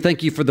 Father, we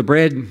thank you for the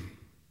bread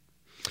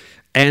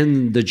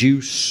and the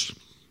juice.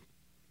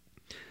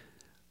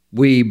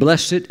 We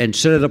bless it and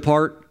set it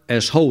apart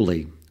as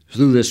holy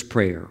through this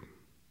prayer.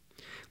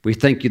 We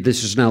thank you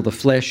this is now the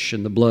flesh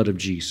and the blood of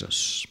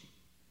Jesus.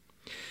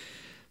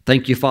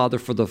 Thank you, Father,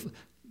 for the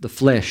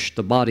flesh,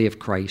 the body of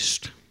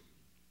Christ.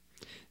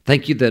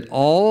 Thank you that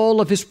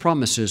all of his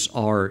promises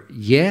are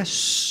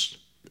yes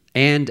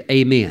and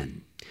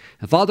amen.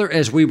 And Father,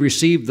 as we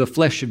receive the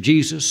flesh of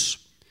Jesus,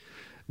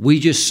 we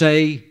just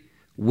say,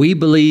 we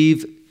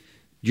believe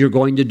you're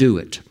going to do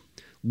it.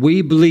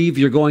 We believe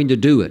you're going to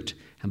do it.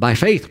 And by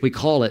faith, we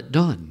call it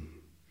done.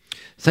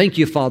 Thank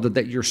you, Father,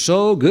 that you're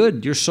so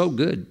good. You're so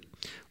good.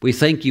 We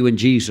thank you in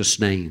Jesus'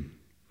 name.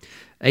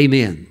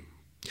 Amen.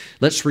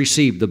 Let's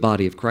receive the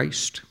body of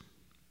Christ.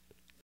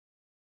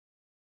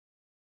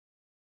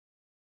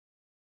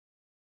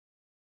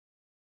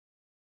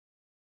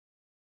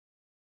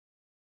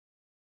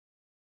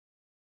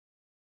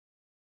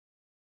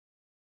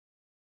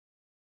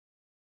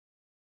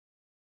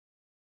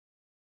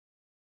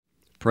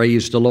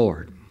 Praise the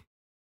Lord.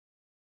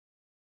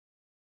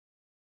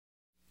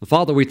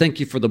 Father, we thank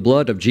you for the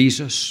blood of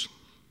Jesus.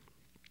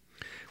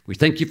 We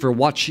thank you for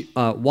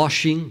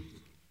washing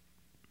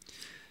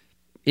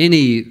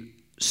any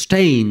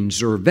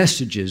stains or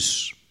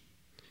vestiges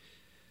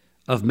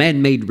of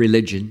man-made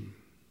religion.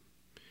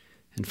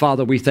 And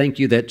Father, we thank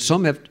you that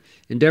some have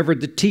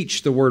endeavored to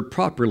teach the word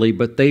properly,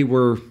 but they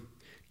were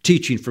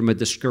teaching from a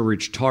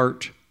discouraged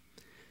heart,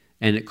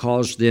 and it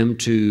caused them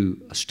to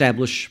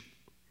establish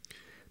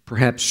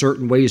perhaps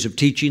certain ways of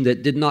teaching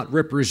that did not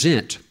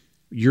represent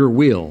your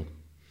will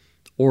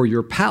or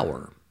your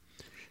power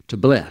to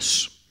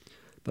bless.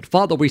 But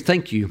Father, we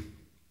thank you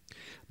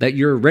that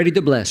you're ready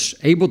to bless,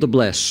 able to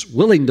bless,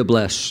 willing to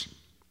bless.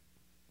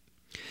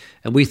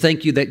 And we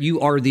thank you that you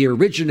are the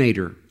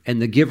originator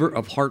and the giver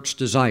of heart's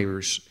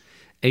desires.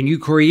 And you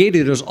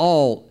created us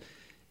all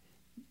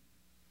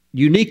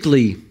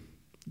uniquely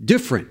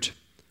different,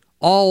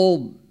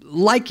 all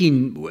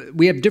liking.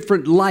 We have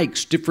different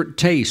likes, different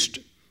taste,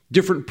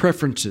 different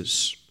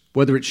preferences,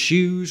 whether it's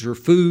shoes or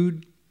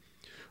food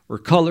or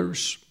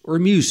colors or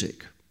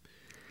music.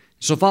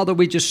 So, Father,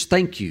 we just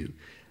thank you.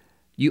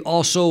 You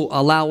also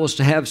allow us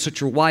to have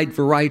such a wide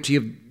variety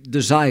of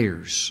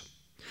desires.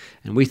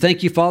 And we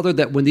thank you, Father,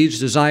 that when these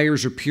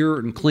desires are pure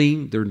and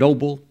clean, they're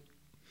noble,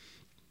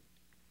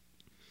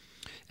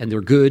 and they're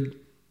good,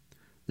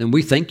 then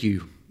we thank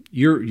you.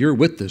 You're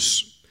with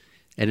us.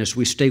 And as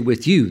we stay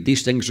with you,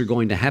 these things are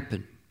going to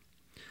happen.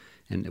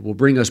 And it will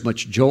bring us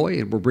much joy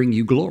and will bring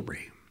you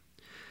glory.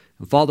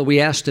 And Father,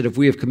 we ask that if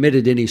we have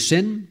committed any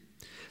sin,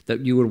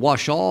 that you would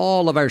wash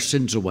all of our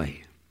sins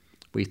away.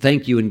 We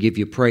thank you and give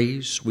you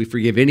praise. We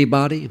forgive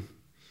anybody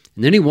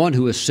and anyone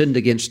who has sinned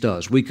against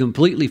us. We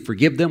completely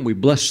forgive them, we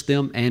bless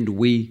them, and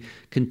we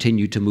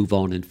continue to move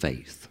on in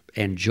faith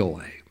and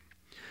joy.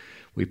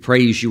 We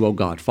praise you, O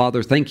God.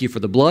 Father, thank you for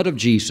the blood of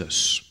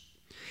Jesus.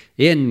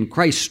 In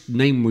Christ's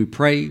name we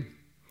pray.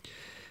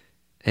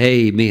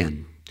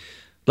 Amen.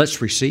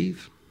 Let's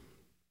receive.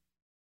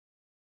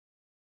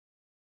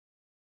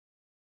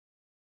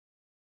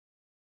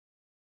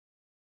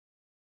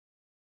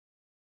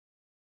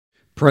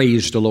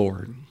 Praise the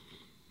Lord.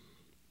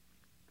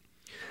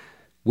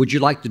 Would you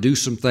like to do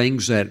some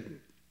things that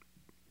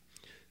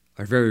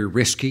are very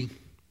risky,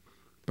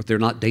 but they're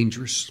not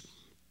dangerous?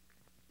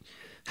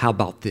 How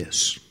about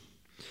this?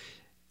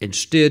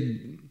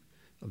 Instead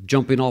of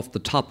jumping off the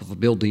top of a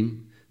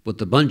building with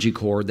the bungee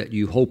cord that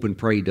you hope and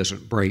pray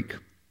doesn't break,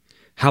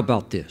 how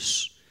about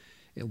this?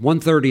 At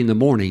 1:30 in the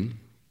morning,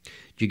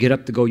 you get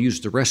up to go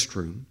use the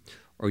restroom,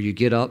 or you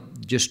get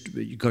up just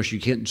because you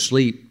can't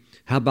sleep.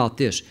 How about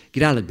this?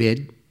 Get out of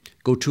bed,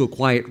 go to a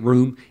quiet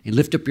room, and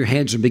lift up your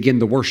hands and begin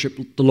to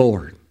worship the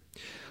Lord.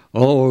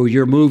 Oh,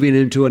 you're moving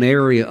into an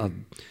area of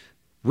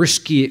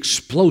risky,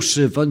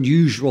 explosive,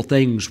 unusual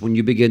things when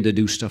you begin to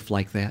do stuff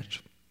like that.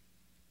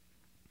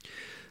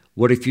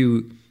 What if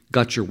you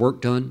got your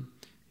work done,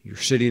 you're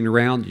sitting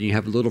around and you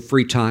have a little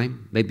free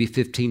time, maybe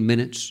 15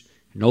 minutes,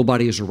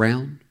 nobody is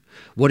around?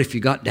 What if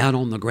you got down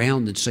on the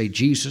ground and say,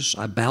 Jesus,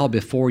 I bow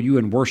before you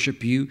and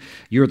worship you.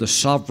 You're the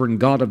sovereign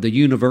God of the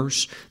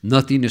universe.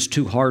 Nothing is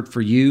too hard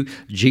for you.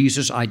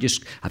 Jesus,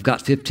 I've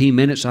got 15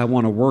 minutes. I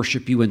want to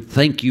worship you and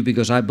thank you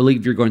because I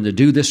believe you're going to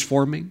do this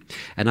for me.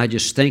 And I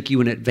just thank you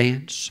in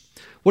advance.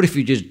 What if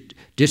you just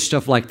did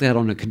stuff like that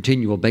on a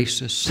continual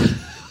basis?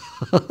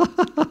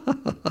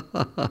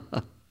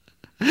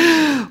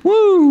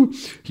 Woo!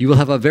 You will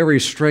have a very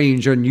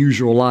strange,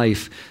 unusual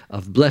life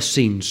of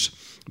blessings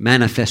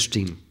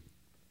manifesting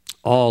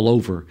all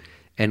over,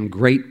 and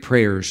great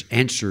prayers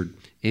answered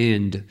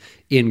and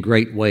in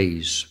great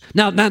ways.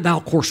 Now,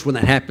 of course, when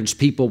that happens,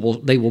 people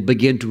will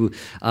begin to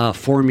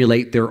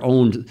formulate their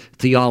own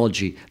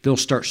theology. They'll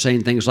start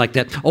saying things like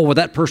that. Oh, well,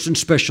 that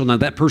person's special. Now,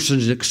 that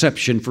person's an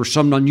exception for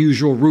some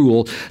unusual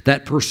rule.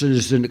 That person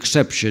is an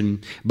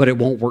exception, but it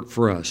won't work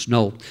for us.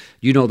 No,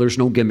 there's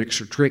no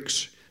gimmicks or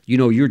tricks.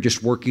 You're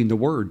just working the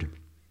Word.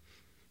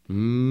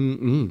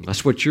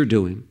 That's what you're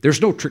doing.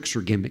 There's no tricks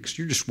or gimmicks.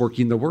 You're just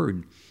working the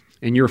Word.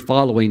 And you're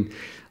following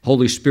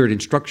Holy Spirit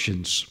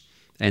instructions,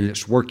 and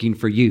it's working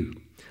for you.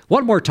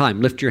 One more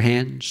time, lift your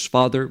hands.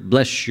 Father,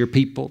 bless your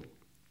people.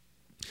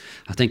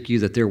 I thank you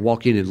that they're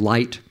walking in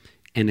light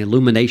and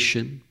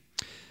illumination.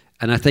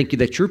 And I thank you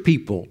that your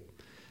people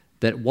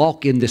that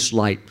walk in this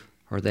light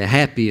are the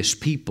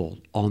happiest people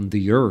on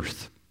the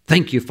earth.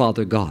 Thank you,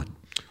 Father God.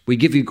 We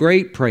give you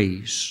great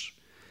praise.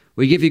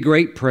 We give you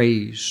great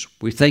praise.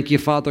 We thank you,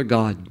 Father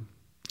God.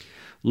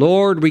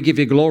 Lord, we give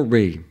you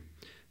glory,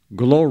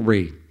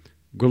 glory,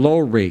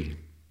 glory,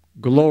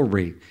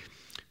 glory,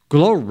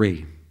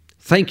 glory.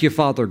 Thank you,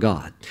 Father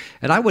God.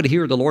 And I would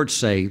hear the Lord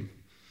say,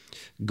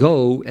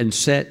 go and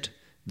set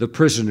the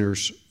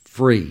prisoners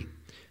free.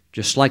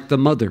 Just like the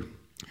mother,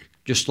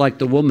 just like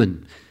the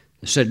woman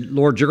said,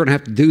 Lord, you're going to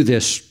have to do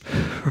this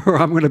or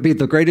I'm going to be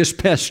the greatest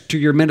pest to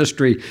your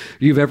ministry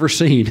you've ever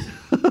seen.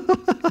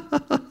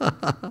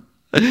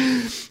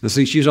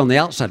 See, she's on the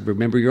outside.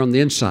 Remember, you're on the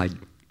inside.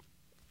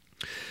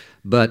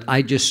 But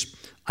I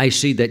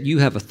see that you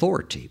have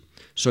authority.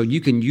 So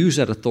you can use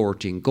that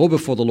authority and go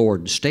before the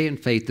Lord and stay in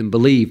faith and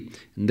believe,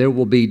 and there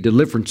will be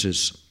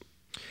deliverances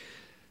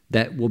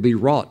that will be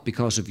wrought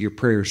because of your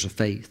prayers of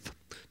faith.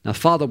 Now,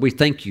 Father, we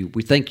thank you.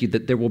 We thank you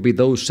that there will be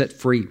those set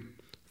free.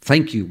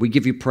 Thank you. We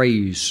give you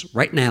praise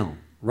right now,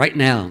 right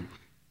now.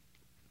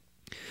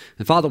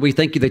 And Father, we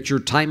thank you that your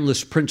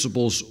timeless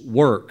principles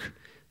work.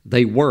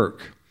 They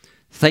work.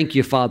 Thank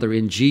you, Father,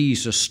 in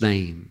Jesus'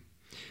 name.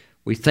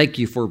 We thank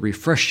you for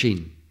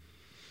refreshing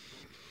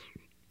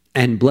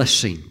and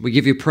blessing. We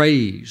give you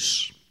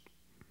praise.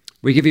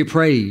 We give you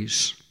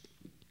praise.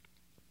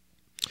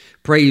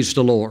 Praise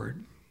the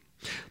Lord.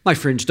 My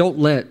friends, don't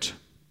let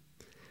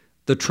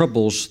the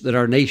troubles that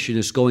our nation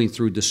is going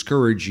through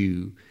discourage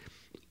you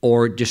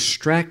or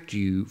distract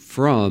you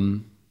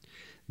from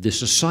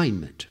this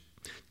assignment.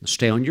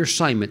 Stay on your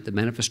assignment, the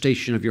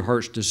manifestation of your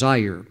heart's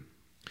desire.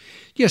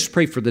 Yes,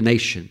 pray for the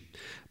nation,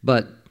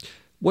 but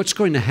what's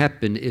going to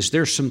happen is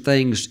there's some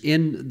things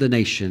in the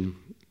nation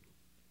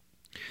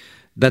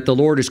that the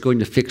Lord is going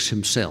to fix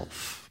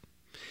himself.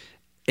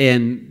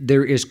 And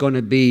there is going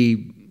to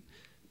be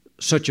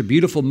such a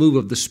beautiful move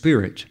of the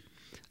Spirit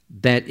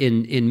that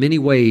in many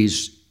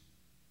ways,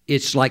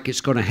 it's like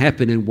it's going to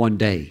happen in one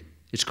day.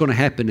 It's going to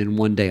happen in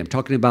one day. I'm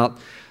talking about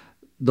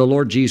the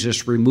Lord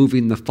Jesus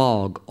removing the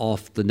fog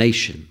off the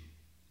nation.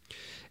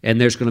 And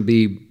there's going to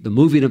be the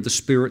moving of the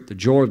Spirit, the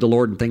joy of the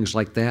Lord, and things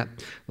like that.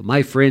 But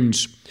my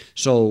friends,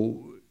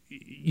 so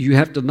you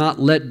have to not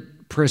let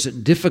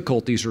present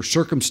difficulties or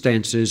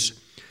circumstances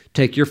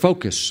take your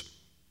focus.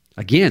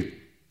 Again,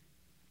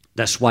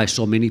 that's why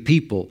so many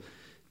people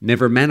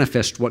never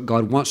manifest what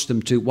God wants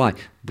them to. Why?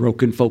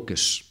 Broken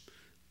focus.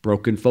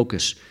 Broken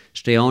focus.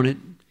 Stay on it.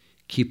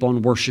 Keep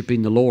on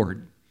worshiping the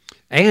Lord.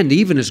 And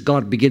even as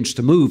God begins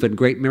to move and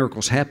great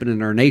miracles happen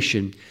in our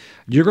nation,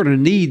 you're going to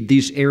need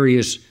these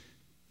areas.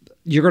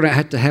 You're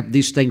going to have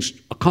these things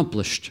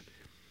accomplished.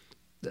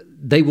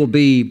 They will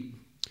be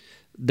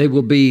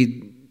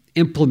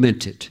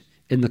implemented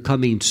in the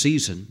coming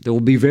season. They will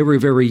be very,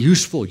 very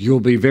useful. You'll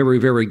be very,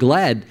 very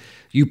glad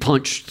you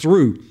punched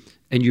through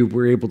and you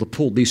were able to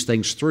pull these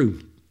things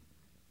through.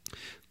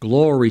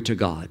 Glory to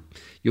God.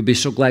 You'll be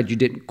so glad you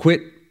didn't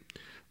quit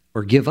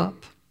or give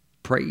up.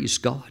 Praise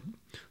God.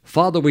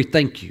 Father, we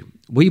thank you.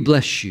 We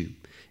bless you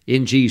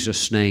in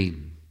Jesus'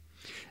 name.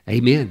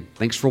 Amen.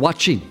 Thanks for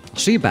watching. I'll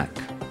see you back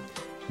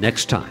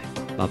next time.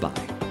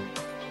 Bye-bye.